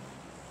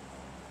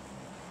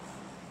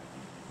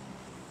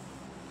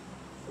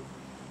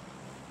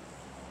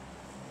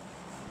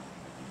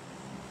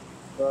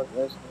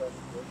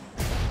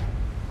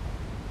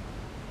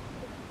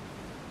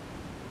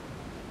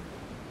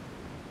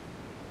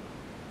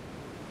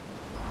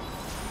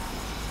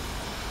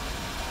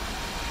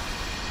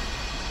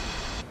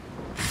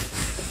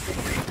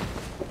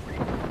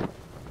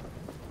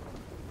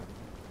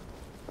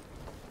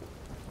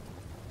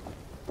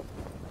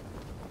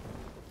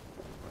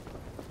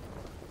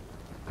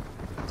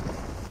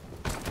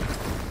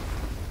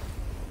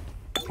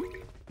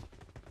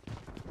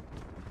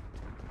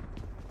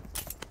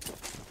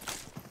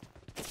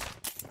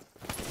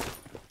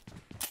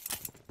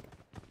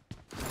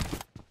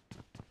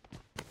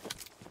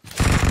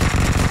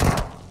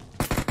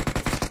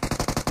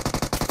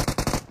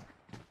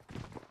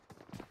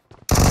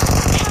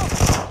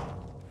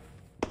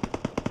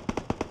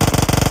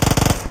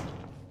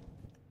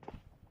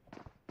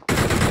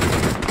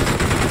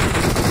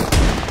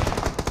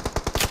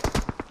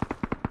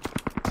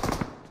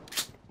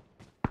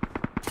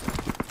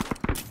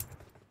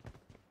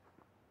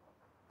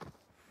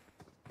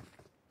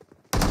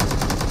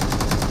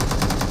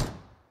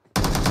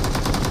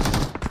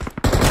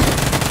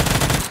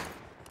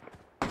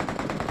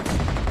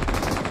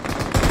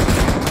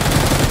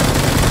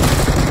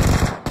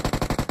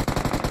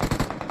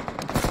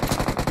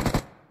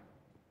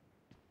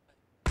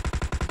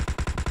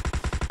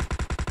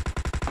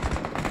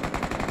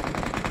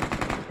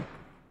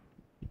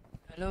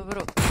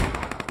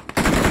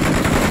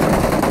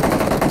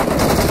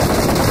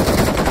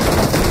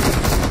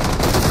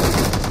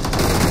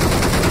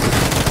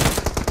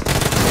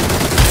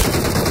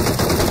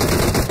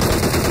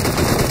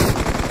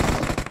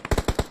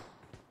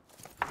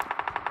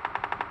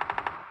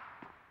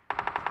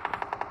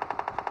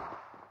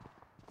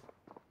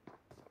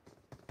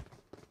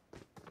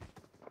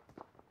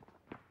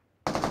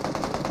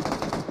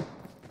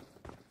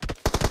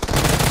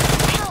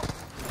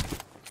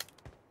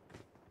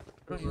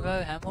you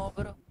have ammo,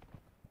 bro?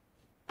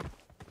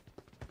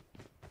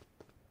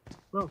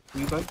 Bro,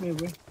 revive me,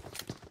 bro.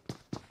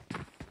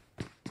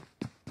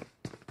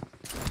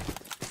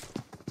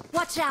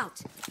 Watch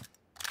out!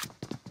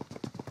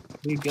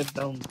 We get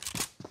down.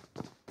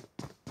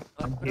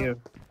 I'm here.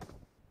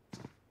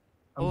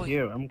 I'm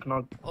here. I'm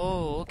not.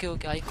 Oh, okay.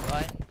 I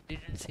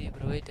didn't see,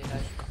 bro. Wait,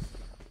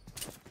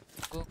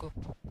 go.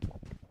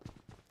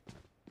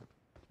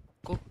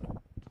 Go.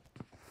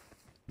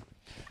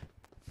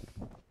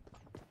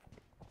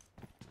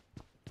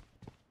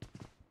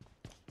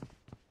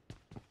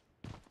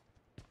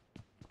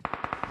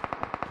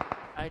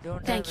 I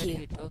don't Thank have you. any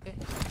hit, okay?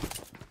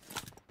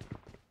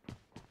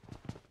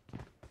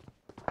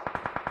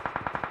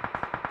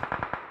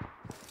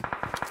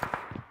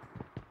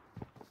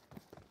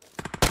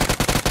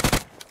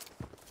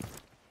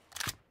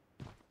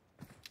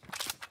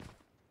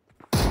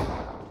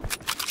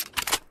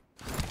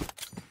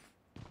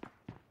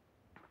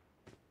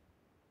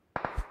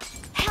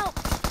 Help!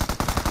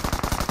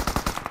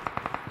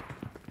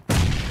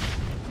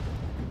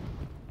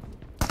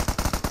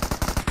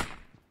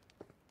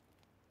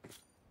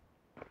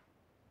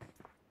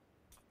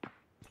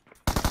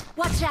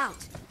 Watch out!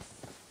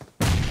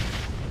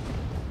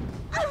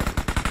 Help!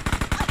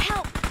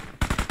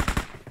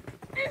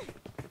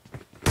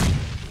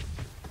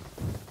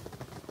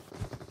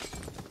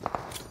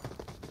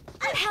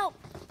 Help!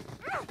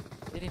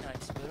 Very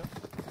nice, bro.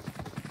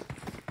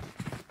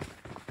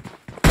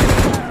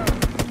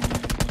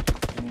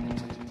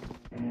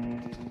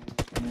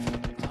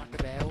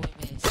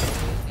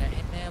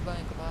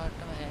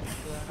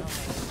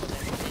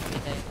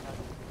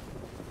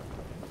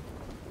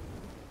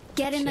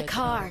 Get in the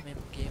car.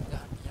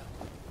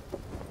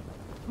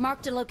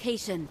 Marked a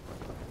location.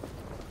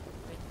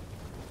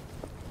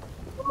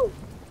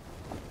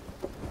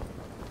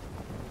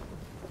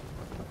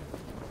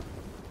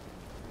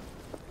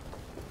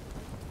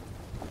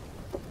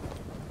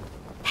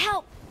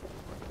 Help!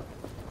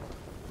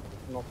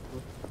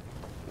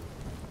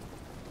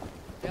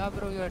 Yeah,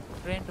 bro, you are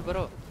trained,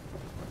 bro.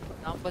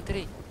 Number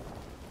 3.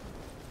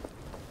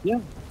 Yeah.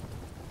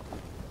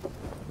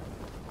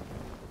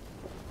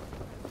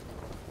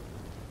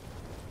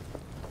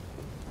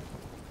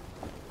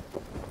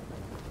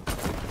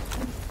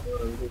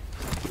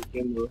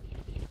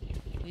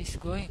 He's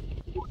going.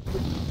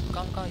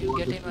 Come, you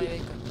get in my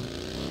vehicle.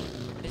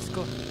 Let's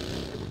go.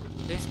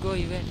 Let's go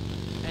event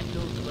and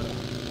loot, bro.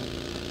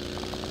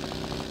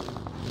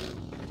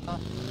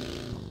 Come.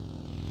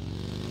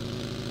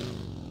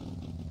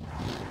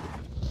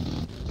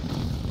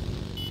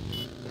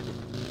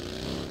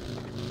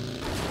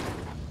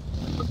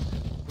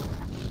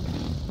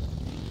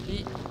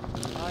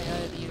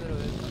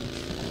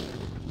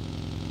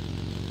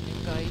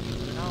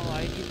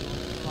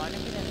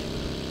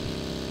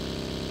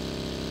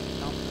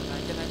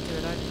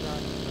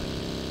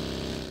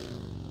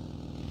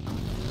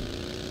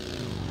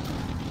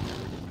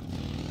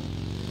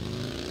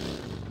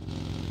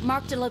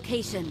 Marked a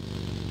location.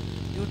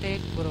 You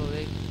take, bro.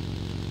 Wait.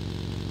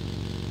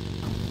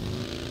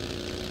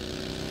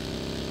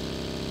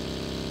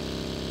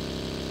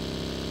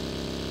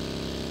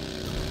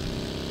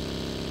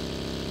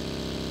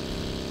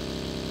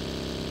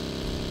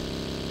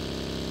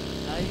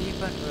 Live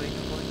event, bro.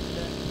 You go to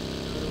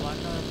the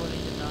 1 hour for the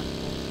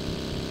transport.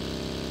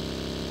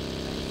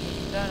 And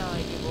then I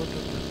can go to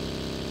the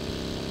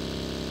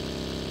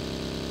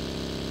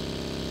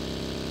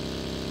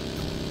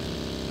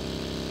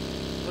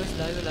बस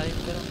live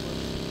करो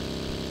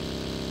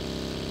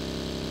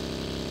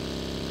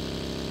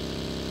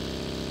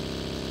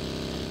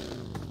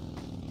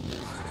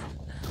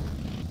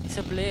It's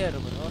a player,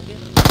 bro. Okay.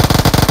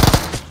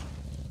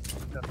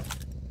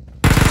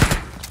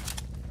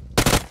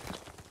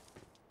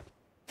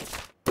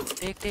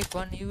 Take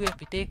one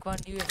UAP. Take one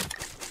UAP.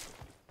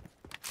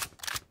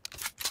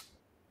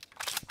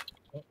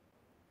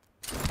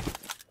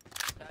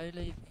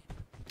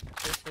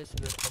 Yes,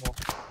 bro.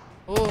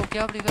 Oh,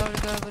 क्या bro?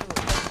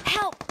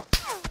 Help!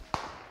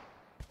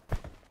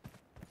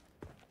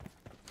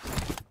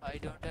 I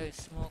don't have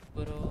smoke,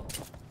 bro.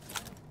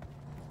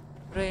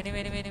 Bro,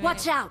 enemy.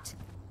 Watch out!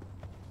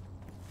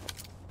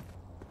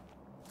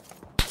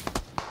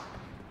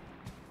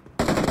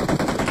 You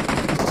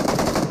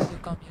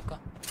come.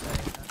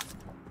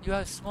 You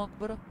have smoke,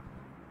 bro?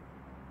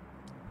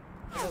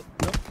 Hello?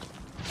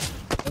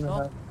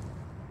 No?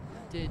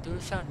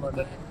 Dulshan, go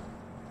ahead.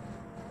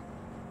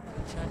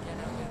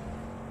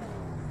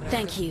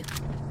 Thank you.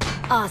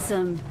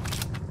 Awesome.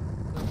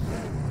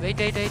 Wait.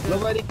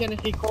 Nobody can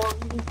recall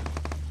me.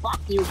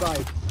 Fuck you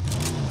guys.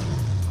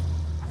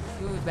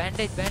 You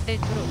bandage, bro.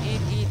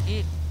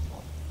 Heal.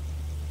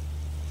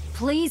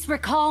 Please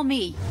recall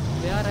me.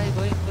 Where are you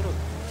going, bro?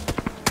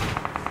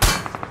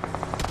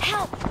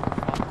 Help!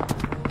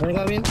 Wanna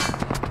come in?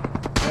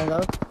 Wanna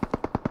go?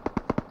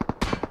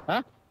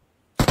 Huh?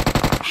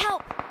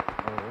 Help!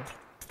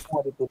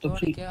 Oh, ditutup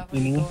sih.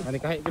 Ini ada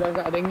kahit bilang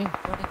tak ada yang ni.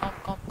 Tony,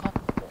 come.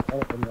 Oh,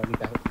 ada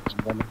kahit.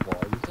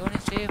 Tony,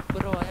 safe,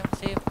 bro. I am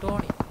safe,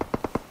 Tony.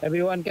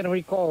 Everyone can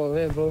recall,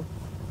 bro.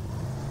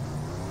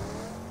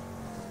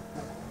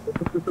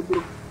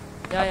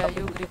 Ya,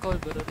 you recall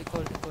bro,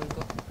 recall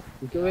go.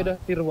 Itu udah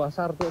tir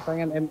wasar tuh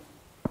sangen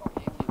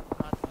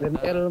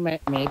ML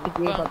metik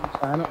we pak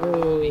sana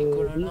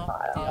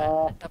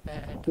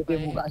kita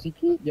buka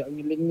sikit jak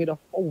ngiling ni dah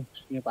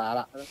ni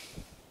pala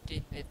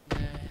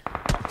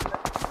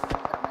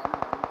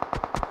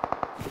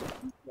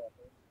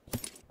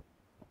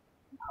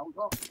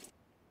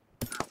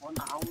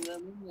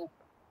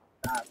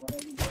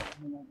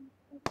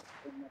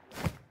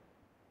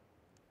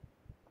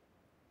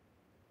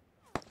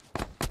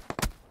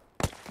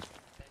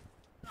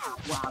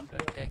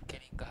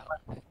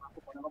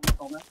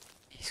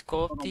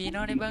scope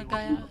තියෙනවනේ බං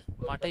කයා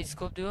මට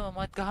scope දුව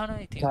මමත් ගහනවා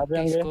ඉතින්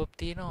scope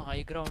තියෙනවා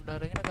හයි ground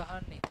අරගෙන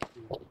ගහන්නේ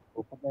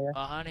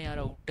ගහන්නේ අර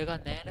උඩ් එකක්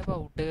නැහැ බා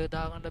උඩ් එක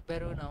දාගන්න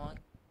බැරුව නම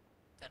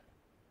දැන්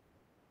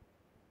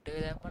උඩ් එක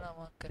දැම්ම නම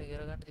කර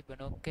කරගන්න තිබ්බ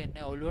නොක්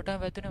එන්නේ ඔළුවට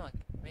වැදුනේ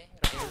මගේ මේ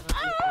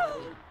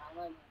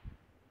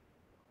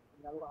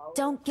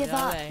Don't give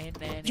up.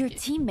 Your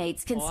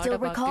teammates can still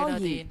recall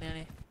you.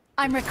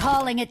 I'm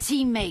recalling a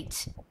teammate.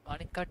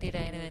 අනික් කටියට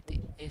එන්නේ නැති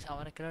ඒ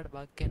සමන කරාට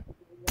බග් වෙන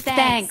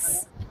Thanks.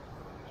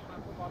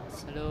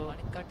 Hello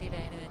අනික් කටියට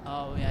එන්නේ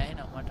ඔය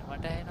ඇහෙනවා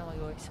මට ඇහෙනවා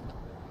මගේ වොයිස් එක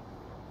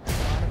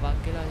ආර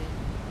බග් වෙලා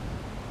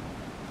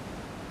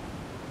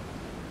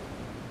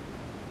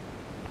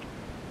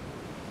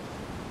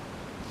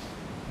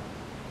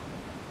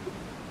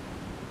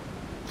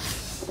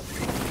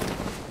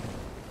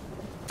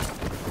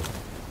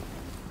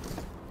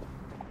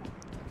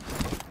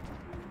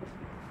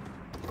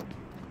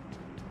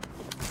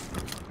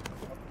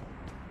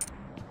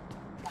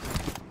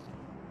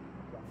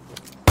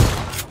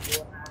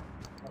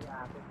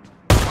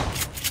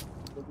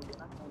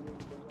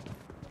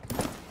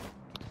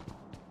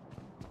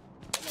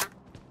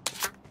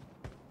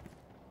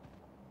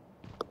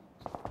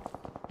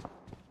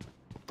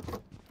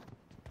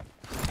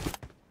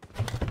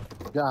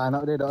Ya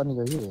anak dia dah ni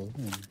kali.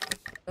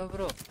 Hello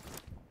bro.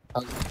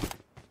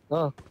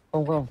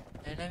 Không.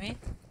 Enemy?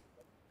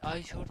 Are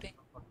you shooting?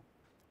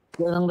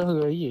 Dia orang dah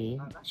gaya.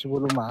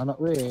 Sebelum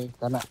anak we,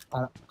 kanak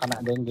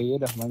dia yang gaya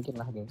dah mungkin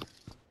lah dia.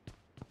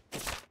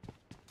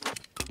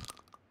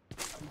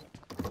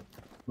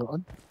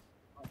 Doon.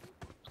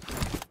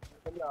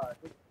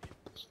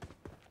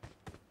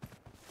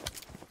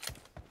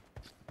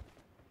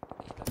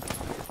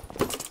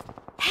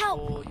 Help!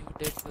 Oh, you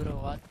dead bro.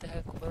 What the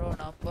heck bro?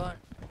 Number.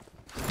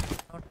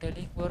 Not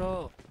telling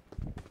bro.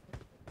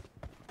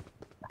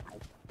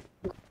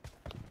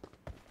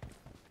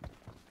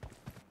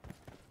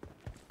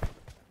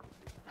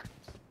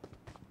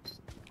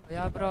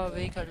 Yeah bro,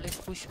 vehicle, let's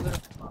push bro.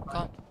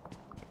 Come.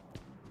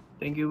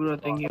 Thank you bro,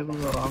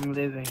 I'm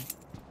leaving.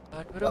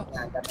 What bro?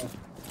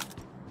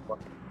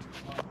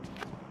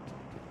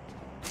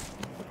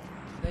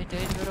 Wait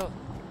bro.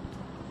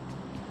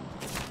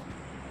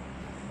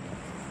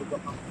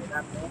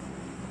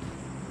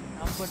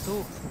 Number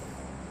 2.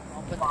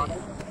 Number 3.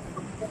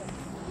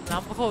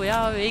 Number 4,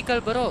 yeah,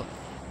 vehicle bro.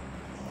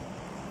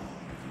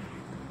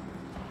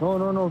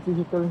 No,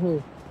 physical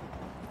here.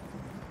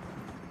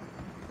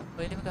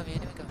 Enemy come.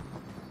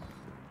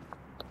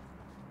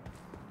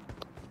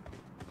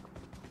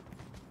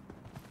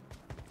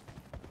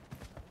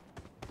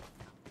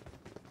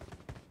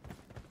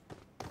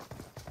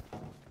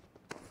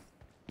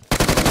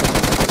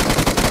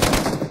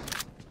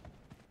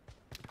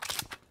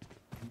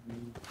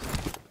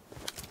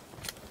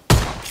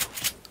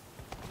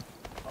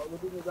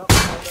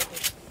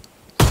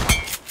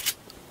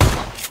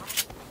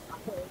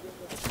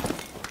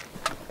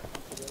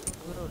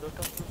 Bro, lot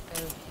of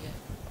people here.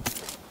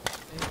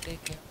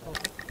 Take care.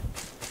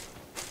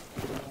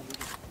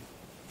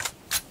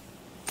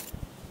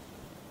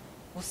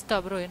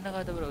 Musta bro, enna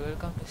kada bro,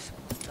 welcome to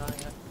Musta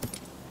yaar.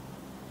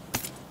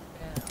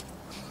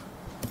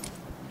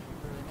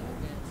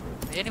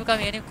 Enemy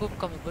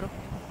come bro.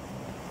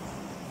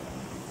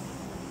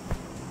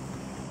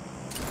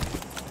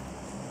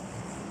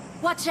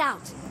 Watch out!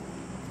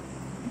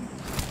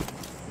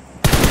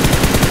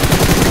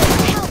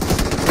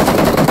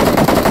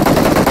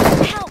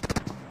 Help!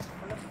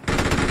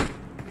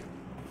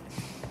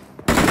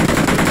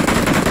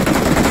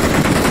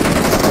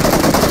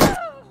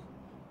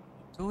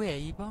 Tuh ya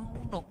bang,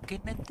 nokin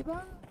nanti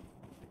bang.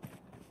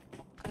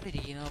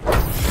 Kerjaan apa?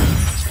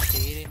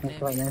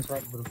 Nice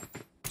bro.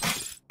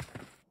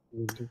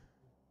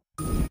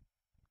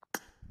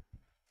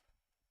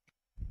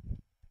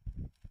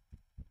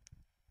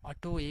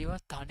 අටෝ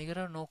ඒවත් තනිකර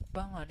නොක්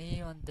බං අනේ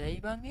මන් දැයි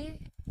බං ඒ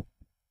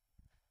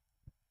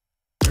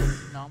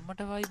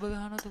නම්මට වයිබ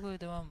ගහනවද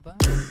කොහෙද මන් බං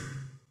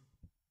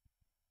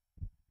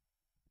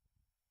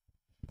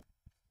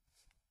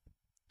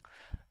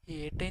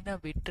ඒට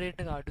ඉඳන් බිට්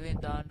රේට් එක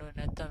අඩුවෙන් දාන්න ඕනේ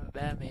නැත්තම්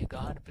බෑ මේ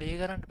ගහන්න ප්ලේ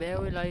කරන්න බෑ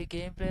ඔය ලයිව්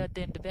ගේම් ප්ලේ එකක්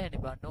දෙන්න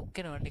බෑනේ බං නොක්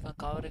වෙනවා නිකන්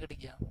කවර් එකට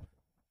ගියාම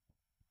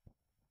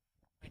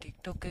මේ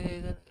TikTok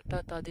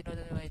එකකට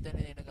අදිනවද මම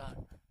හිතන්නේ දෙන ගන්න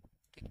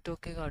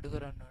TikTok එක අඩු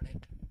කරන්න ඕනේ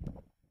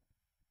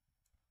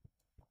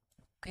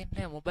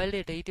කන්නේ මොබයිල්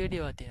එකට ඊට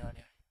වැඩියවත්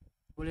තියෙනවානේ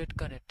බුලට්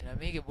කනෙක්ට් එක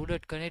මේකේ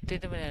බුලට් කනෙක්ට්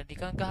එකෙම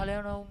නිකන් ගහලා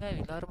යනවා උන්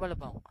ඇවිල්ලා අර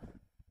බලපන්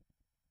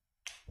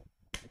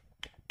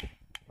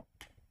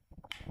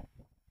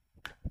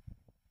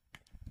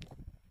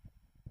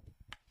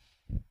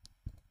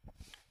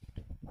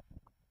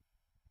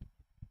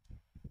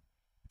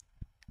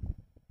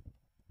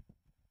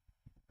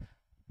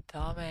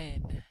තාම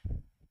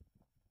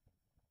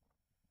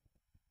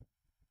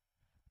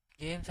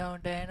ගේම්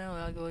සවුන්ඩ් ඇහෙනවා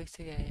ඔයාගේ වොයිස්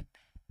එක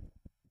ඇහෙන්නේ.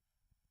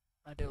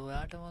 මට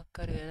ඔයාට මොකක්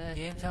හරි වෙලා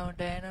ගේම්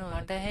සවුන්ඩ් ඇහෙනවා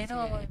මට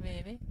ඇහෙනවා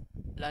මේ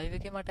ලයිව්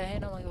එකේ මට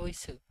ඇහෙනවා මගේ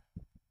වොයිස් එක.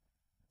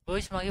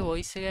 මගේ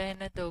වොයිස් එක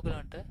ඇහෙන්නේ නැද්ද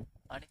ඔයගලන්ට?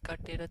 අනික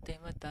කට්ටියටත්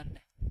එහෙම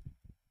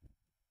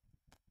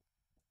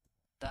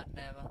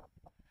දන්නේ බං.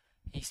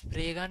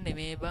 ස්ප්‍රේ ගන්න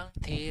මේ බං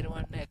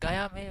තේරෙන්නේ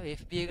ගයා මේ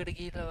FB එකට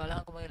ගිහිල්ලා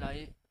බලහන්කො මගේ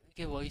ලයිව්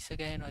එකේ වොයිස්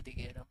එක ඇහෙනවද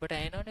කියලා. ඔබට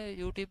ඇහෙනවනේ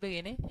YouTube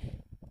එකේ නේ.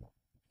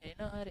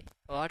 එනවා හරි.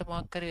 ඔයාට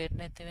මොකක් හරි වෙන්නේ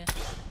නැත්තේ මේ.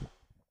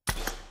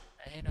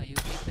 ඇහෙනවා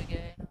YouTube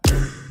එකේ ඇහෙනවා.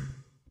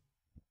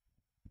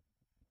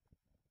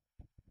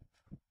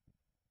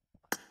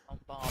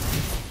 අම්පා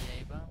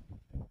මේ බං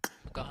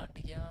ගහන්න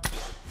ගියා.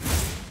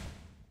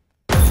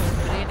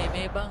 ස්ප්‍රේ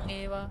නෙමේ බං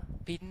ඒවා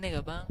පින් එක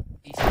බං.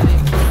 ස්ප්‍රේ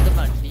කරද්ද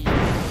බණ්ඩි.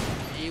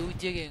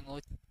 යූජ්ජගෙන්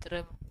ඔච්චර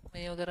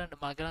මේව කරන්න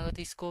මගේ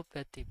ළඟ ස්කෝප්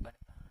එකක් තිබ්බනේ.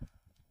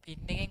 පින්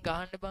එකෙන්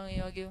ගහන්න බං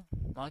ඒ වගේ.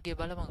 මගේ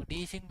බලපන්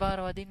ඩීසින් පාර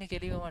වදින්න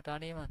කෙලිව මට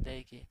අනේ මන්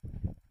දැයි කියේ.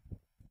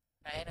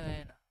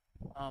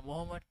 ඇහෙනවා.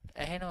 මොහොමඩ්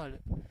ඇහෙනවලු.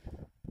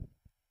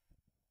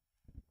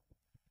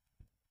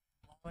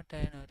 මොහොමඩ්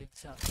ඇහෙනවලු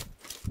නිසා.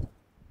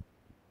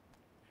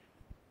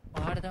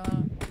 ඔයාට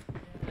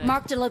තමයි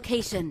Marked a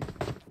location.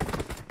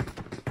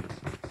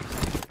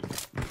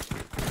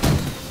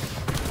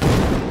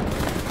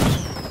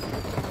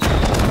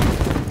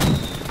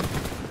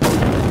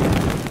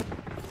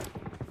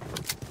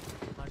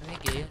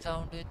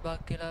 sound with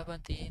bug කියලා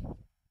බන් තියෙන්නේ.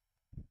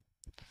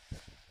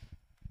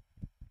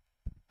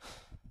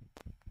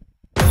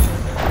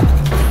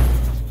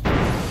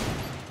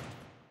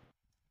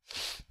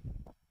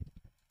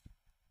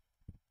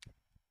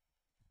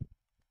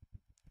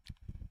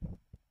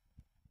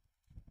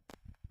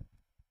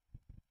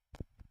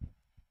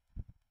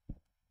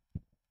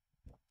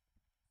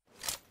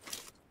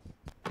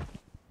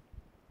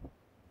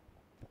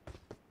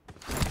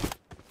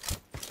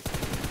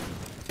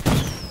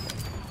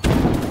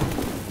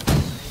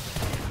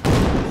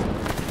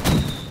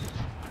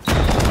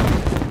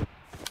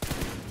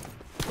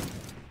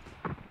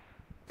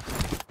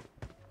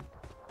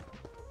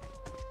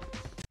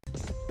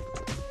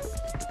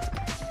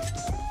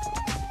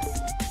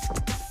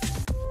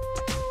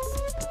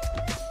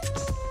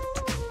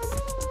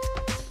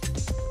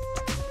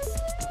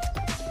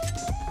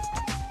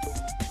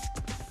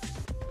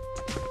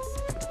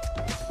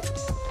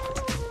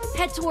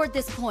 Head toward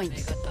this point.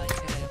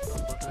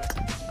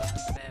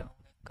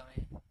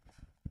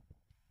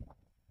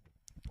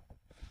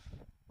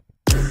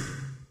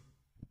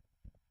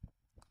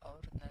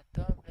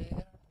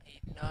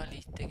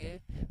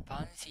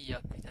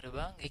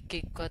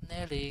 එක්කවත්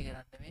නෑ ලේ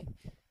කරන්න මේ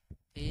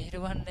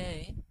තේරවන්නේ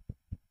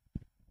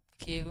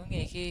කියගුන්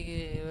එක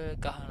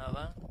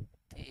ගහනවා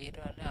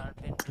තේරවන්නේ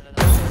අන්පෙන්ටල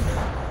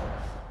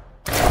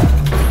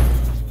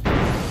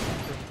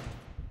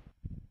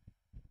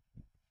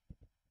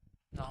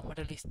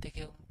නාමට ලිස්ට්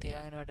එකේ උන්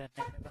තියාගෙන වැඩක්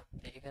නැහැ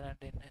බං ලේ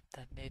කරන්න දෙන්නේ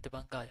නැත්තම් නේද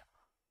බං ගායා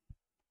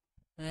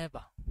නෑ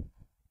බං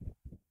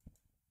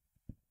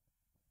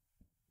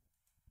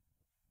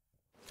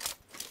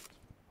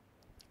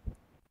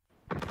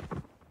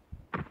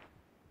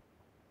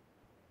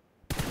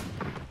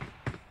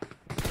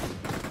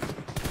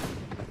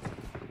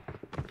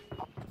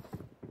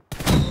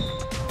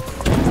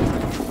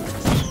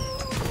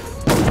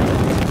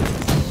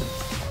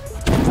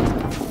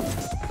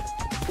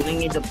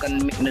Hidupkan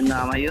mic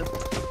dengar Mayu.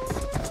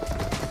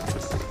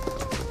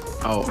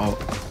 Oh.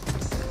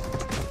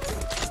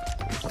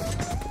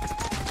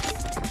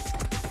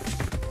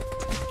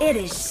 It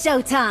is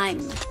showtime.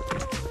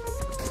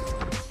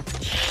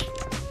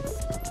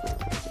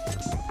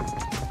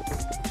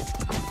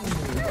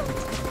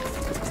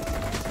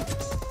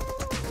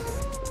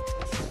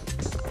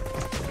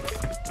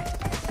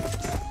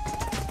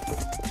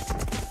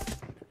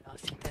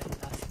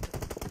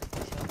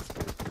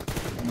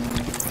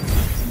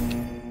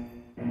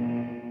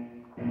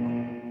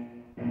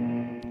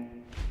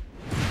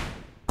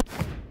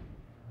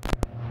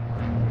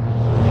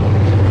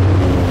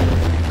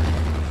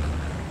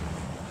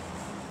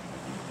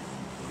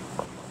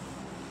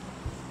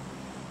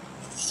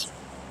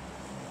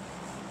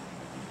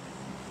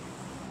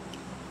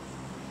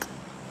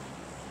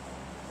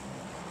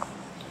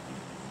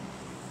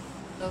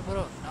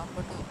 bro,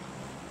 number 2.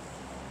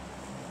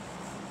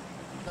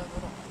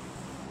 Bro,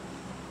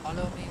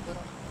 follow me, bro.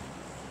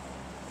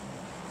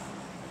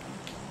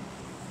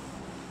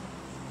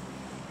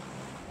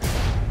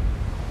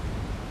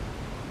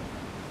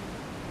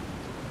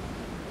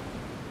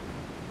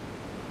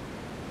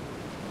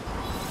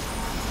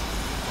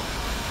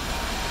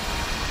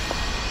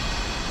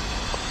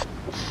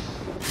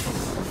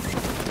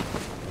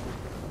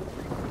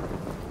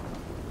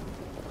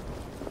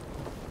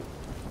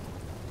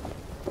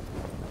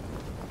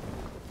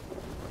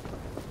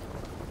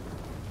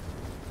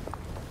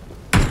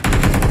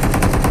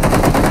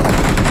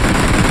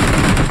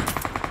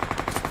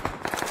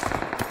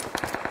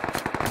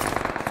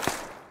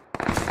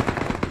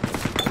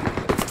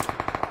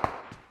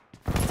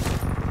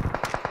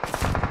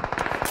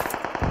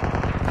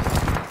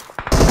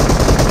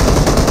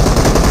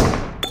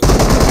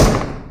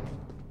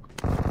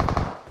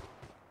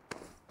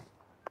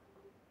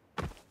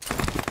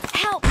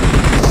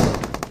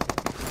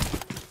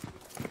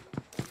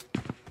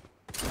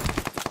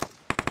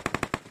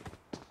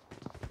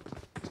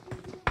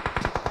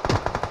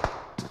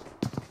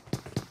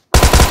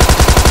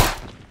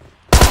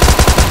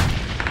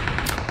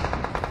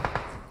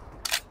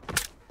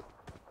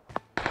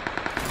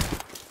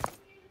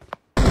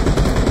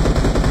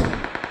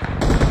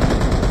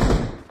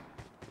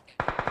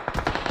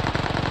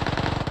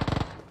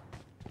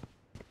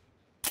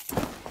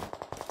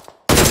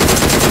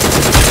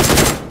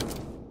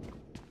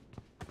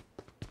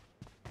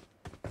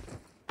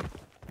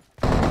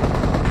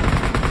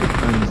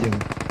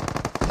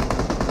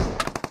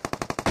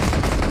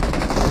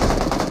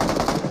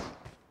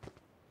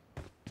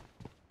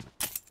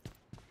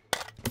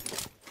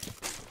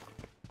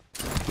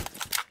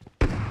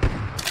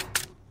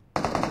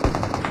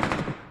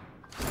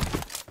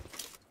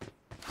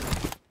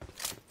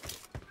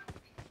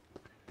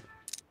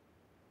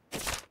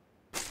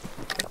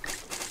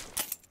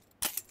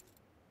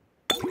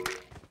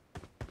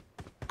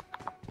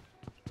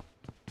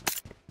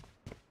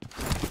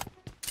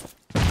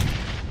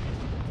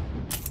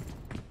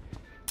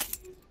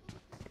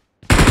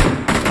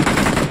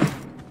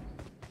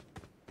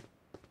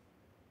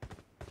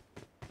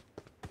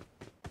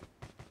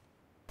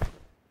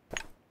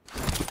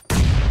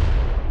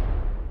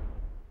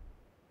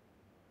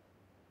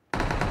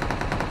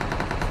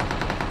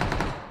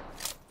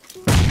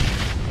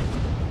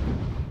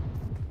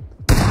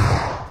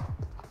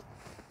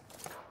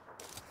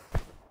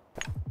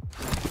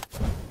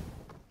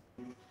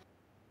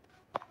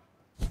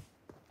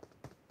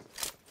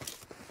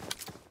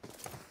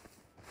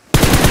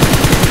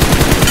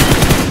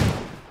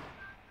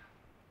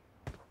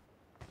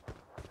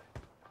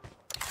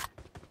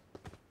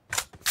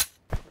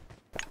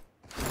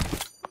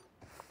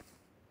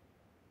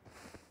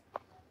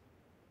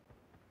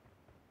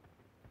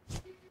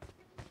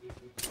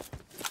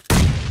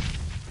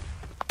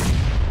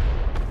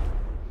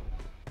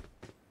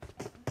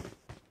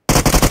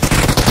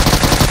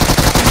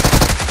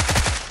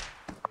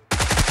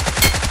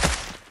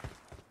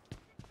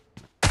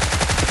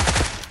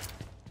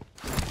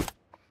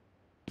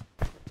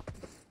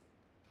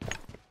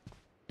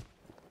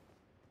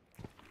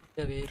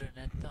 වේරු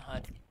නැත්නම්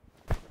හරි.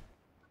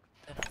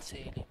 තරම්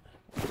සේනේ.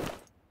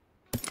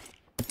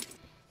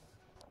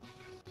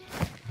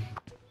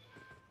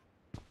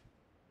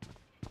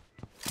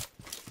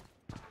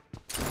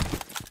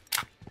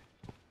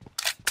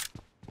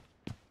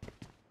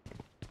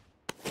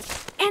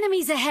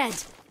 Enemies ahead!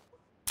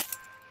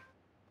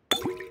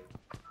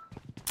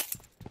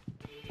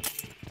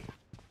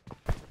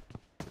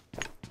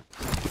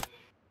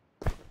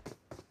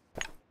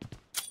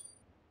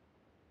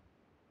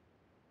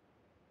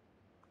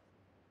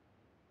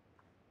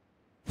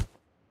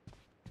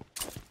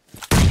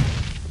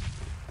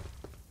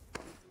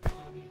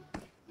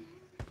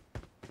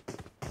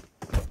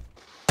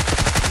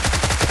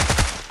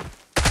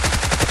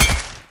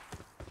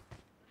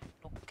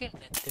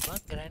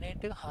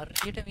 ග්‍රැනේඩ් එක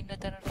හරියට වින්න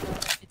තැනට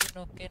දාලා ඉතින්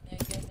නොක්කන්නේ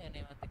කියන්නේ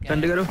නේ මන්ද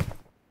සෙන්ඩ් කරු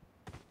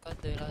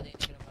මොකද්ද වෙලා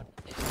තියෙන්නේ කියලා මට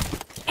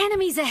තේරෙන්නේ.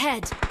 Enemies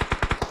ahead!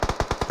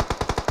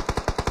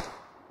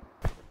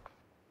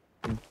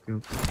 Okay.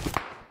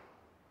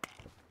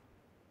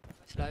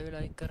 Live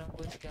like කරන්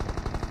boys क्या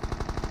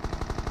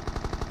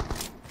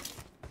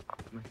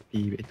mati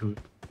betul.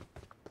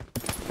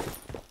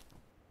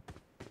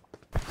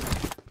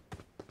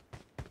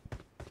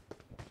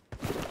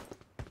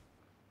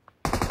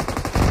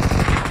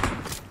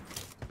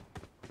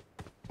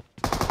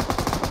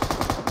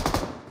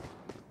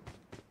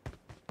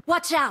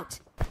 Watch out!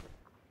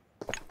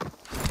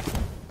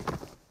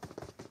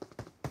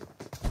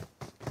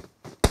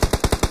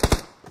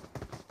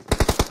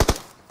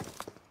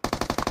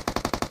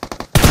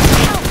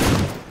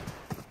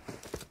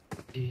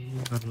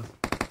 Marla.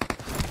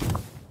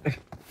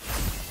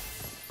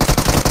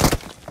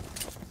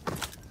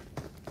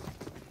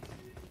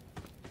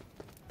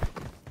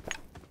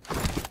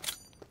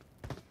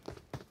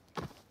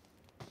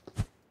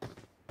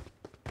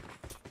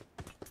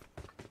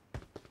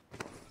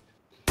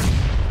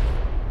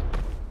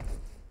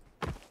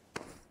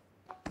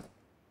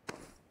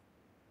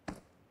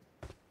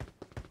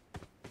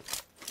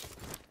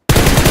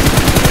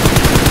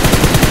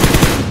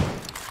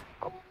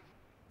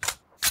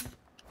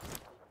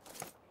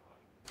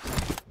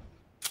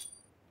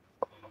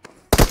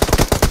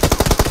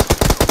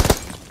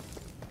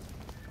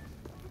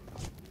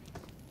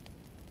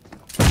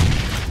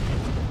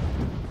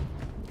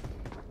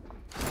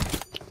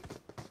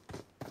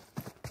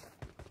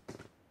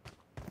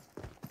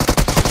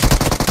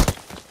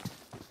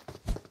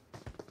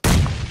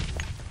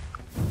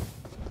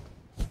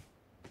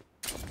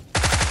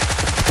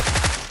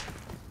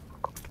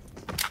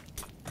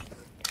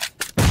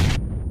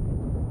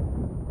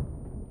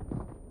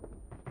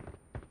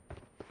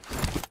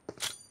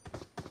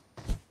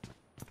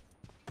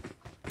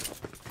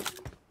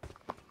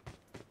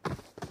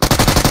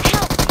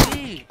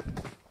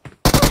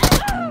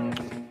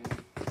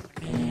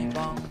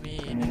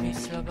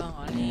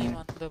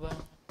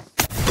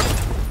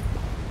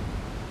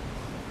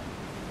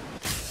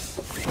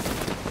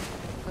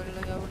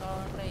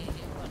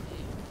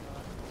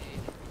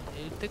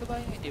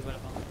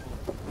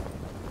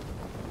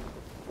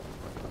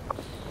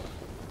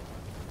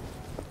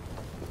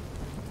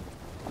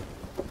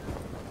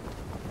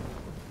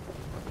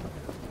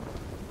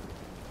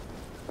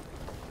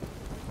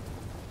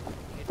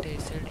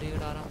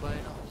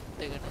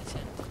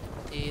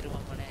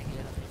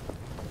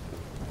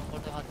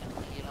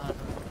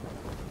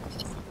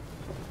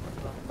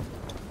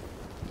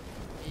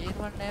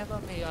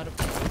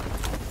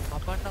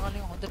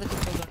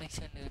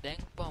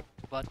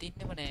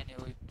 වදින්නෙම නෑනේ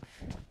ඔය.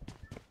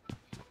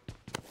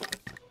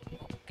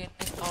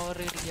 කෙනෙක් කවර්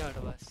එකට ගියාට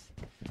පස්සේ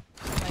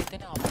මම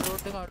හිතන්නේ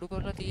අප්ලෝඩ් එක අඩු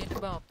කරලා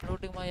තියෙන්න බෑ.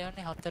 අප්ලෝඩ් එක මම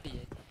යන්නේ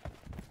 40යි.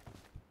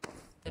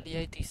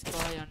 40යි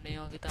 35 යන්නේ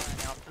වගේ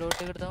තමයි. අප්ලෝඩ්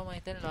එකට තමයි මම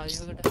හිතන්නේ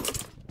ලයිව් එකට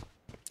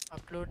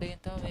අප්ලෝඩ්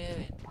එකෙන් තමයි මේ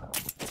වෙන්නේ.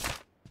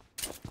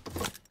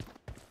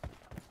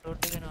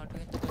 අප්ලෝඩ් එක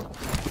නඩුවෙන් තමයි.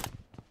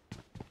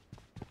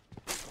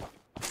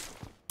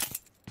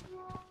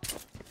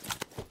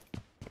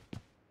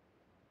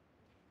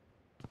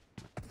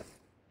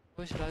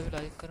 Boys live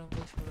like करो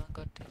boys पूरा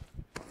करते हैं.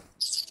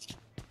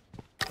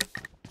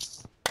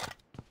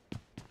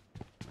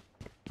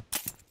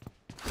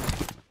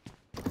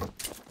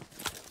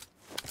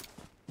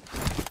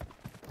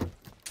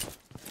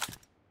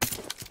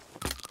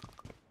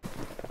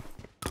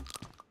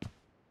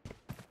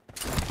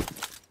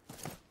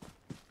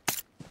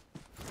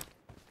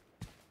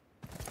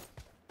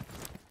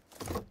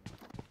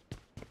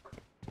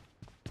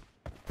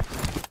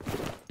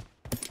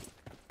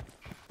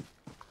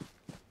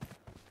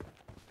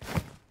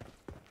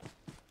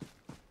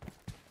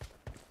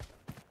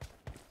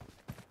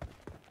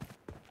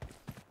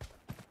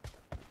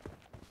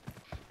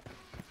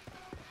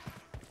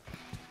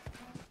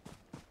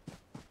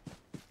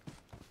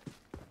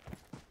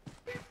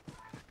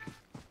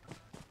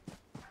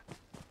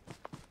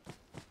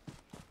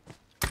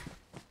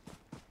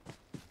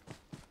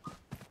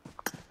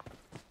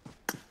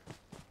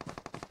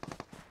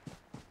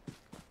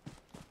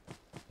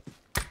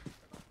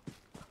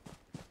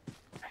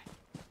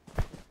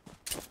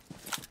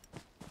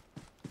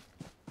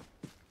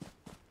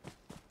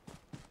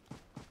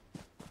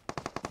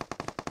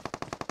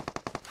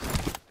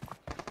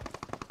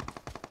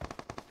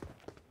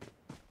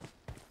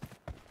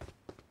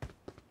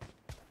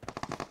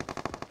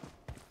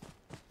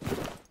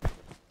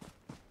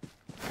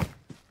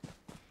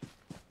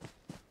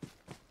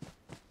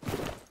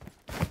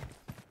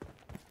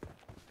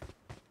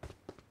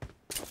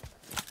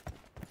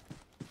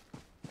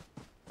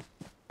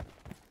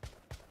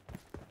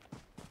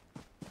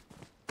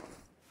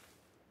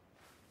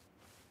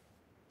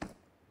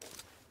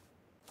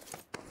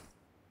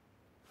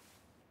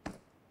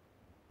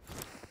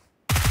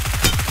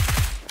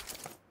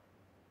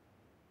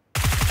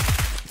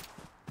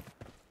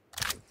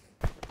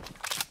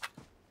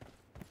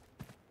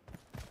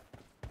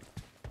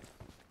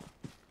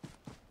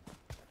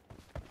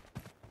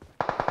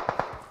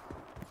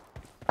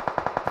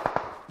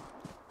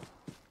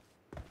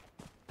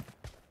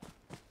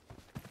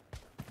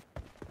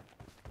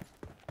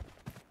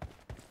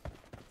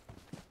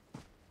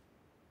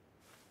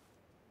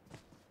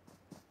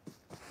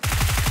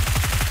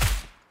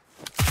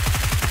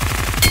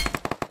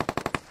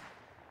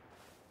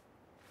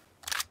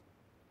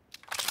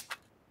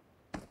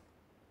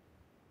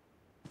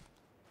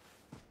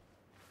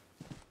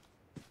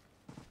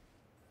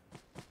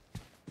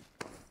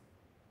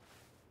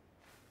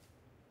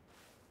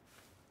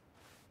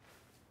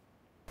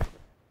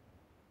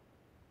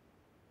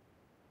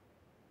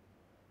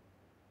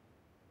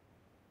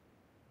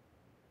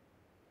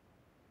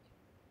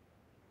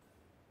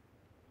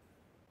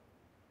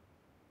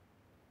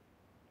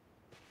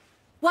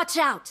 Watch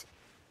out!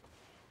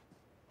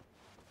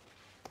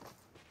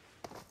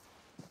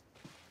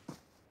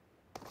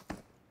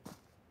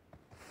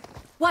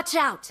 Watch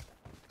out!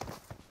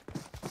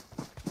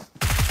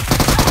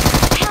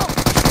 Help!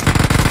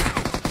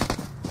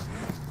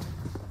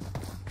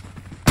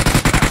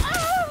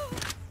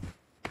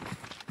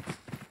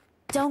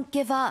 Don't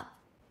give up.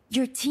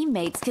 Your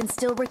teammates can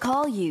still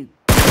recall you.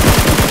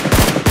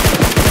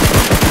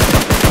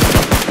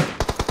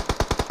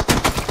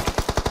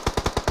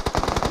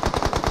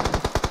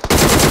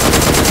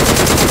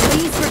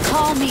 Please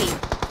recall me.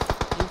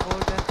 Recall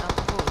that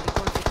number.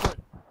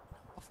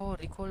 Recall.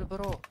 Recall,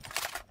 bro.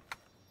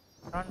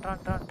 Run,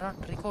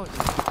 recall.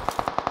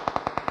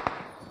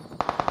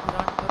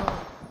 Run, bro.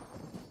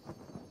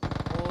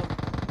 Or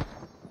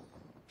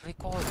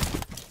recall.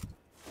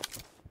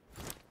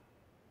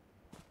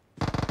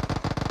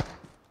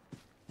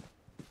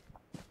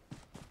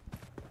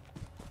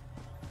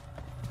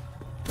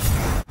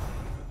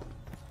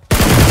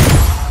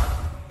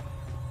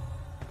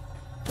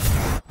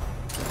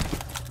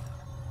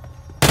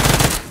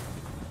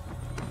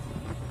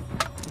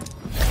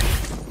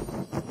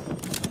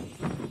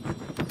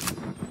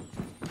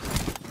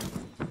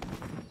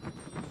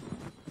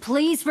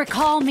 Please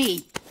recall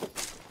me.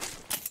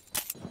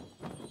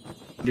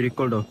 Di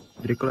recall dah.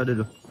 Di recall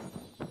ada dah.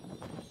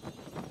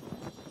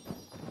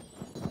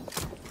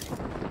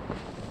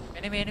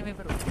 Enemy,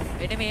 bro.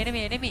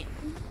 Enemy.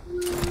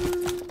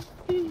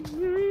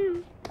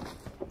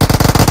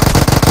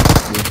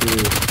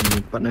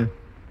 Ini partner.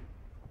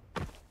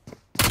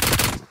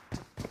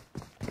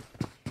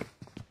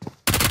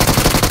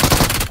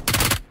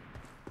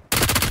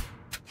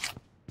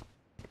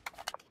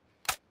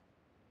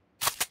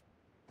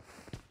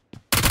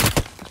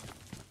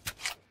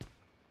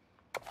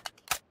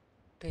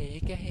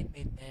 Take a hit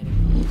in there.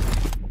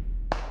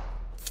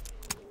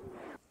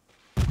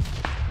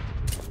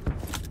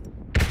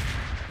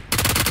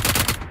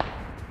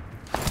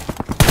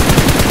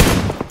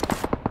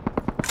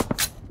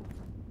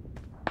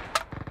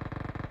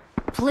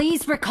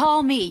 Please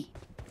recall me.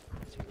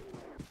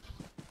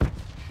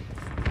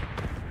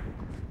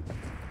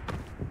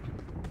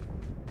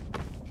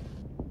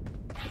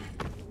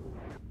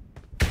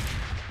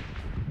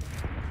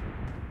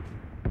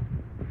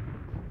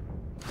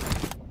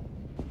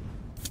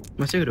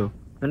 Masih ke tu?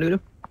 Mana ke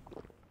tu?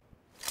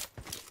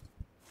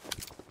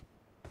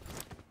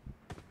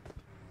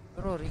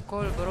 Bro,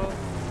 recall, bro.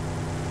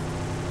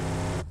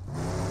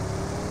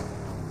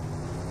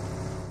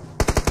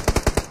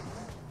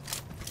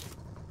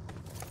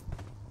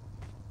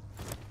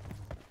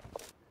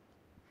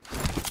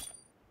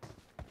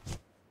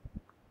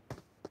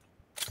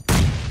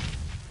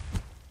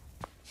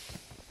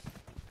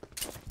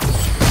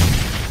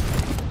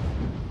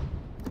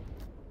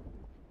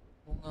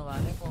 Bunga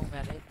wale ko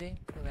malay din.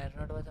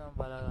 Meron ba sa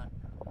balagan?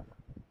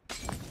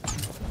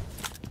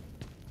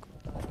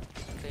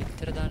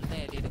 Picture dan na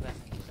edit ba?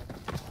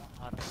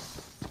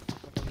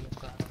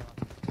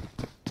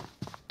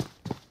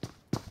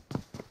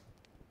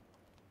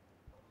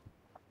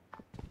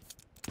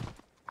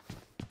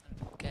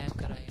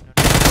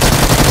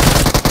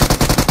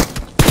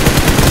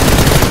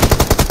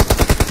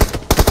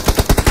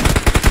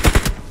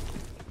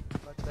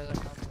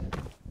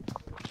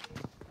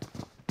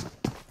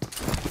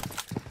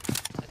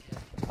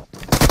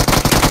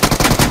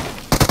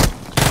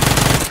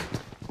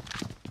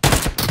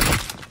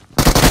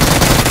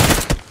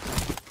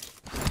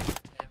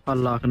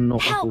 Allah kena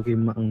aku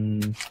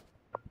memang.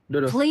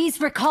 Please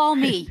recall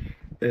me.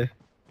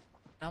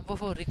 Number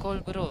 4, recall,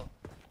 bro.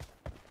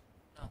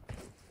 No.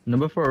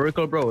 Number 4,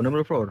 recall, bro.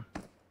 Number 4.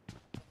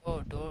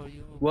 Oh, do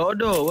you? Wow,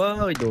 do. Oh,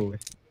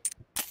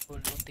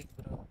 don't think,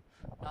 bro.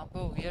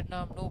 Number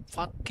Vietnam, no.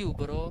 Fuck you,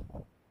 bro.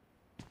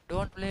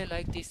 Don't play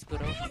like this,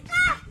 bro.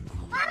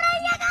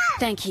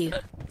 Thank you.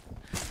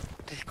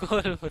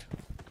 Recall, bro.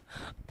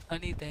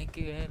 Honey, thank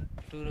you, and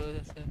 2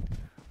 roses.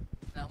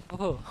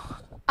 Number.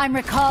 I'm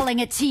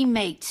recalling a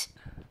teammate.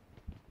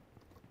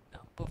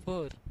 Number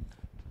 4.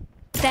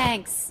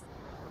 Thanks.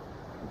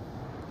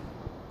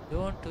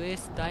 Don't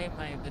waste time,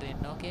 my brain,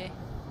 okay?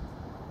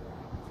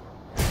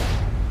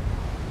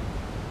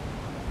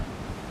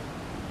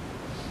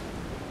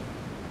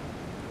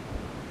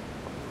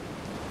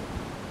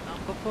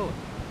 Number 4.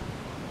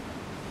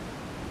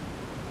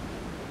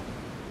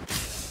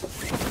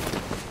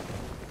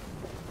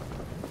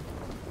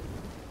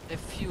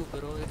 FU,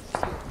 bro,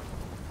 FU.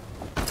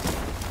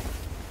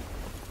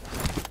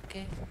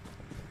 Okay.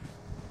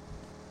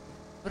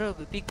 Bro,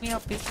 pick me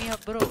up,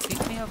 bro. Pick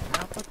me up.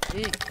 Number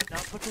 8,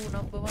 number 2,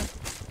 number 1.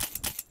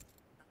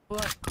 Number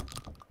 1.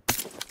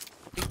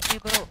 Pick me,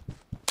 bro.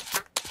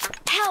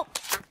 Help!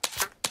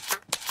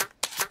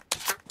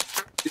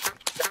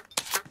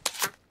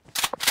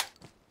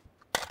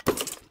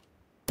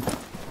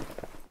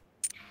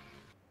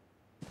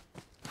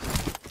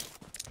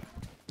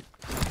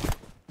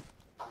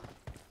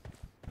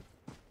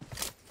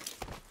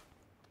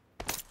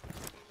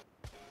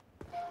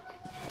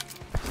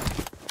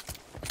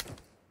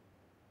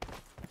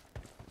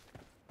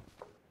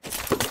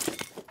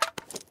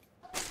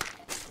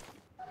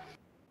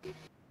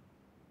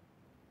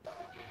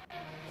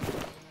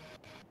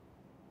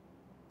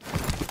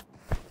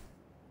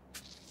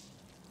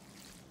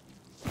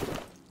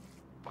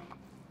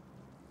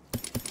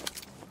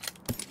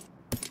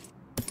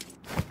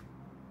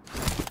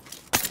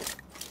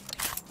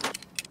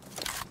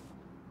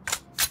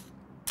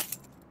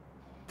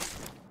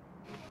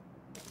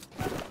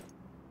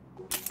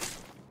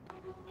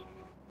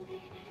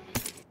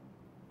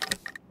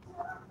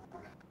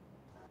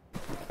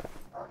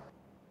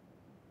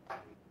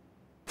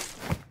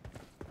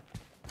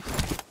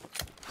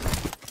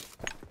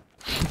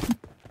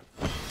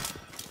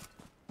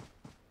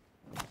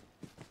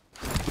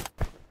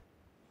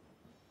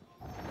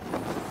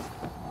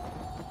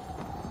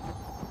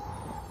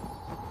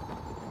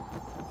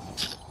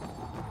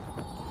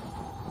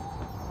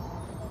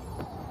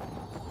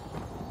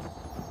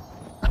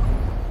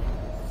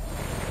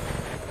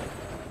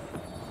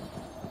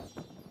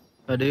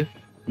 Ada.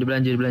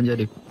 Dia belanja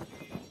dia.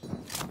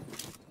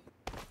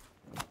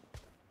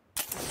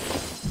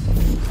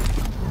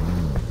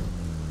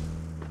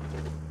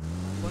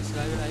 Bos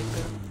live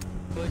karo.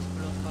 Bos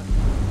belum pak.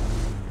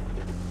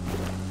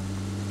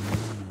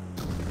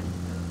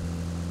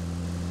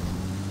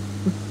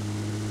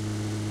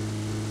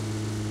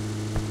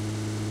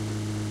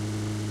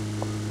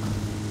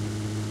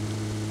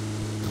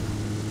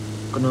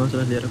 Kena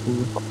salah lihat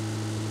aku.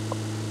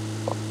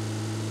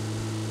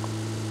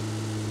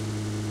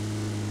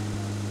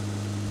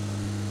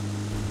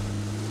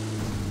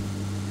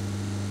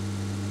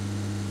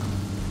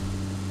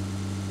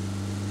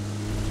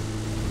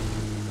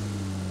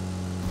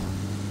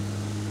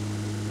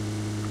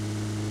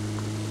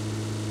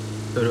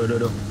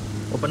 Duh.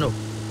 Open up.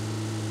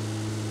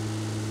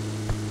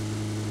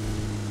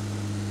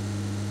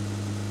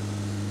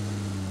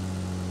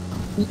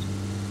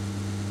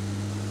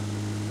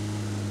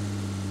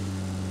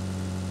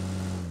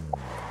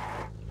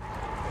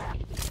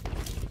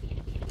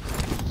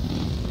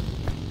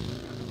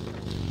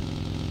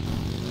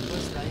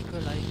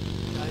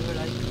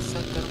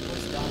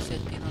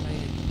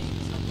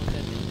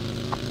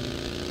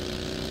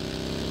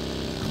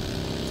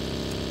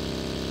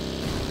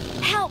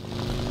 Help!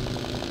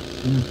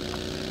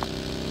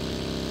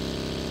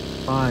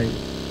 5.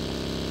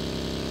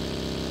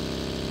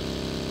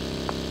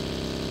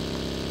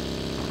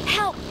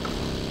 Help!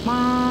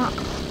 Mak.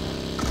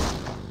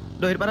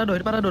 Doh dalam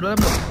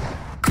doh.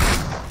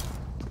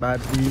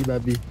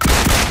 Babi.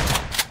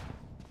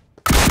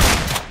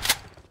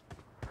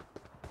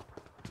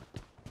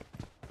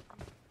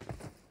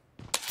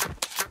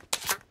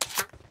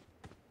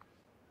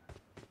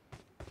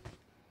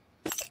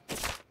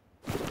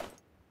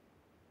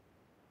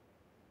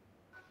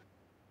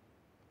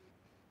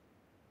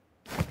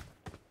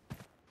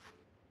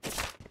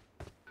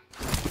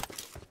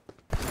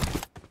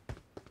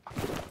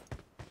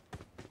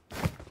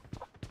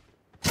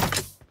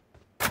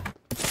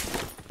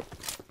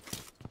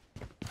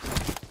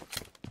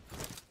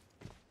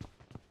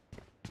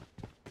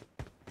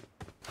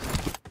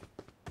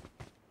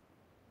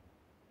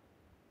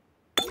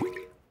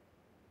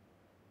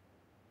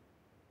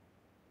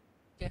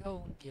 Kaya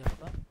unggil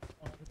apa?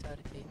 Mau aku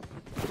cari sih.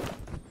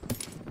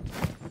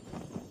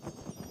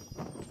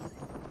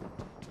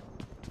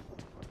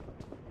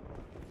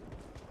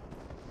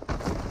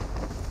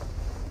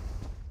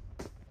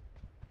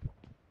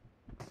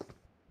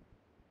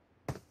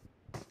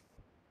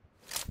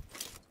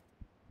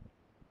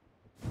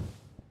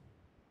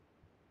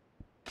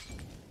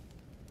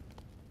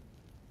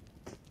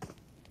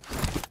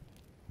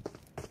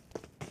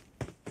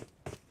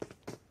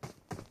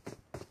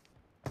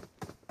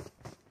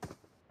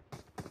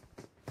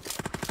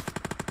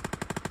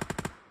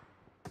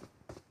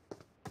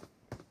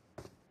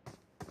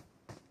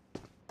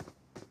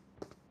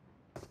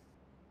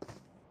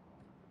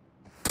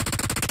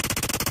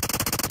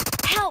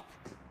 Help!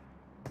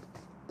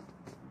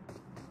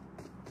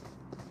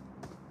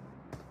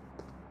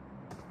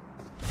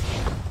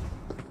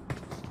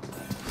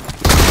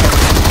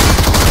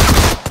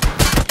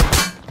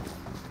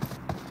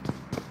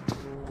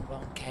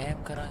 Bang cam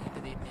sekarang itu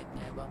di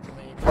netnya bang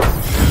main.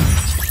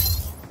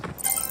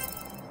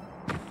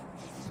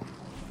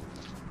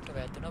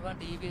 Coba itu bang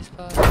DBS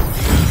pak.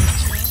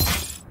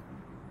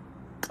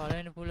 Kalau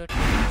ini bullet,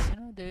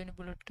 dia ini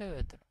bullet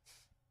itu.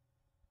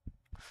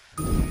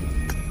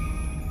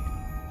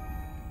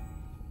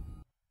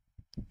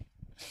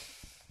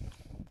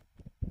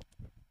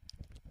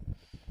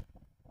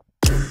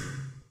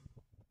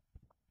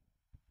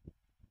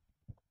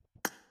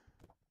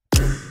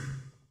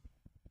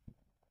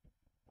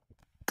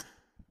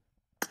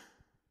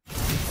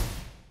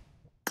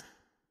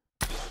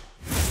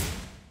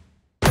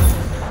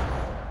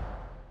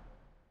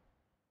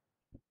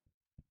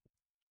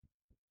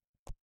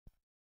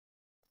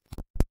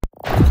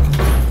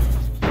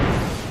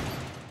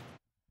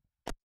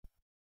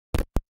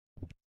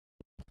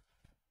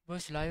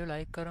 बस live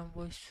like करम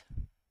बस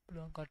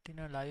belum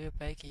kartina live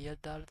pack iya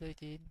dal tuh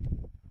tin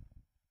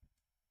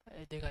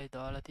देखा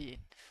dal tin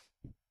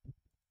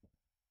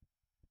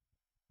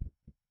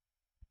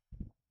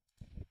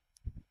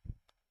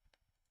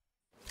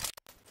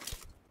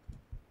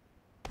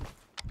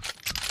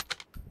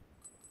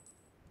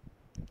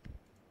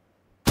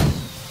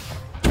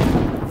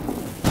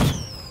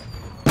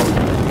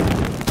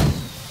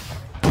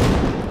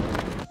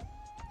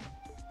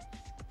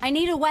I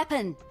need a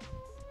weapon.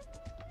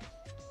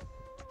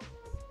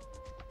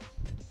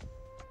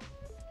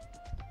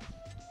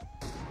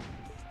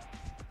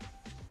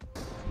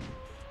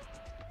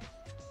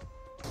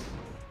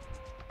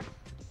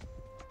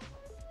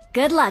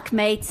 Good luck,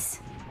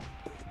 mates.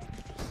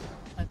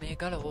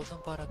 Megala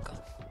awesome parakka.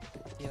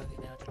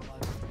 Iyagine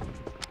atamaru.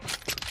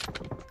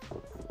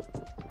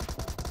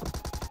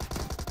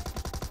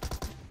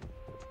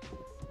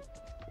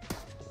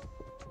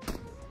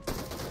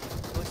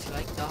 Looks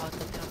like the heart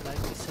of the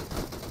life is a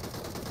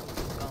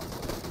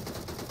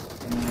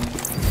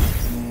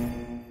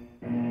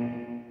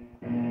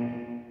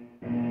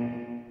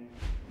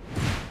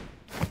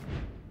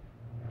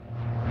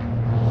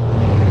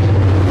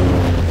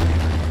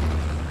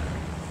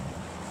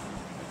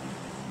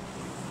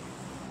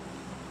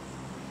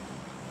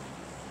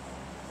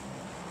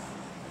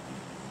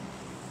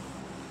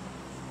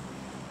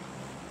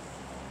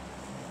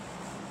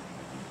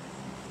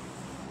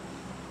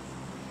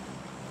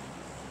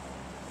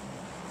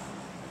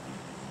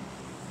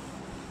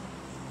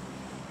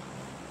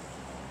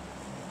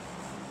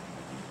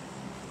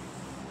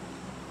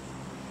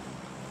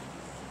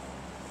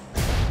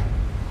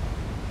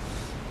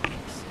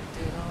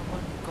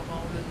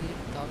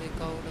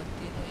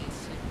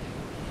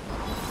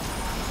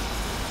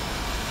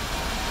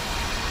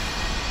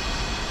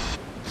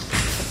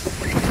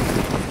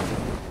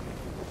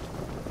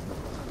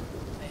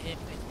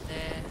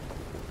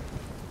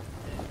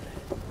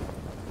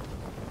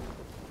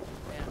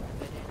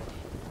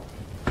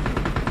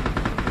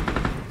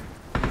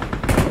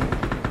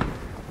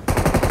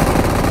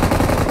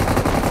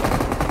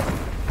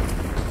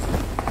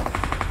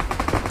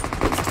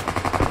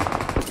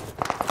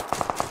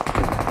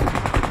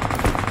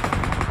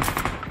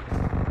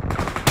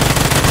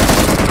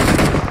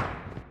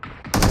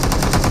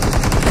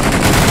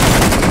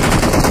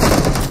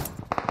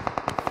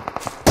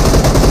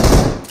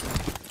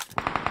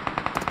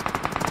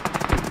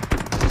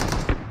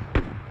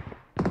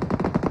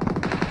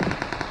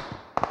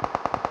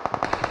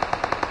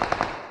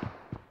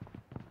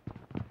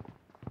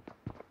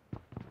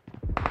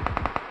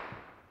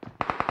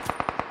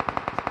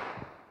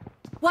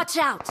Watch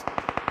out!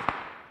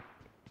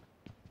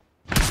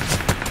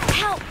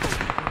 Help!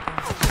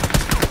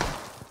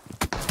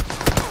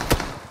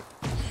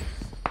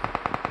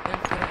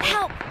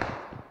 Help!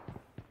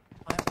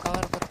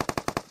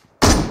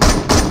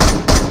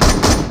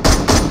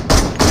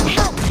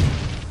 Help!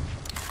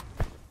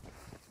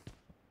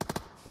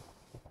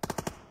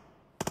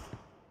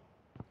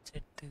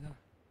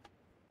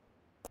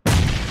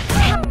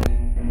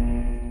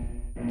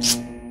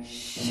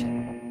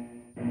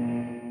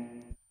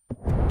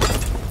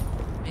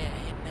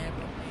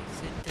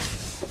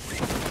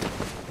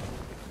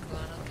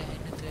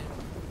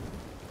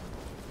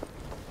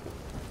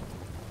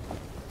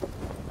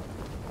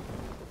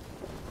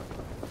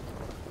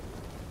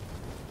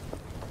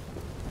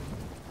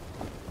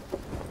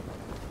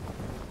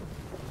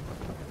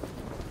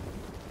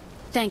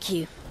 Thank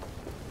you.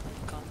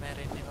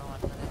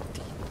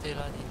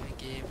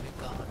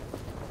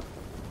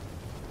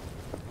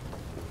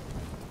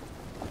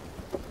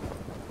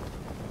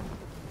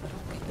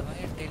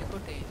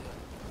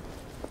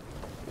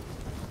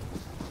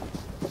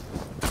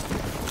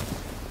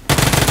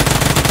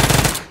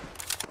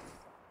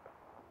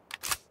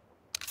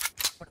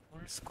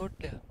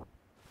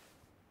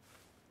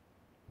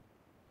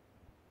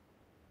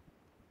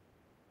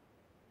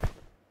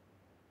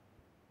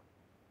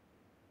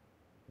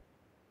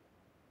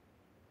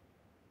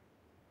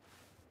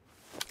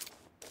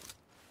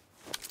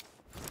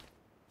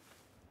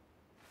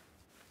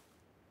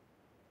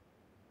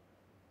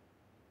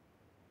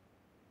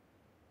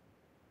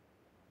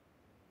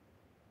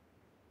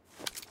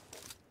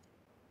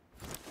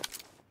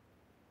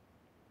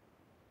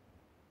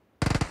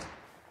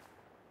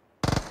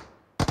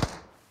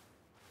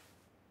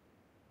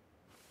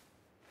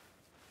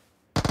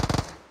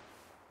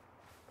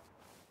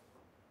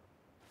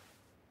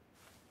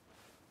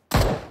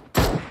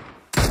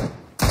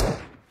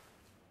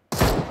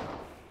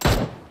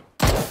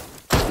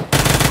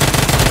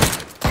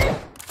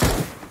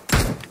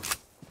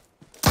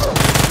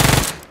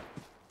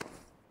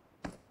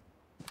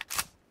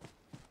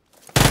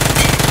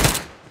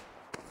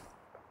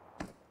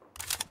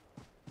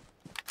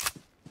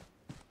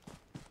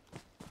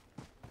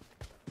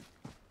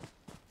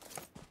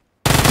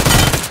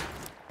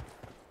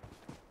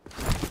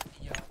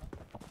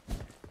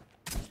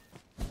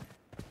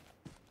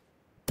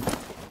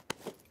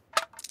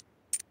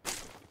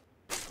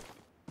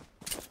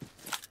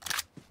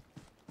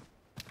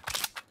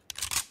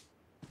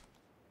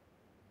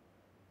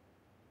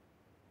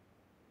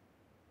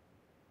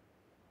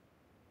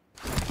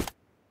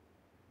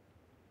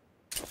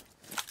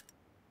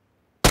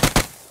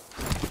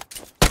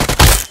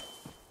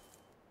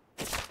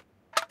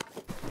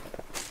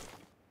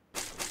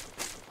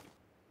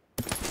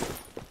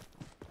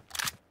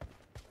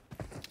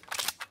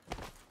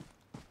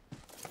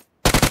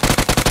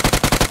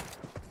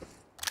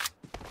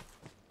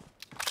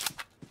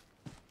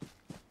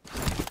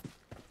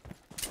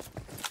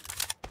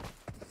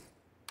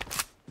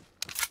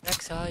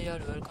 Hi, you're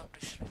welcome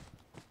to stream.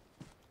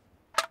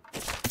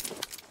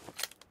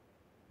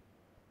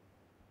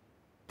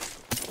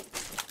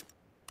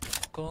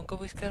 कौन को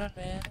push करा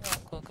मैं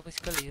कौन को push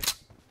कर लिया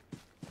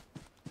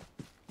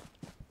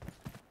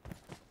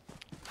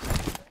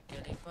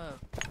getting my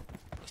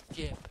push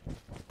game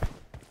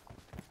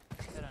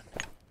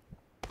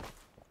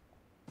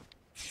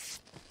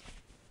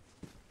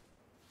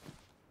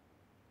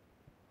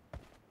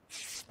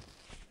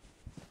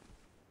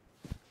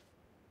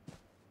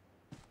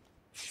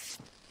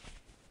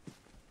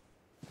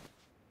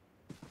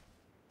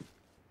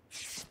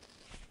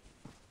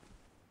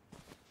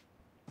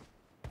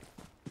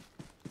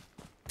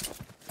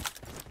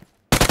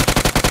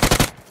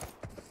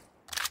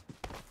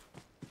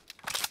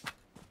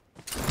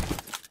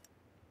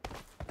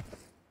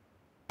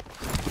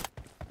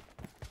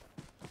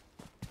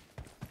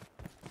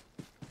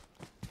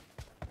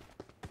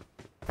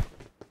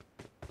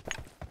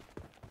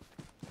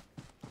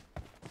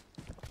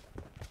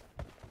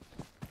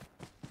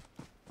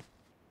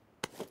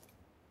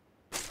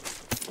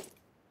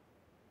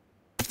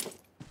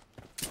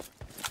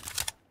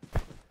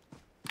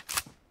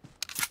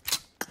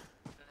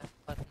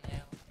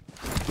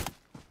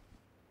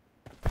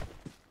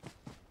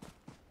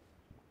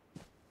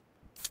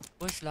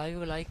Boys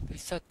live like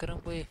bisa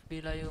kerang boy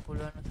FB live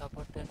puluhan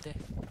support nanti.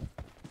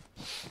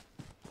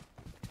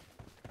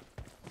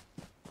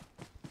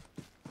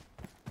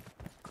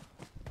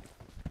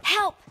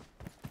 Help!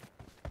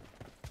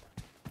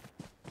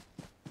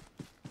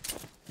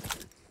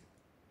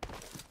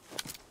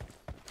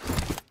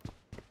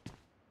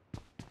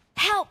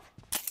 Help!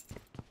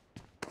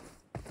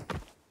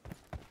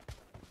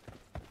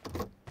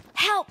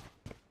 Help!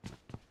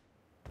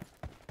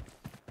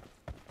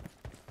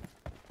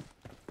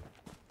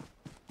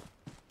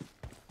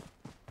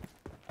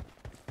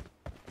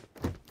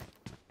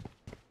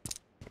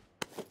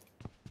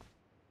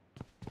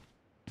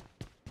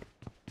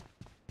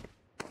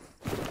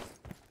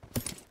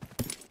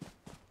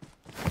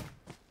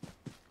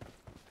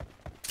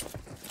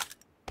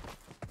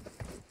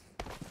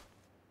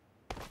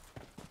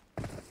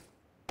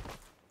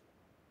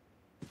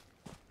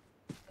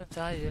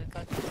 Sorry,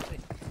 welcome to the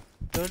stream.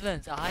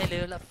 Tolerance, I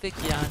level up with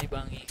Gianni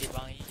Bangi,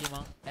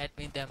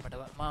 admin them,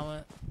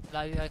 Mama,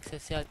 live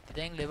access,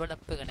 then level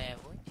up again.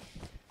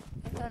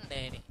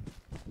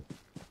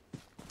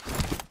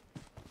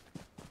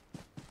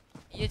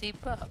 ये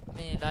තිබ්බා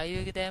මේ live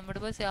එක දැම්මට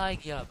පස්සේ ආයෙ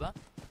ගියා බා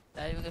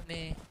live එක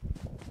මේ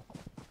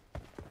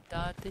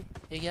තාත්තේ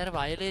ඒක යාර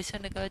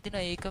වයලේෂන් එකක්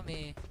දිනා ඒක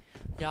මේ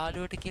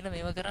යාළුවට කියලා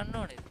මේව කරන්න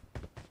ඕනේ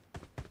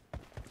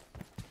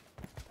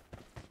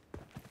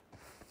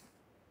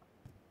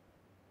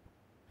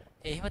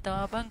එහෙම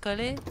තමයි බං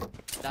කලේ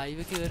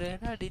ලයිව් එක ඉවර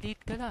වෙලා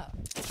ඩිලීට් කළා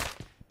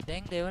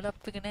දැන් ලෙවල්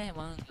අප් එක නැහැ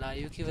මං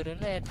ලයිව් එක ඉවර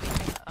වෙලා ඇඩ්මින්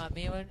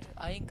මේව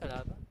අයින්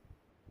කළා බං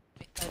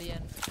මේ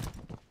හරියන්නේ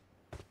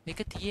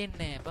මේක තියෙන්නේ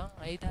නැහැ බං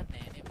අයි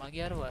දන්නේ නැහැ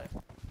මගේ අර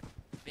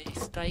මේ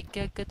ස්ට්‍රයික්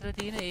එකක් අතර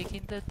තියෙන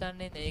ඒකින්ද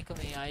දන්නේ නැහැ ඒක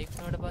මේ අයින්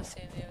වුණාට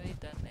පස්සේ මේ වෙයි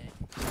දන්නේ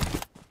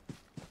නැහැ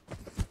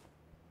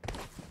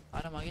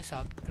අර මගේ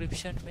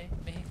සබ්ස්ක්‍රිප්ෂන්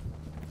මේ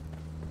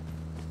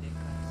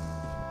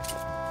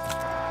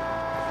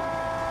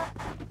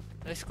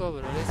let's go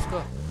bro let's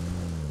go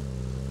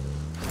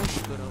push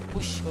bro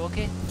push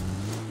okay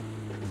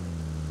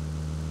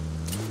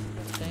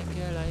thank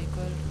you like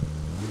all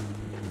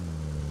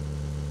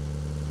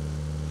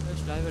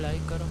live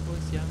like करो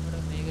boys यार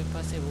मेरे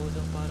पास है वो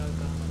जो पारा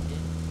का मुझे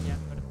यार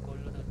मेरे को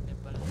लो दे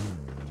पर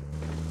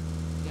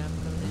यार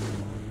मेरे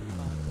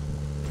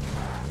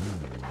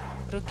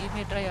bro give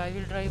me a try I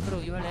will try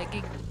bro you are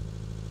lagging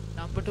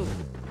number 2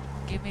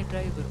 give me a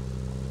try bro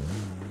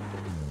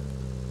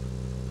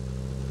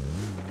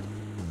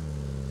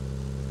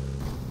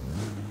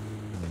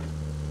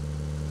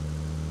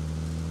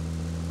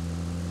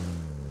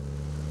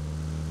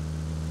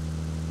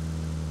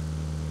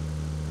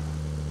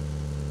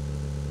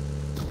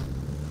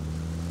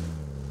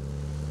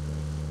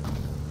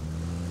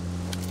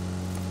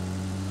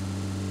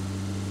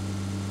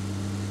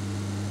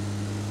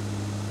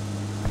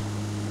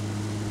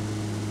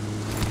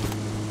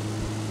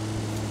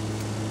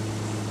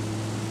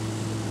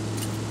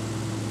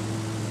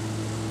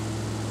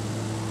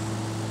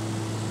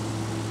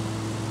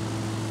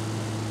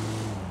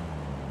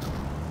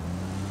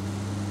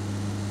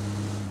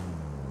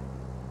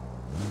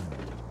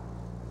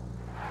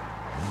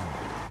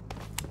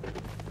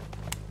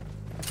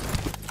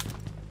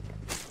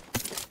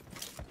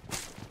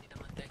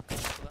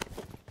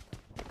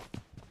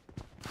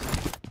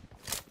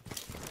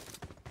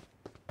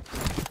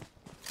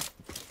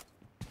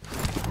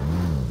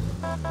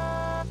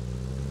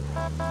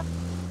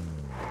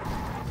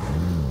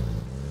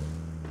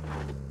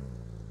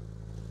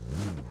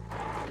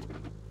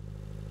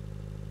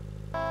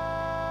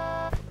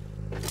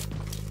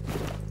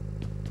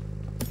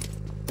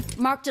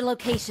Marked a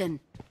location.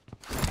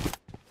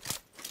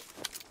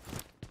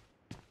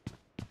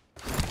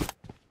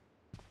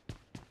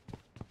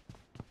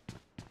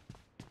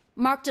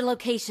 Marked a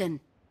location.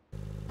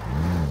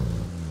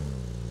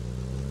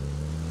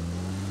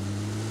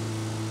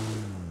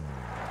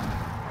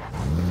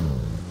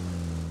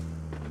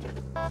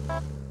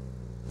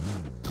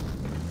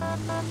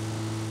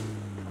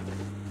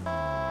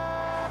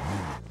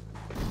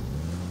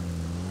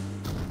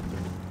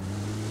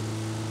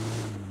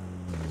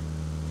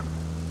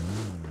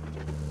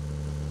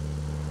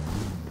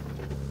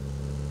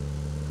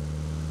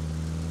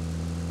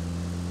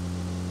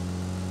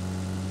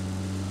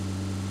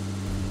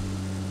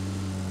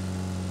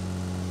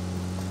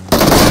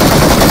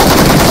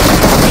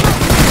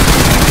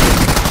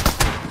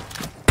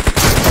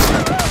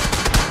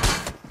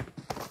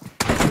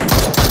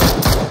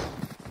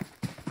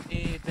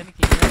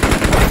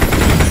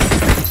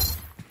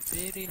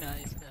 Very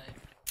nice guy.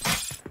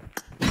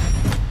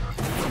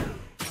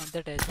 On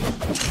the desk.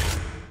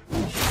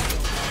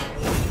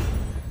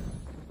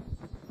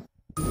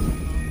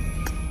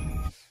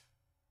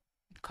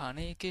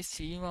 खाने के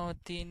सीमा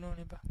होती है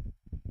इन्होंने बा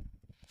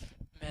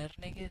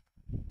मरने के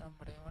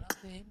नंबरे वाला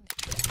तो है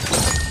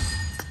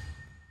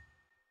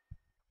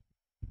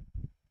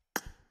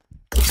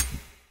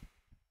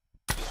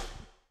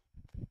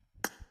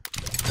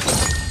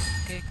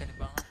के करी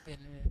बाहर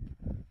पहले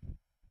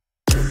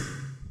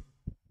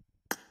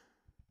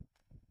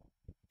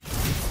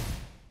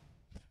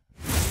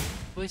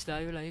boys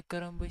like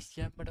करो boys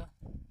जैम बड़ा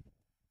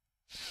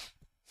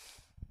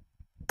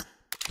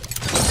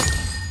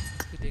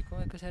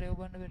देखो एक सारे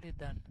उबन बैठे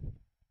दान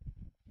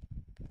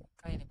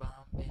कहीं नहीं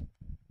बाहर पे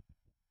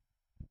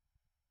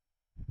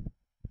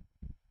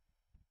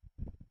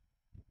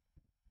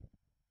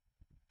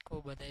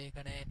को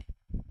बताएगा नहीं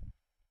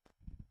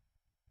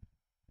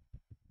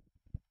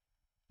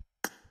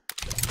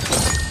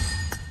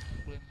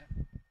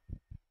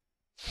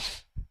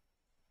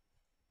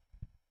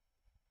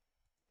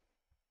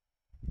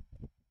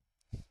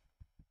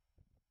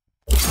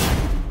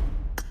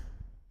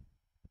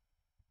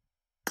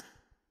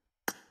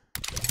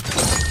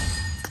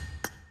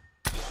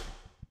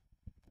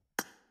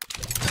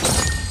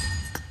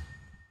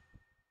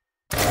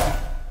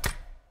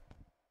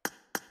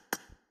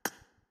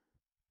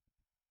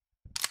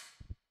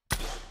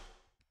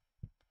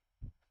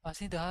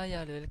Así da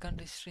ya welcome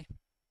to stream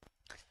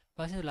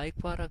बस लाइक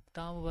पार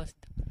रखता हूँ बस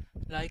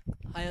लाइक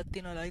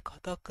आयती ना लाइक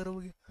खाता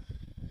करोगे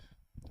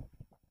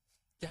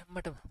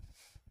जहमत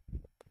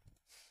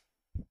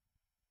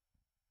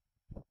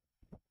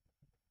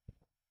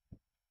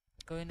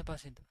कोई नहीं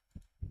पास इंदु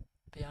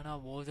पियाना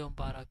वो जो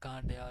पारा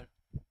कांड यार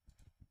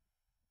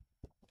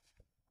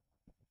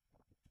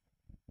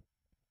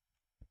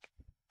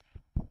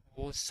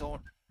वो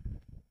जोन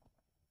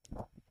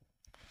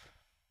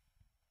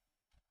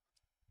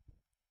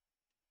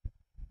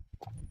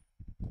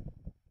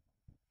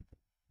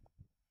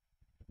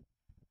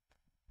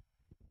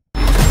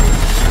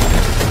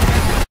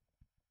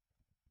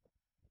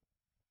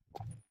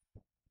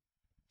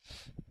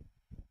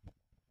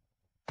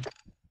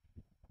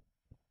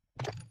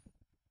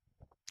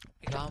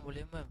कहाँ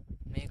बोले मैं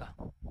मेगा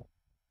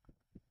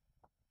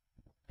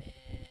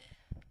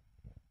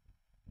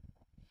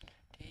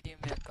TDM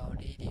में अकाउंट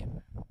TDM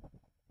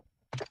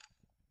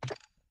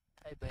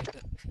आई बाइक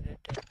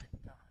सिलेक्ट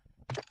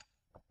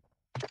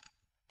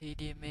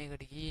TDM में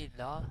कटी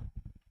ला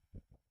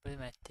पर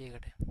मैच थी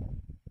कटे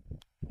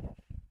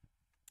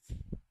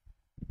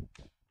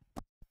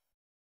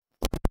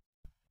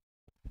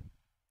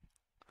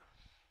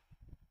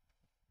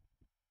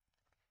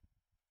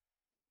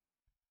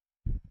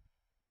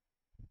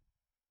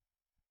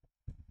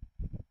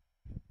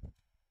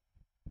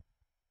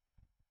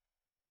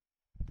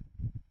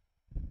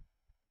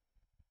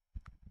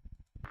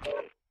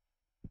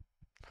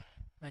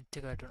मैच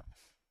काटना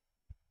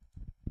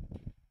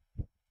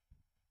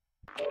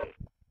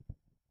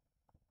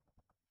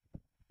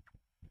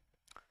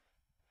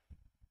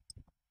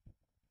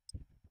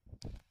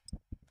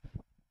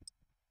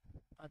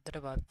अदर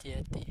बात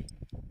ये थी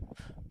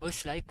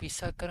बस लाइक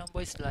विसा करम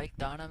बस लाइक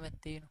दाना में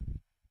तीन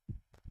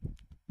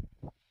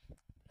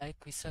लाइक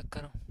विसा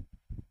करम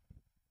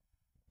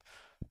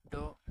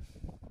दो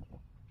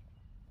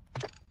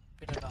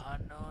फिर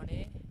कहानों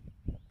ने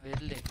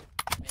वेल्ले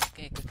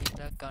मेरे एक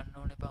किल्ला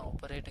कानों ने पाँव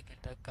ऑपरेट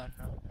किल्ला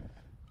कानों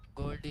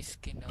गोल्ड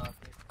स्किन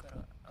अपडेट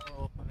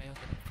करो ओपन में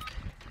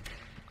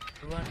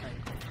रुआन नहीं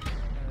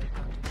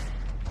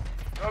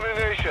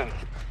Domination.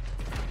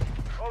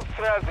 Hold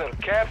Strasser,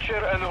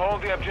 capture and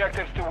hold the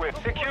objectives to win.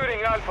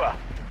 Securing Alpha.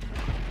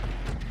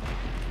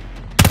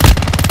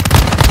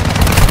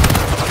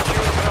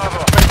 Secure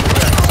Bravo.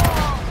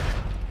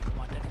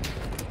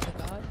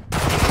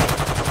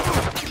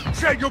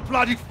 Check your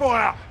bloody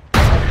fire!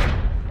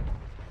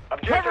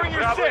 Objective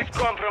Bravo is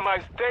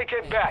compromised. Take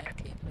it back.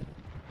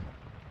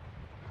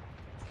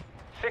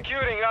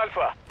 Securing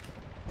Alpha.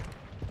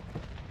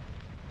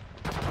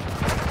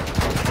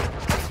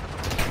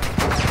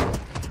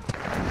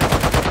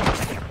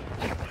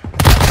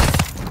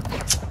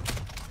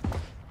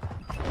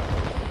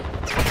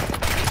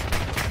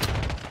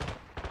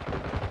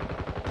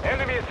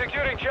 Enemy is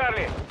securing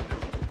Charlie.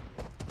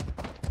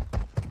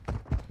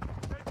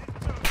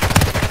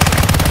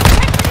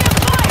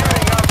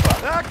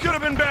 That could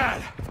have been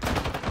bad.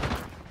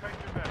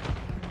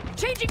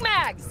 Changing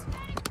mags!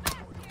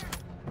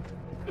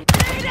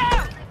 Grenade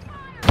out!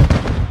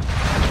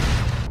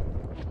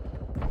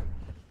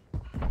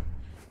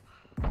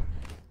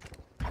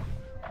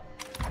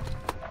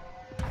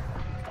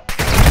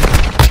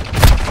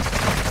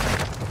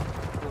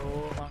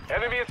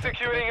 Enemy is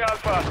securing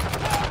Alpha.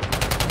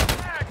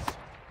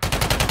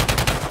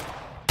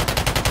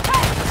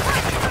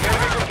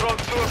 Enemy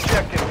controls 2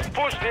 objectives.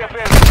 Push the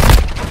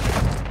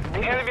offensive. The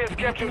enemy has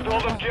captured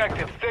all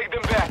objectives. Take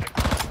them back.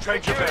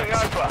 Change your Securing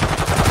backs. Alpha.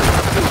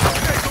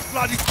 Check your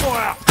bloody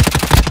fire!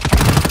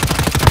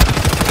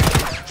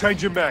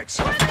 Change your mags.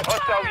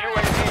 Hostile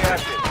UAV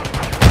active.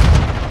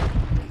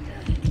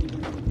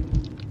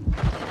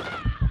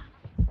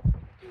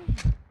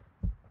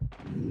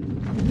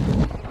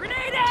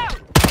 Grenade out!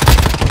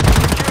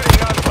 Securing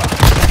Alpha.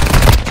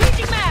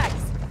 Changing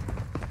mags!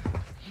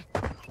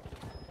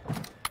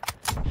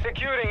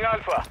 Securing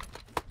Alpha.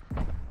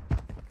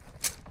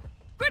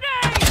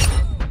 Grenade!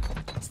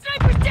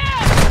 Sniper's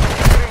down!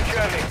 Securing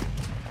Charlie.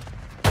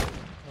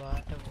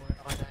 वाट बोल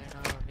रहा है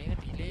ना मेरे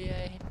delay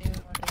है हिन्ने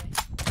में वाट है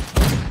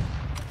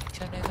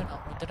अच्छा नहीं करना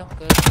उधर हम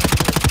कर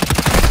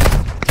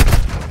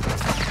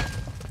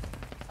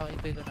आई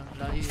पे करना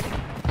live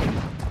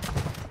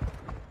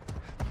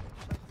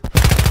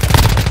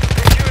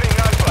Securing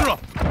Alpha.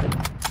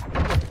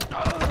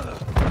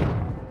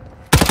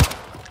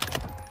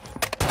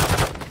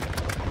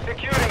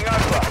 Securing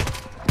Alpha.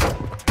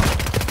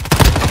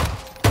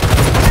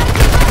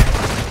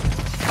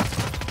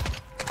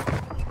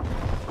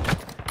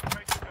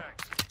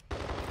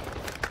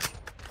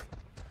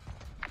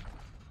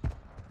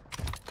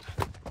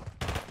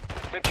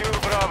 Secure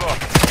Bravo.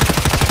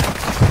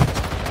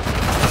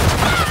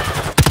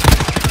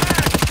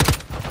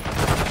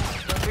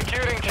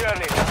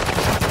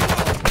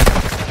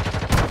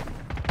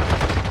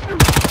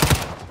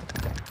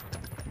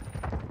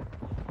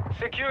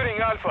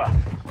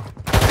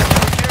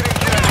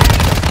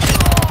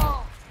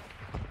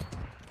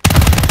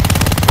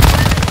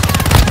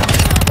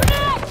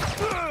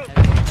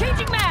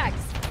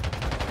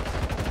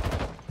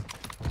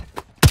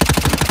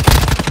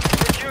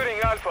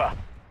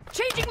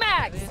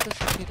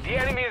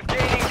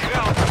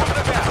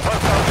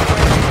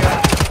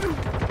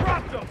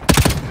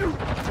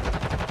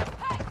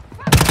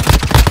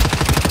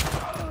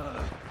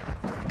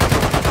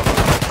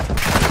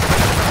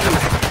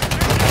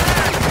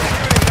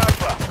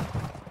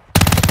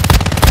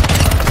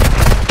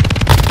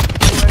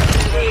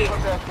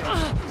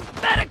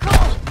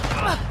 Medical!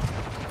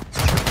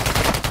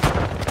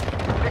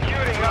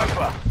 Securing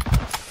Alpha.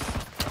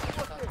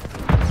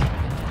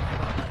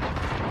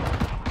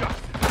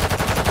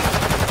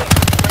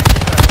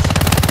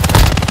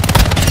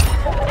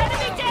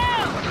 Enemy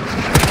down!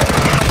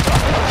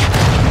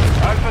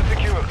 Alpha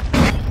secure.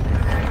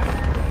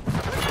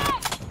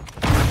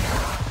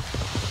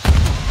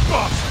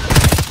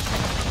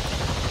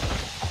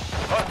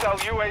 Hostile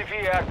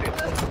UAV active.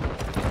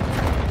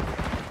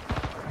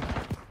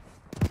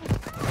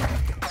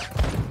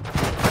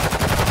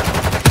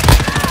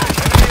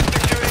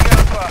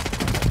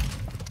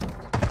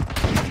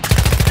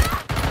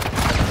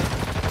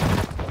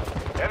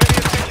 Enemy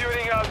is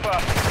securing Alpha.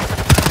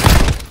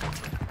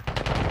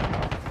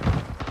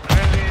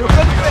 Friendly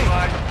UAV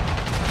online.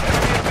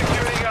 Enemy is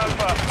securing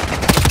Alpha.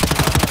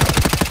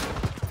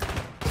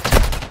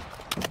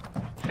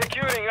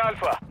 Securing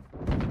Alpha.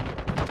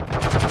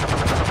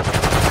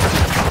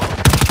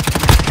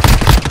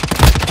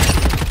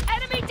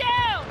 Enemy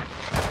down!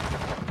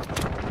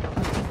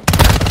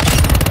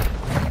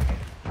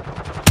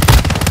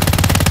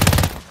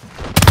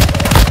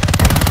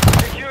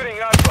 Securing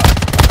Alpha.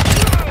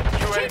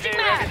 UAV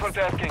ready for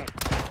tasking.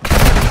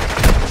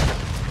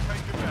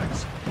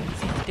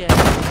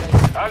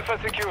 Alpha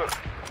secure.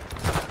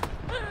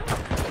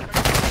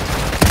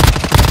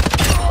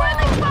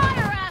 Friendly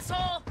fire,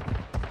 asshole!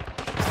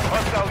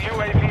 Hostile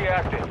UAV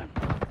active.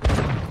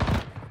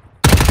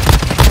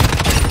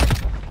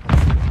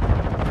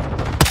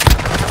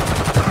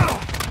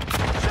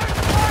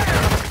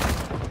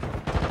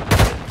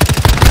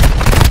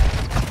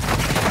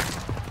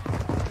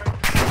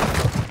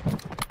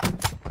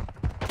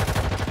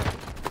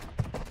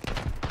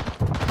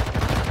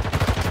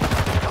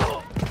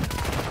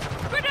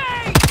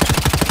 Grenade!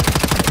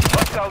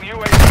 Hostile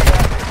UAV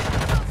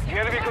active. The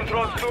enemy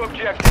controls 2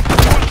 objectives.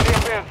 Push the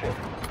offensive.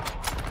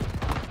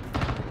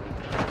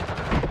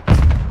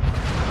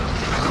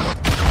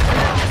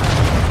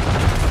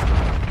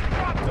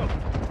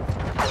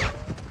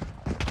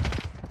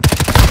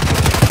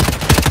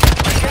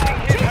 Getting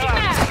hit Changing hard.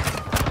 mag!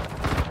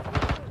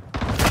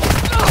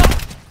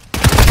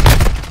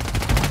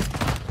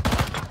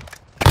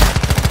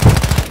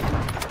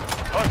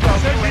 Hostile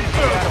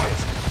UAV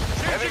active.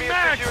 Enemy is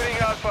securing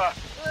Alpha.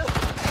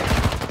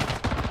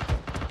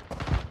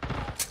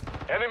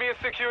 Enemy is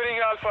securing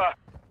Alpha.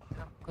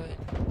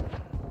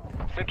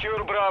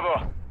 Secure Bravo.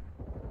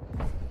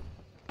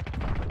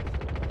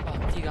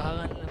 PUBG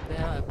ගහගන්න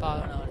බෑ එපා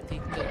වෙනවා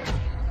තික්ක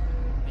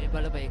මේ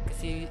බලපන්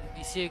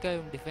 121යි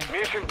defence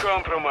Mission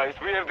compromised.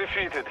 We have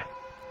defeated.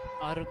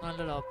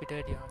 ආරුගන්ල අපිට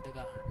වැඩි හොඳ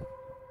ගන්න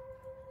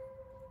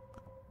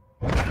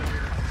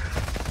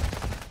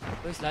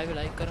boys live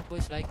like කරමු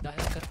boys like 10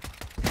 කරමු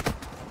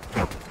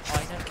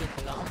final kill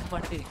එක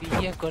අම්මට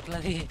කීයක්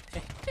කරලා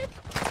තියෙන්නේ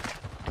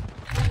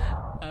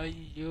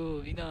අයියෝ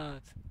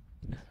විනාශ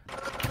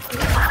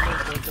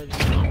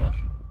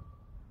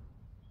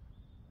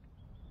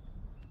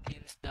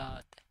kills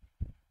දාත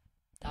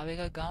තව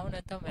එකක් ගාව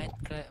නැත්නම් මැච්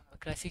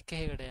ක්ලාසික්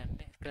එකකට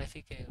යන්නේ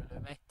ක්ලාසික් එකකට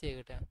මැච්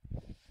එකකට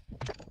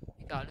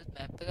ඒක අලුත්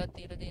මැප් එකක්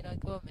තියලා තියෙනවා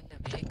කිව්වා මෙන්න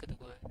මේකද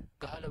කොහෙ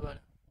ගහලා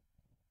බලන්න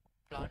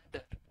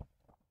ප්ලන්ඩර්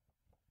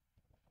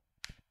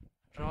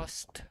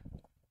Rost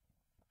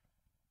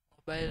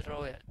Mobile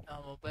Royal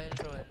Mobile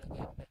Royal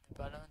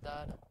බලමු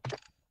දාලා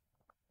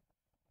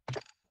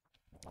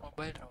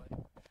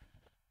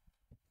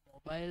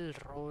Mobile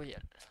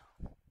Royal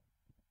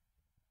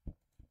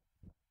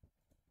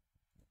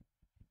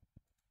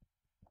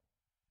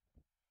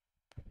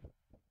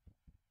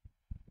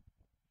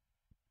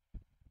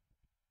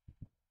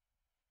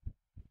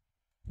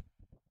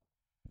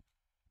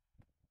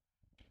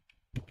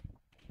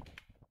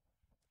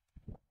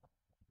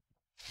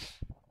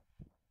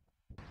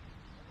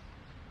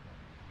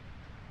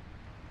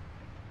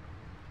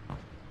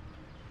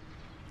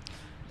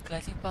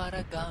ක්ලාසික්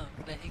පාරක් ගාම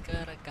ක්ලාසික්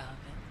පාරක් ගාම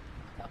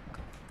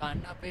කන්න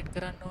අප්ඩේට්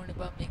කරන්න ඕනේ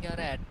බං මේක අර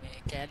ඇඩ් මේ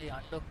කැලි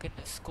අන්ලොක් වෙන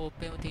ස්කෝප්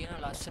එකම තියෙන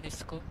ලස්සන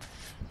ස්කෝප්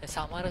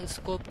සමහර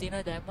ස්කෝප් තියෙන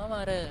දැම්මම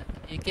අර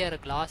ඒකේ අර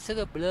ග්ලාස් එක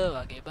බ්ලර්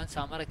වගේ බං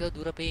සමහර එක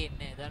දුර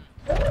පේන්නේ දැන්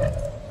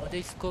මොකද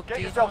scope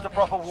Get yourselves a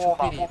proper warm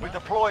up. We'll be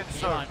deploying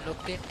soon. Unlock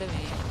වෙන්න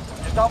මේ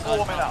Just done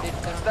warming up.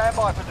 Stand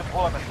by for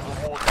deployment to the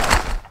war zone.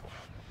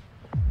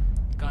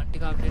 ගන්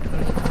ටික අප්ඩේට්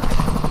කරලා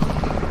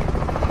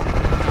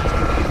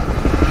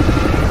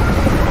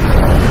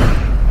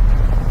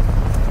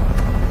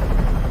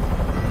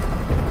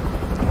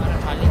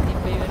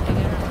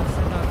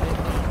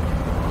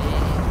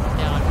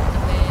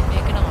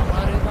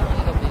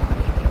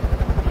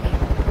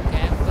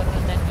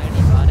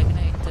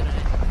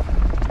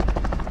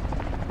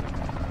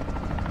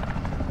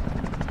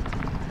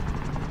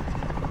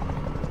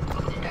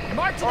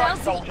Marked an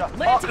LZ.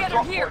 Land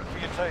together here. For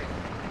your team.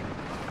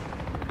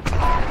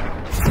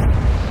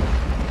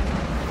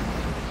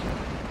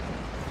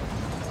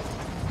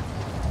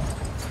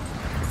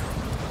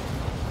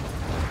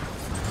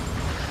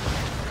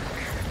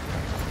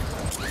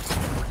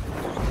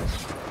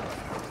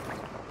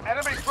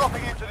 Enemies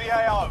dropping into the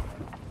AO.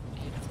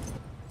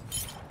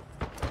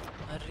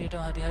 හරියට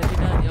Alright,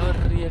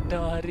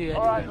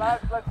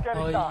 lads, let's get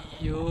it done.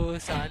 Yo,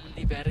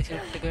 suddenly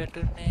parachute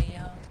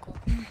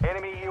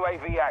Enemy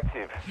UAV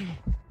active.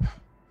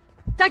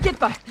 T'inquiète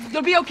pas,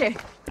 you'll be okay.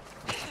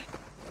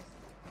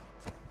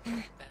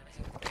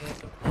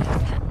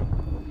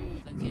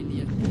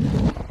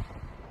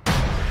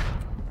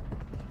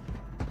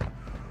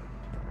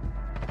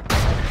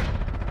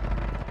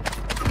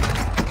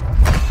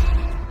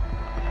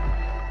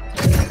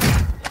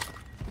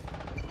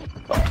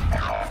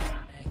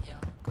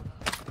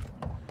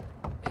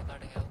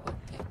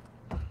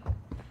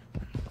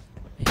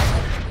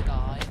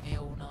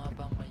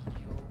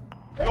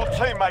 Your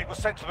teammate was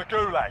sent to the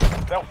gulag.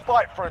 They'll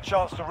fight for a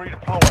chance to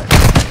redeploy.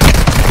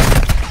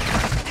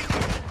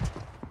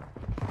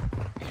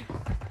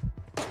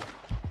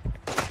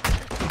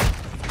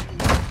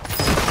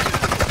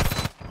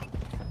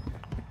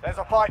 There's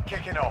a fight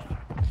kicking off.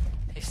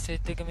 Welcome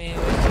to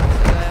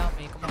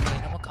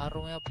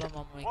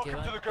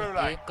the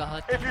gulag.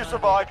 If you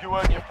survive, you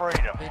earn your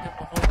freedom.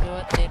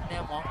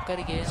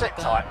 Sit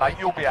tight, mate.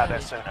 You'll be out there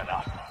soon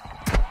enough.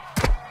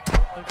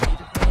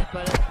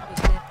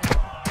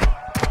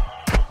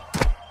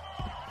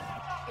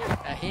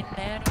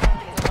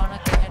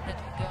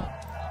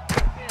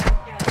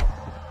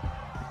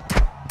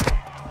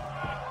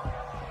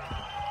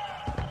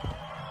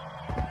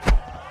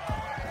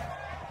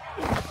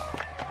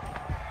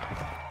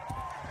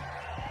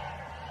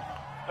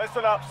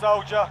 Listen up,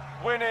 soldier.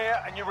 Win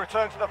here and you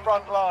return to the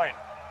front line.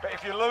 But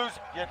if you lose,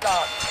 you're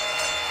done.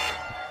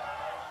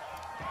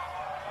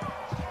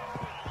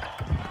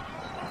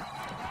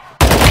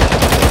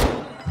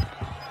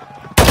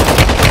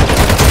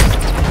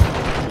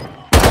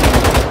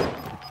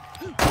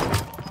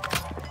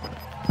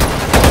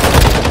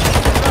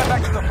 Go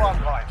back to the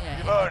front line.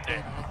 You've earned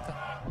it.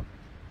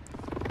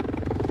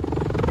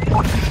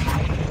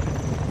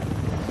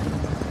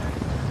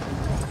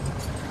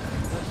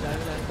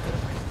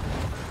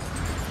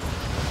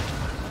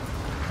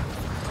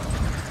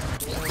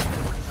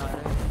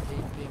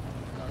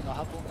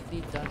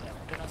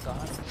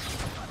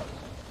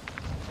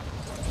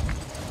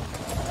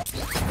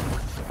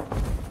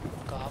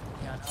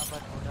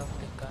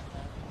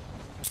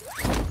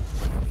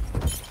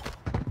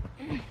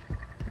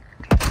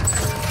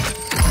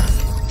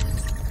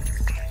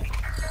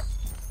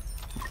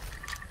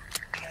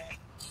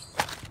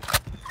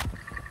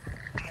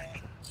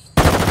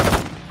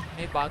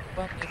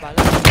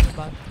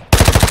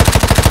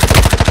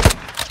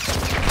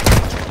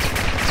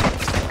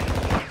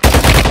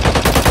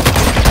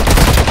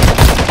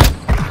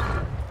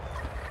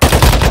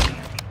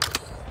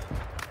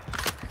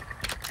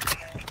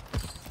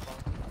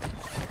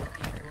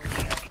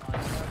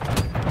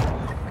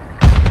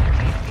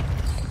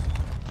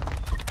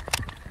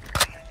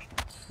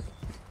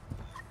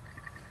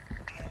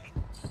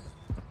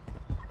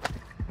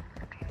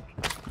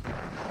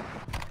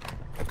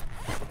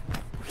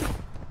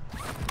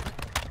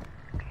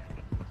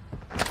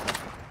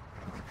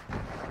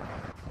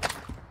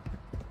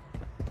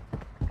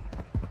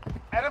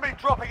 Enemy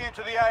dropping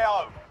into the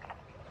AO.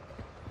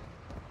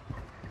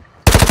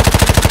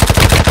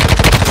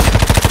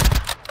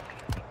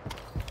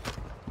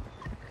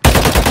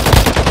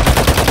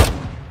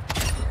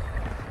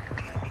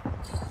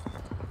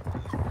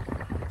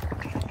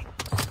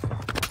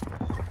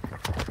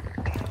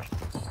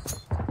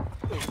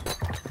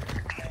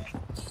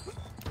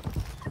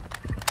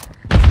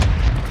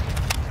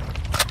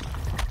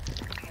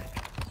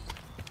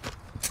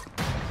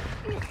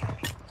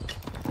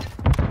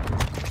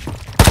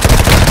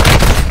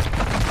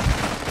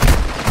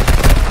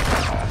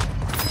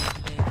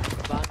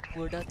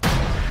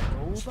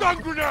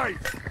 Stun grenade!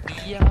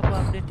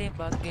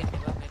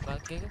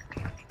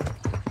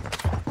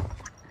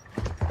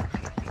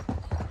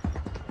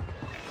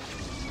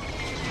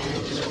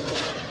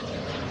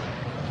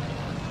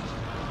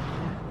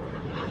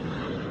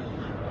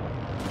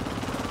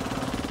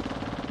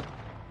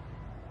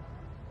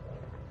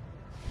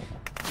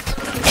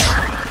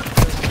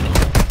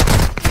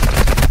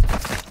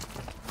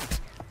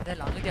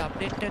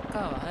 Update එකක්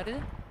ආවා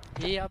හරිද?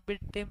 ඒ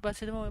update එකෙන්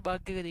පස්සේ තමයි ඔය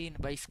bug එක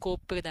තියෙන්නේ.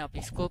 Bioscope එක දැන්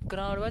අපි ස්කෝප්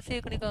කරාට පස්සේ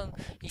ඒක නිකන්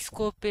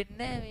ස්කෝප් වෙන්නේ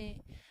නැහැ මේ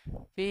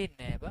පේන්නේ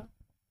නැහැ බා.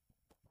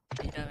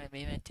 ඊට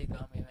මේ මැච් එක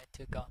ගා මේ මැච්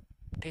එක ගා.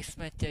 ටෙස්ට්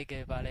මැච්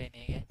එකේ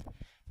පළවෙනි එක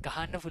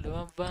ගහන්න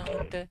පුළුවන් බං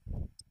උන්ට.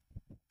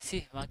 සි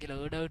මගේ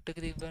ලෝඩ් අවුට් එක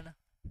තිබ්බන.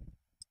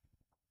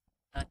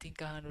 nothing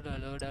ගහන්න උලා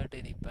ලෝඩ් අවුට්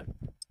එක තිබ්බන.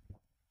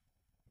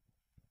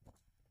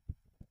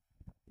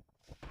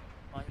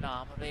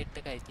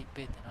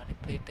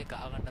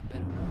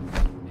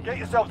 Get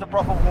yourselves a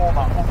proper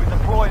warm-up. We'll be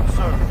deploying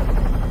soon.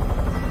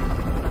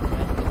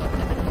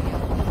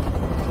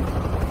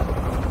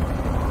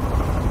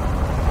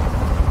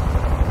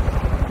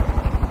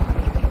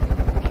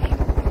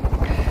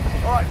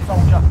 Alright,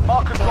 soldier.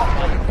 Mark and lock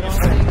on.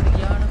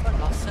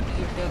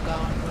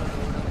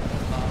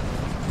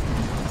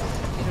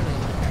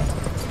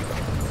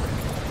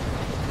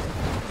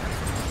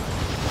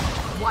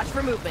 Watch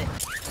for movement.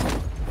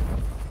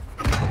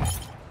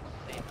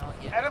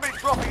 Enemy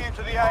dropping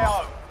into the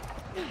AO.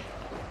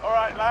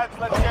 Alright, lads. Lads,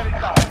 let's get it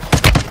done.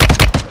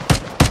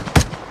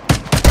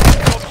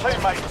 Your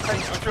teammates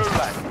sent to the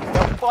gulag.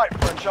 They'll fight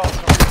for a chance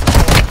to reach the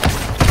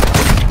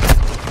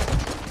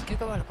Che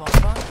cavallo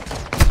pompa?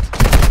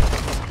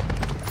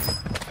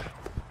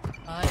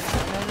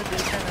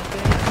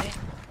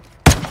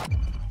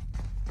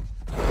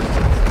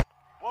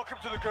 Welcome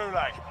to the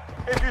gulag.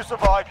 If you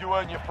survive, you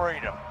earn your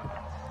freedom.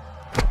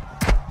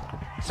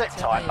 Sit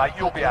tight, mate.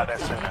 You'll be out there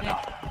soon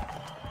enough.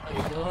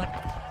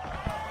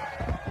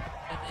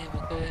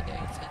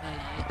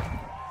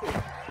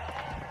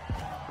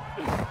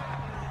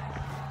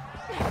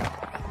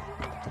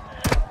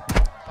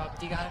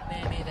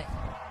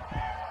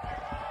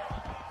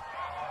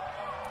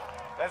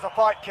 There's a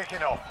fight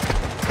kicking off.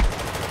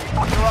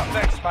 You're up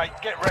next, mate.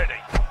 Get ready.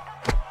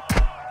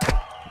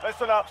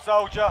 Listen up,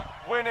 soldier.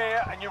 Win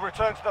here and you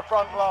return to the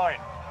front line.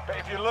 But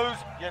if you lose,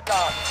 you're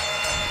done.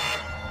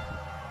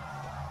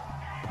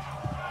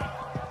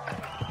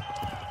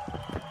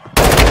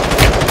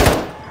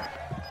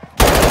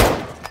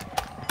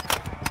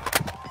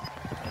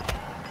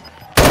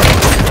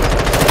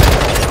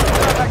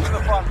 Back to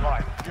the front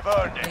line. You've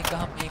earned it.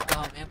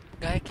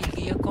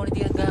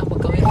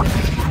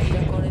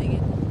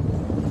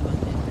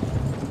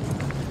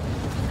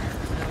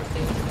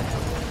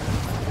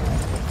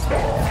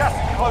 Gas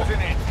is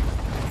closing in.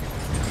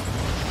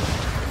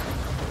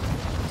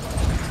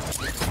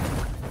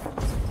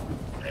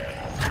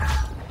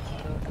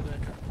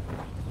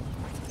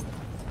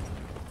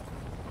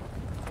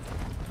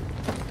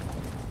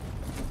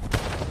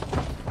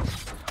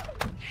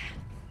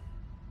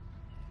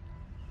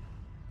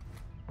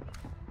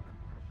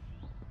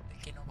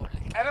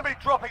 Enemy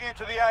dropping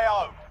into the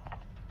AO.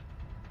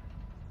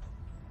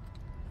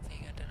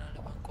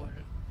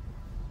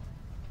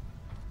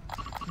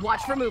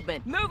 Watch for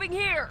movement. Moving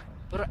here.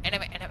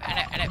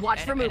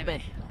 Watch for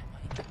movement.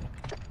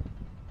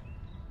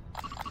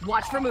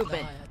 Watch for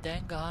movement.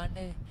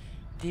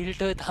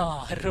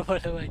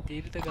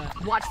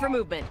 Watch for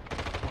movement.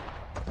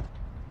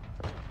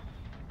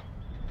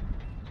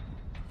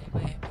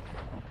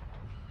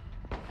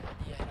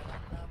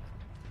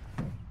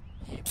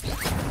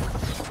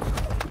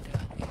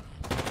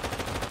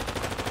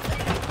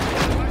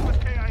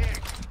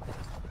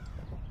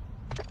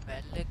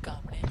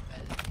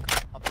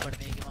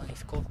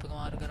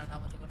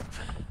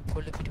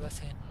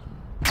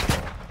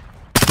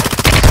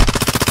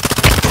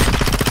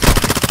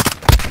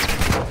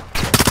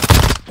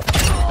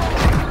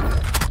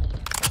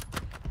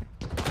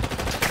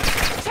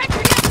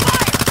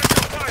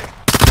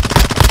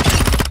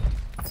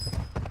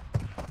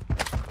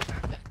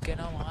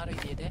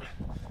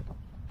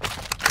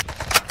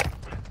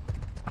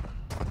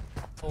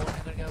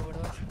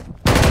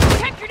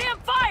 Check your damn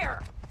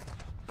fire!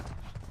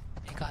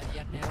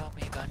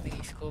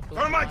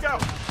 Turn my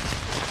out!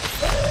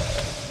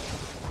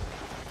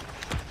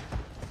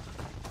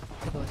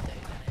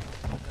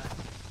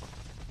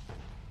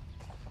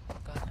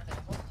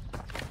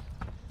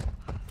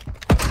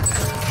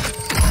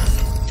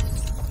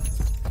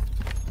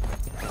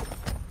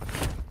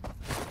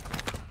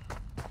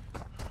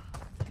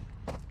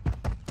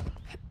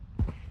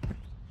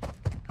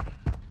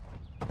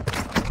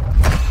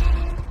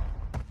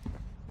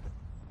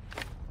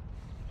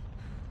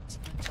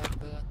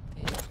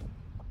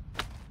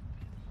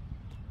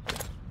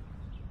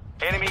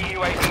 Enemy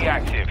UAV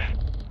active.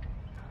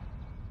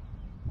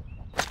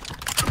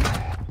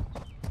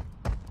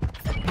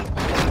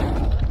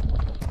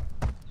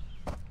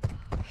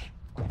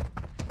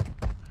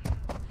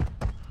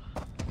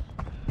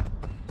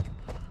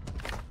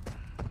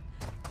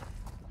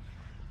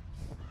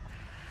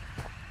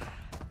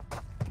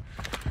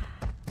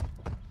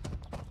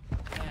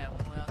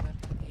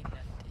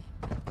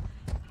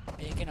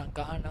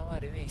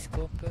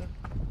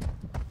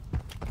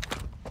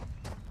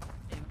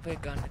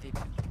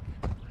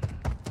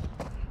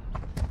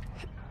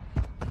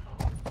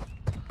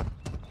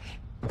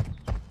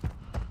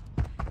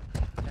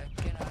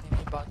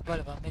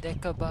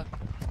 Bak.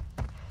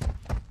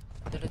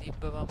 Dala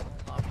dibba ba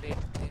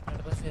update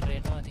දෙන්නට පස්සේ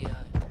රෙනවා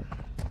තියා.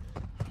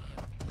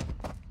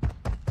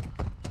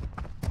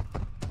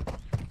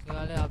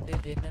 ඒකාලේ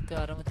update දෙන්න නැත්නම්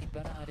අරම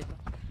තිබ්බන හරි බා.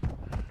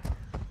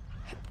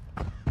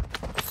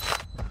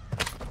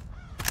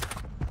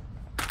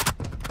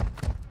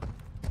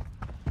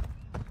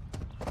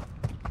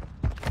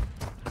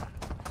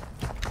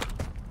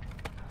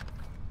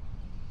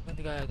 මොකද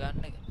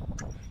ගන්න එක.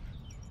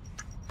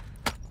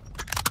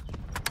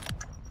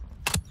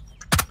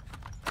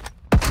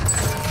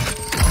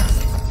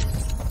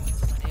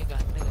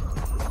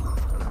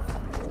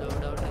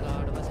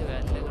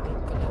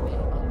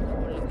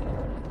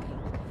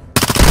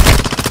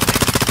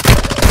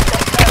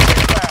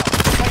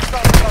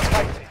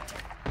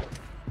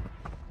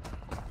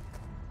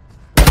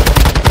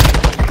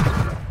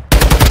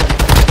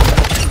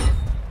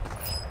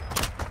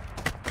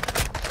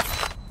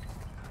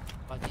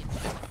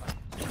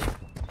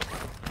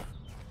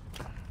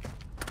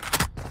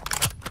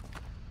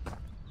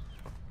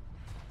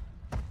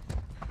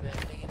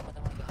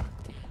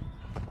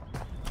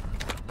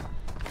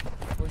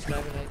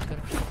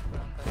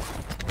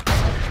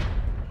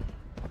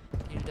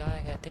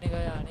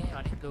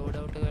 load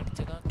out කරච්ච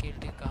ගමන් kill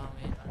ටික ගහම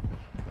එනවා.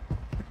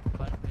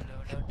 බල් මේ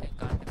load out එක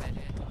ගන්න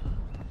බැරි වෙනවා.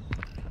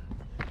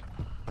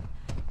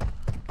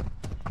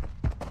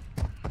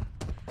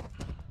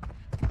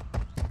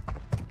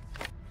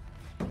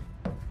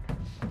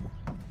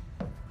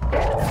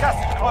 Gas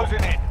is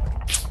closing in.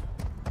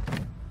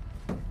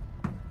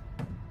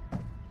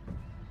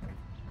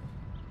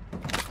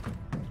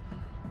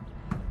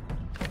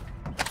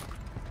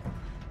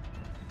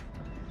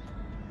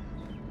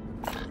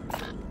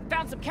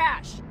 Found some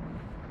cash.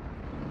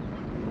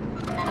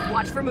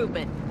 Watch for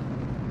movement.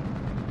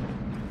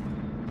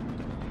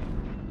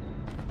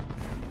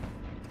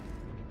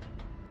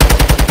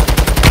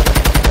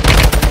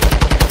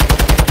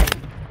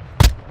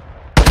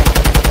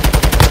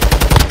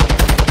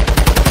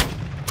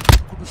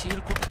 Kudu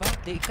shield kudu ba.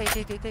 Kai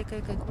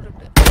kudu.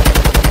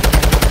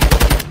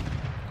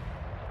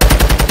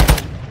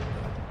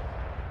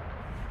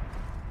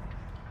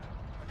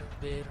 Aduh,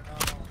 berna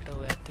auto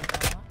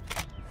ඇතුළා.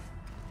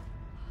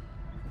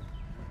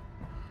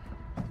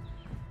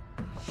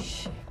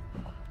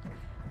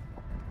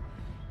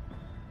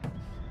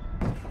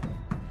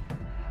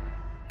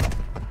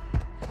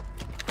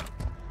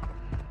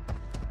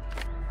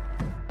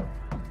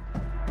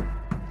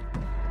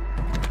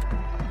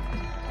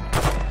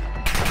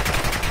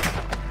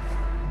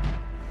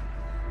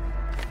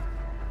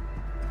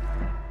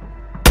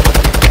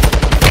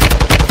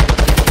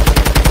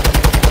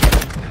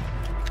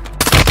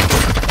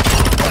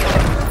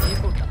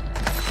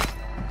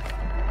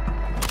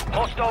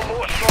 Hostile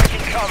mortar strike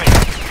incoming.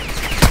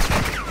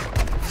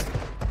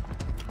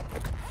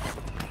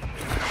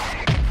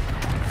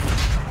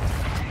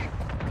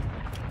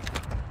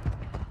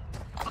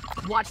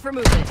 Watch for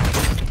movement.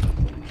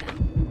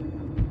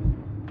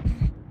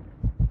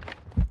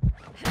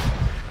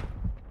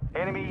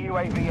 Enemy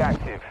UAV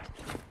active.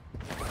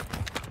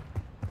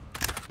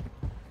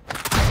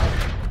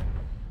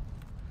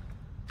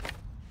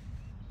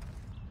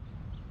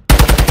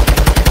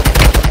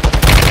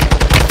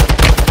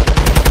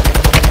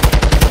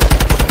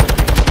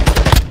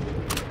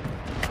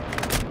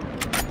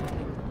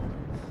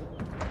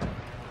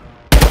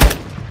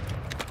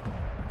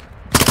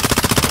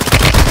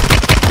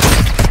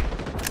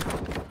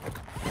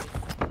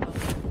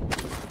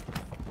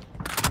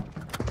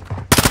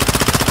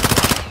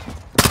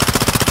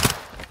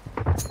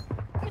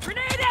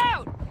 Grenade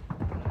out!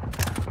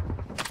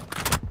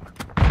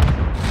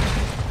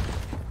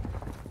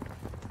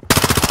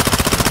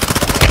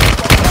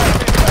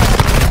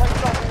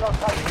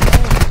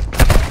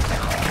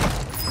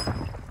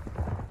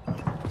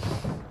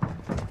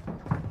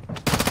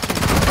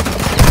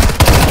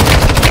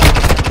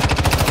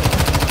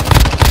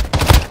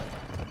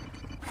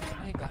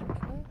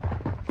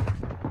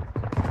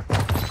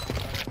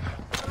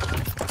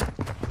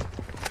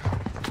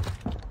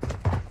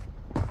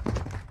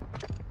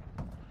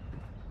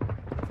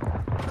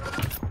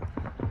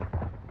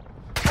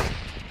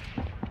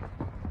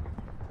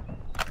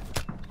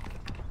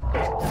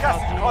 Gas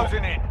is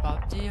closing in.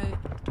 PUBG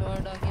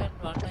වඩා කියන්න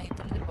වන්න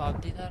හිතන්නේ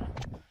PUBG තරම්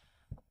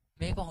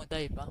මේක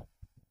හොඳයි බං.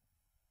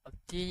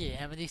 PUBG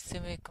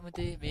හැමතිස්සෙම එකම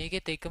දේ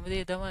මේකෙත් එකම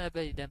දේ තමයි.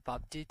 හැබැයි දැන්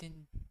PUBG ඉතින්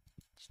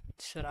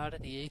ඉස්සරහට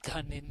දියේ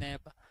ගන්නෙ නෑ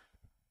බං.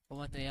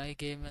 කොහොමද එයාගේ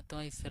ගේම් එක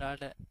තමයි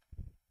ඉස්සරහට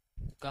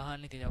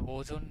ගහන්න තියෙන්නේ.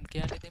 Warzone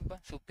කියන්නේ ඉතින්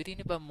බං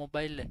සුපිරිනේ බං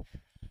මොබයිල් එක.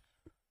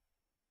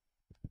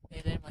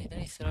 මේ දැන් මම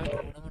හිතන්නේ ඉස්සරහට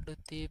ටූර්නමන්ට්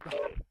උත් තියපන්.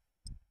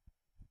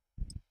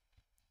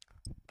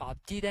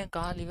 PUBG දැන්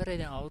කාලේ ඉවරයි.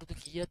 දැන් අවුරුදු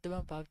කීයක්ද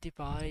බං PUBG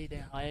 5යි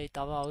දැන් 6යි.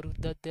 තව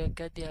අවුරුද්දක් දෙකක්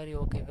යද්දී හරි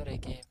ඕක ඉවරයි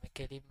ගේම් එක.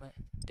 කෙලින්ම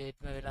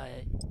ඩේට්ම වෙලා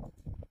යයි.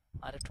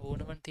 අර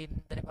ටූර්නමන්ට් තියෙන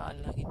ඉඳන්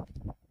බලලා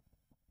ඉන්නේ.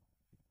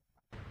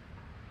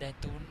 දැන්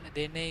තුන්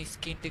දෙන්නේ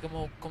ස්කින් ටිකම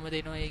ඔක්කොම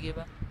දෙනවා ඒකේ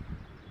බං.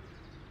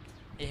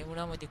 එහෙම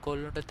වුණාම ඉතින්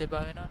කොල්ලොන්ටත්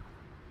එපා වෙනවා.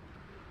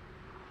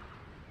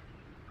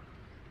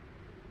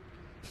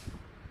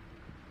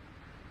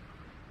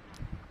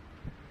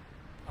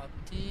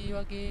 PUBG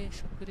වගේ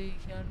සුපිරි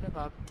කියන්නේ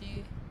PUBG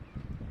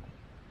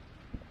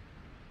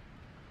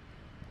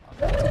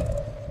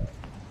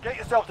Get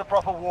yourselves a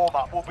proper warm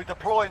up. We'll be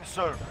deploying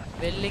soon.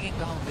 Well එකෙන්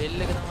ගහමු.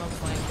 well එක තමයි මම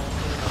ෆෝන්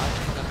කරලා ආයෙත්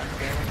ගන්න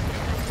බැහැ.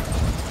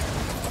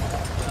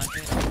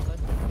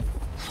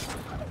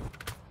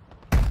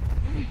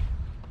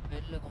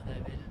 well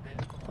කොහොමද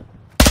well කොහොමද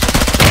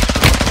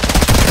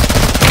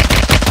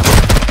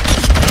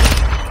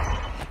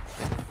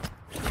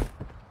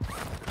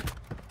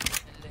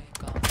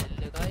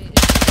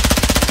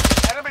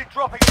Enemy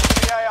dropping into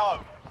the AO.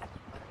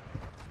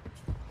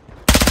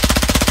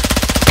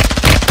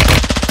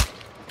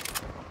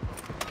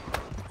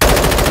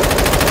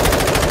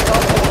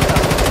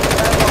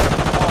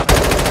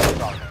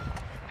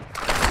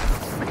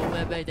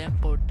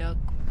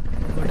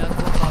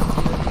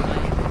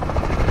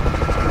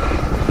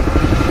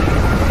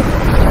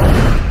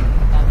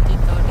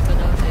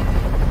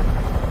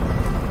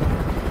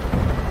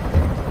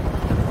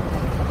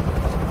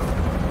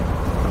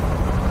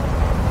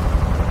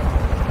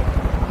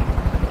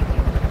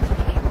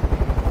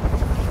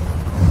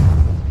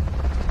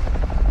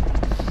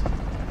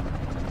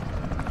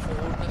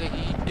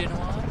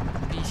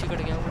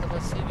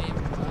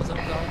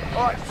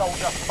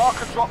 soldier. Mark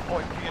a drop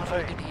point for your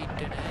team.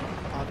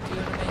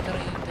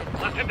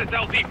 Let's hit this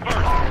LZ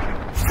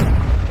first.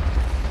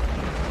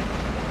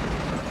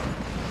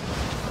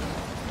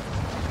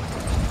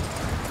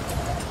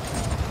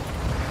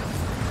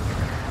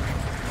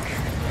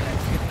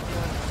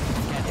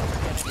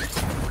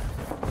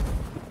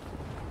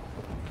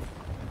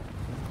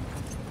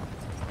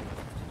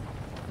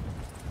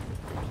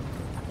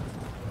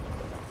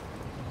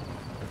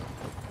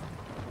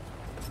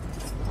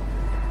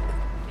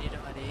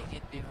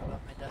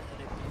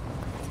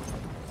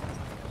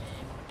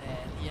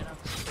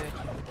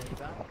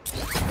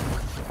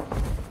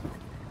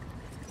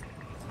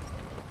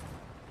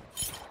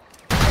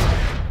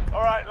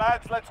 Alright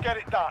lads, let's get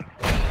it done.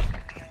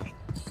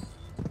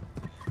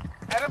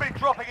 Enemy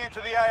dropping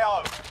into the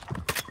AO.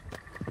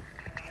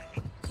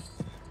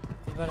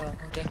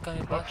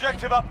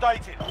 Objective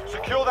updated.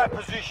 Secure that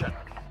position.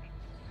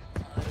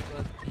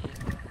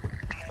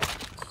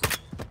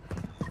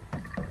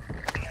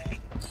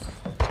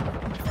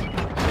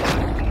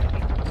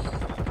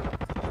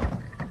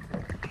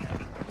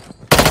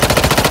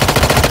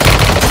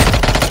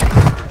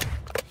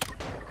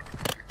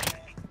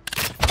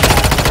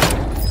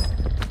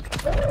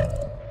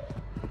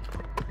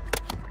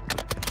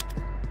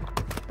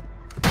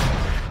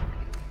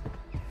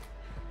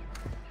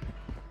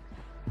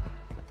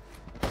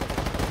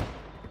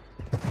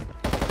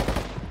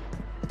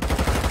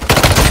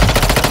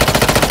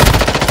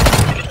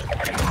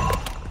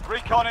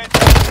 Recon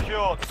intel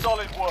secured.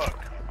 Solid work.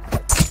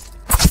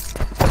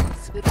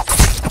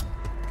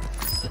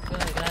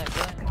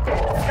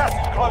 Gas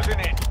is closing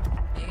in.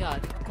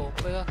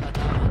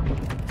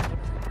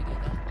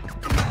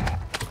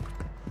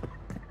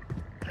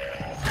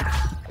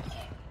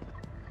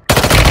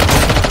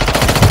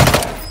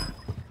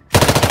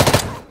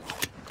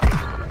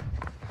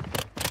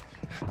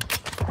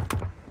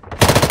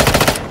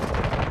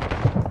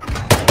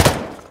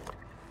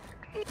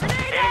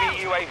 Enemy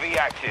UAV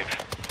active.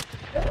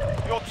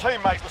 Your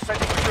teammate was sent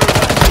to the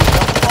gulag.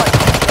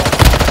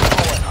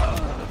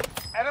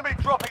 Enemy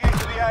dropping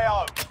into the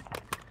AO.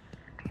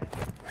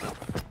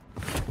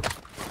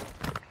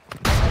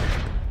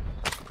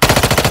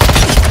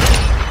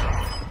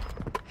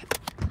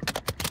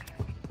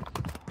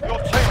 Your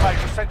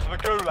teammate was sent to the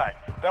gulag.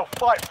 They'll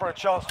fight for a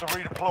chance to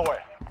redeploy.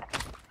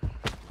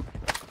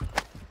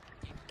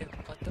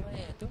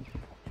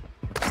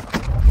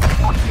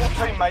 Your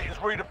teammate is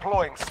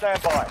redeploying.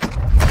 Stand by.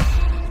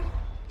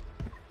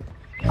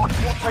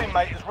 Your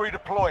teammate is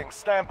redeploying.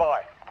 Stand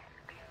by.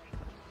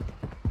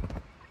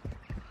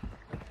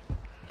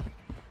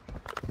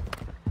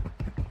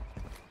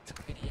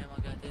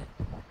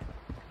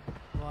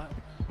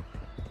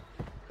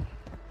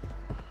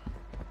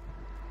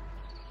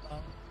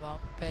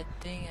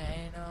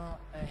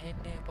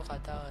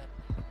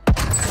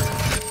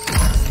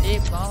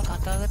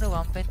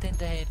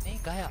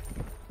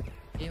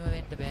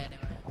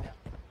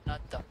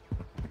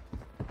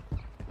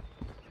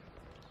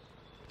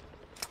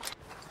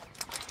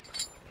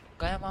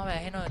 ගය මාව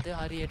ඇහෙනවද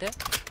හරියට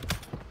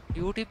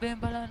YouTube එකෙන්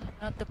බලන්න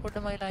නැත්නම්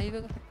පොඩ්ඩ මගේ live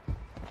එක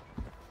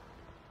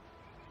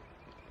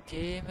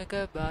game එක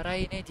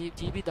බාරයිනේ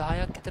GB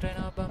 10ක් විතර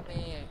වෙනවා බං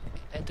මේ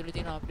ඇතුලේ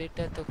තියෙන අප්ඩේට්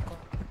එකත්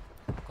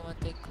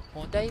ඔක්කොමත් එක්ක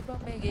හොඳයි බං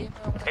මේ ගේම්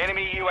එක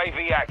Enemy UAV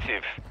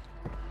active.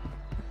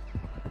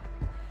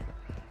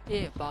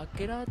 ඒ බග්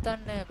එකක්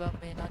දන්නේ නැහැ බං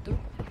මේ නතු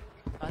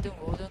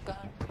ඕදන්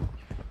ගන්න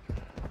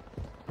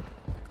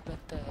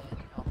පැත්ත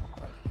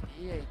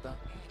ඊයි බං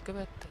එක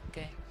පැත්තක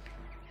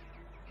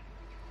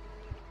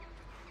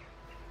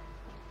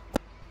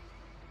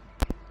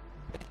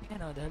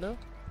hello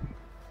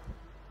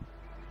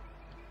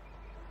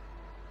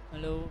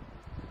hello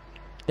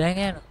dang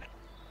it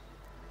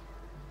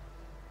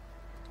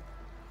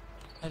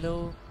hello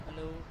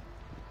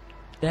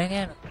dang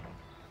it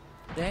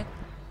dang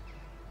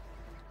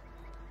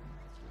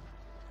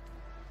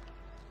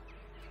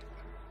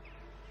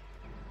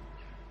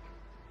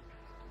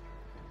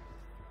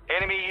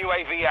Enemy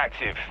UAV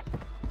active.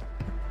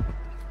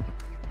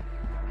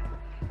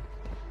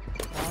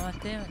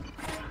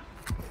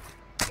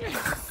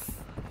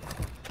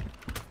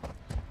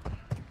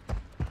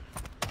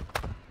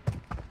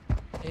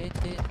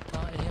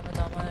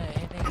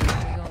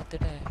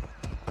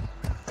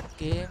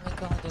 Game එක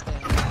හොඳට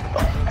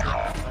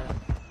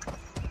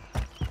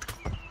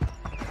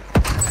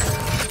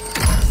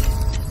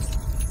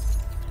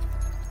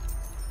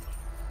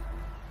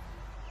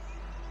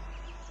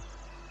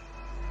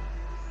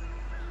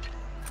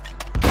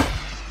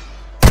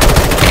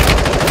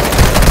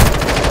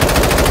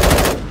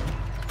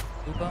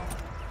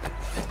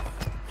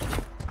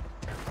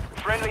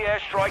Friendly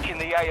airstrike in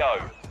the AO.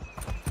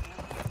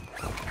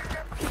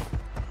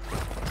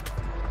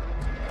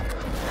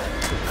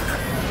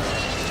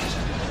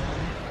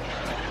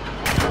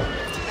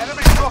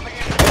 Enemy dropping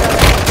into the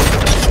AO.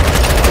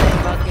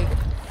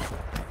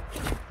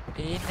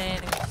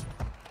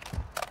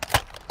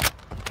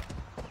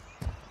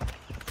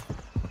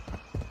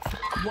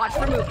 Watch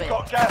for movement.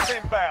 Got gas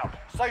inbound.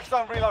 Safe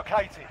zone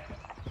relocated.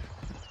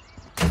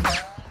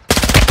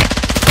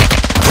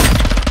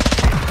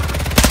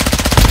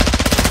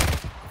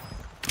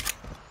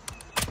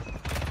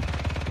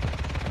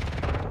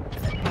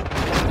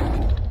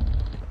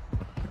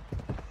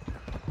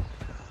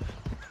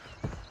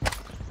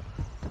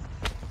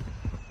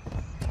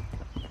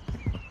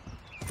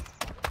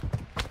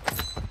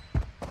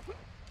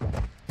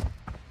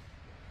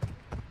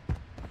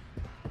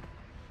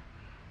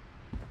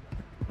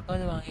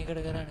 මොකද මං ඒකට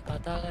කරන්නේ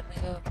කතා කරන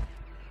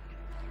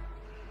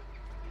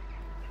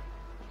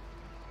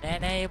එක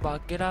නෑ ඒ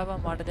බග් ගලාව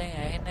මට දැන්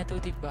ඇහෙන්නේ නැතුව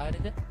තිබ්බා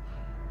හරියද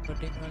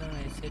රොටින් වල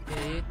එසෙට්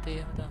ඒත්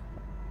එහෙම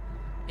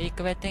තමයි ඒක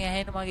පැත්තෙන්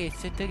ඇහෙන මගේ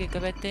එසෙට් එක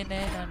පැත්තෙන්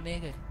නෑ නන්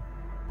මේක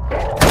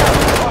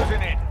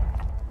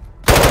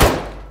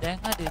දැන්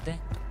හරියද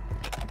දැන්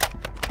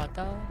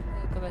කතාව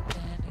එක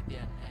පැත්තෙන් ඇහෙන්නේ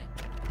කියන්නේ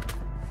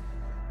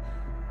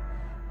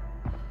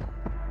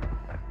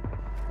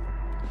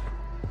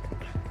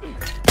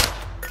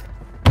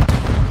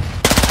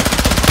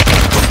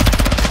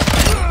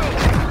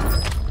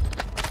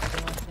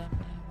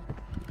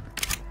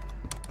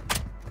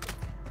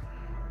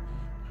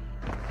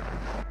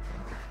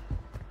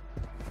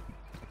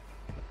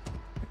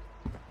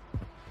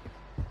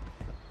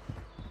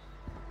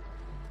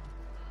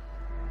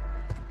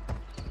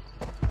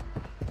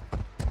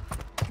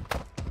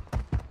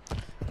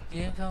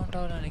Game sound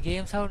आवला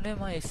game sound ने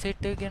मैं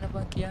set के ना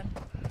बंग किया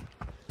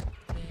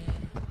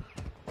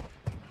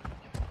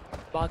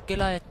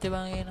बाकेला ऐसे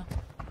बंगे ना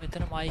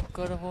इतना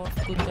माइक्रोफोन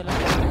कुछ चला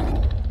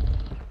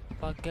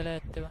बाकेला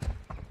ऐसे बंग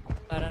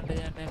कारण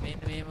जाने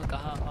में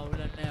कहाँ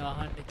आवला ने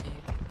वहाँ नीचे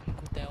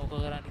कुछ है ओका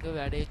कराने को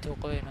वैडे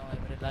चोको है ना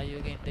मेरे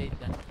लाइव के इंटे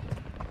इतना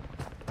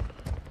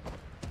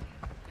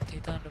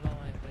कितना डबा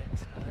माय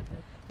फ्रेंड्स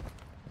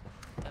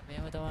तब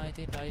मैं बताऊँ आई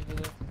थी लाइव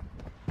को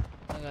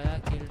गया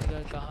किल्ड का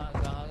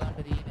कहाँ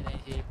दी नहीं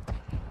जेब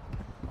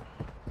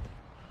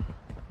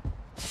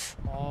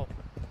में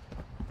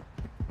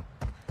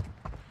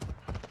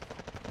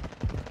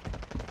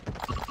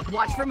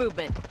Watch for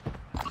movement.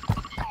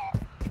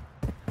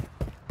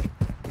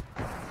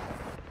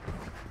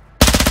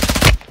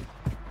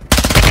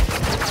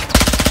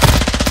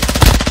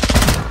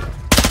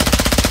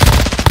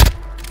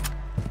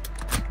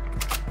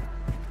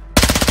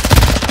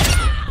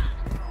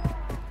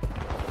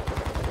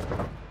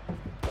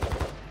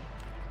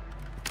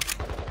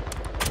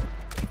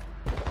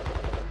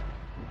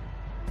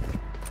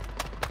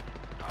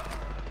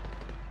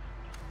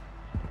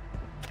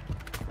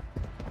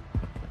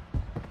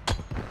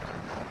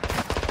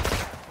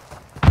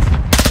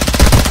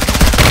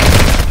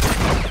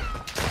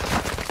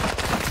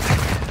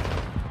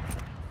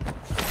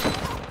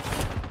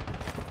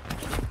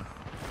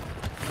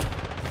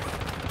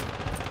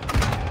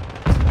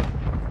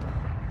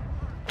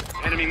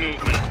 Enemy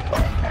movement.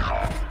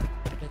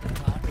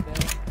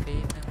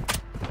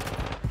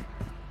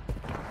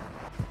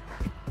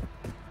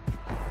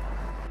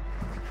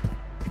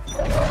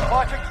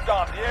 Fighting's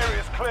done. The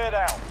area's cleared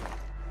out.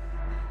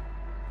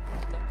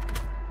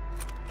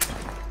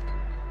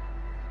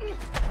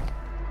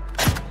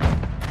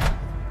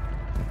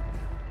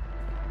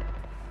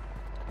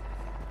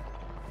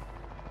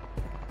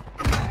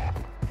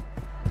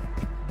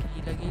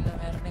 गीला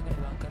मारने का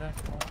बात कर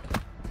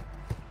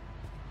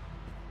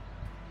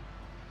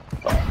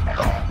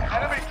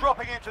Enemies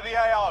dropping into the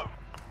AO.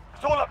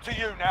 It's all up to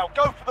you now.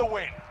 Go for the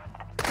win.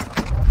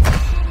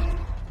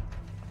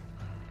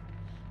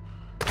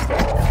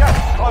 Gas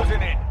is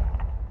closing in.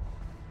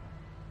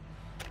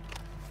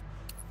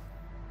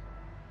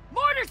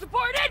 Mortar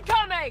support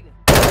incoming!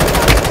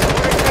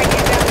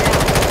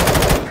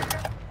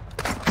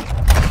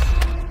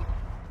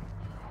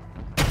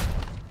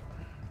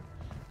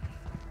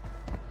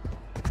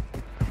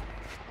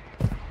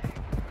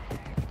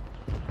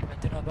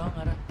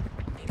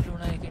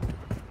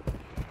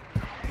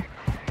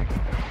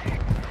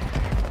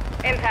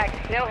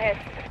 Impact, no hits.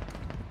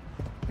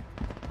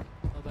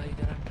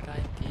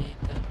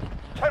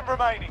 10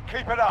 remaining.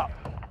 Keep it up.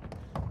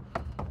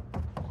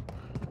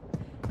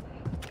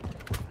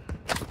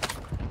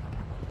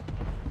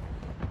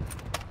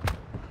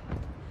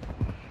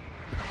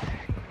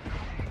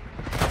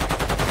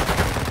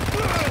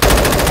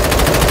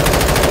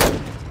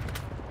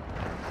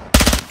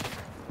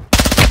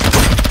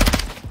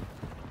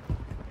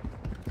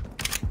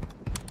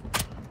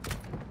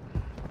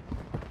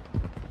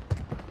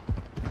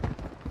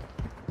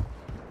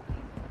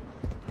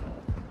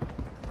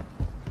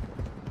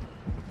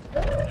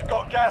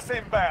 Got gas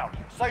inbound.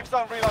 Safe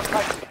zone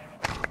relocated.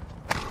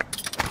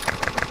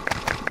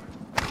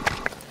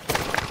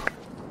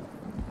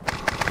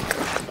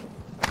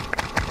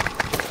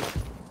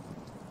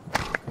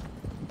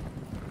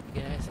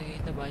 Gas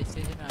in the buy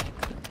station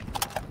icon.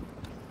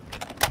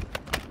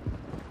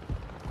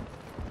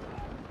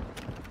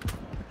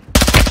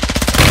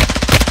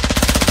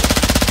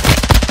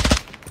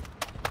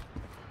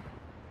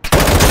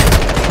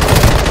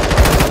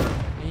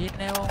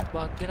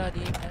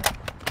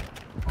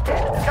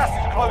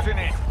 Gas is closing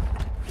in.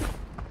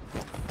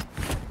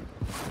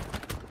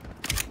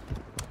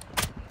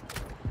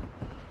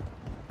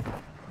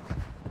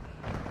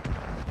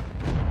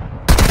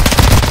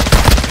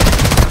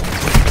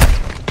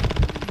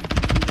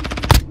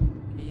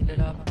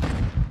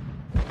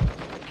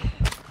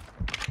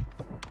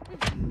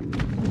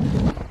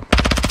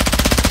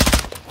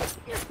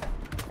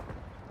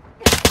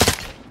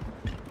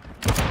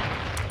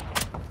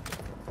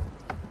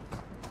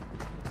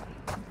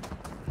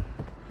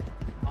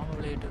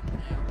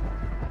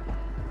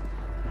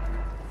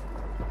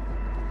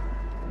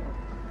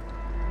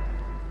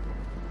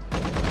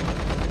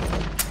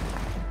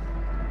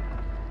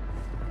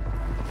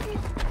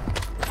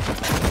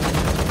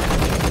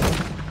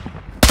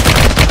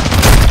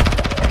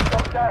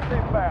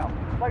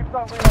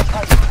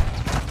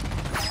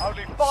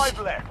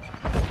 left.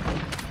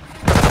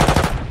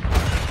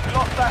 We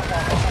lost that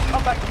one, but we'll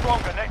come back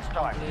stronger next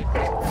time.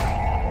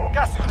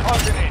 Gas is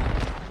closing in.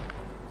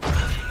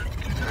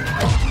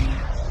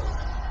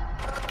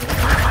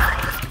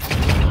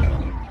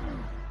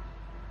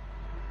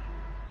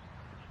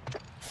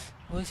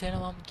 Boys,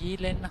 I'm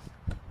gilling.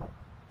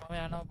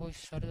 I'm boys.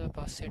 Sorry,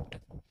 pass it.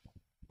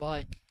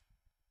 Bye.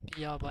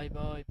 Yeah, bye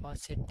bye.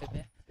 Pass it.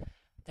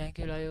 Thank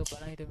you, live.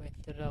 Bye. To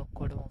Mr.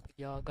 Kodam.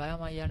 Yeah, Gaya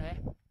Mayana.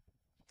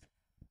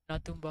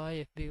 Not to buy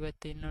if we were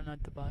thin or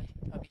not to buy.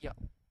 Yeah,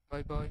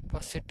 bye bye.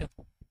 Pass it.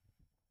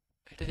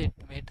 It is it,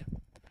 mate.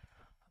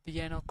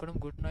 Yeah,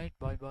 good night.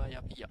 Bye bye.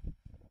 Yeah.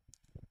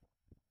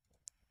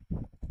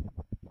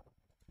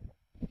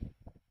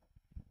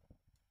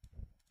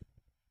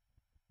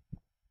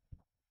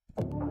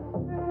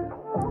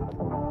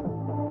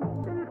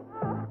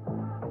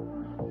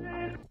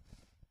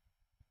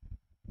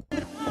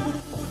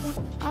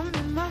 I'm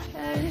in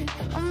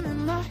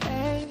my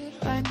head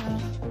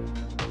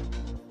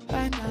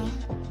right now.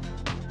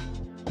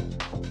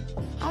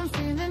 I'm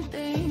feeling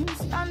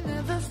things I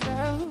never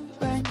felt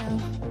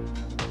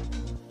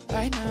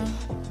right now.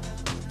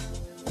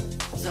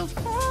 So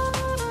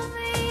follow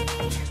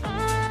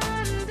me.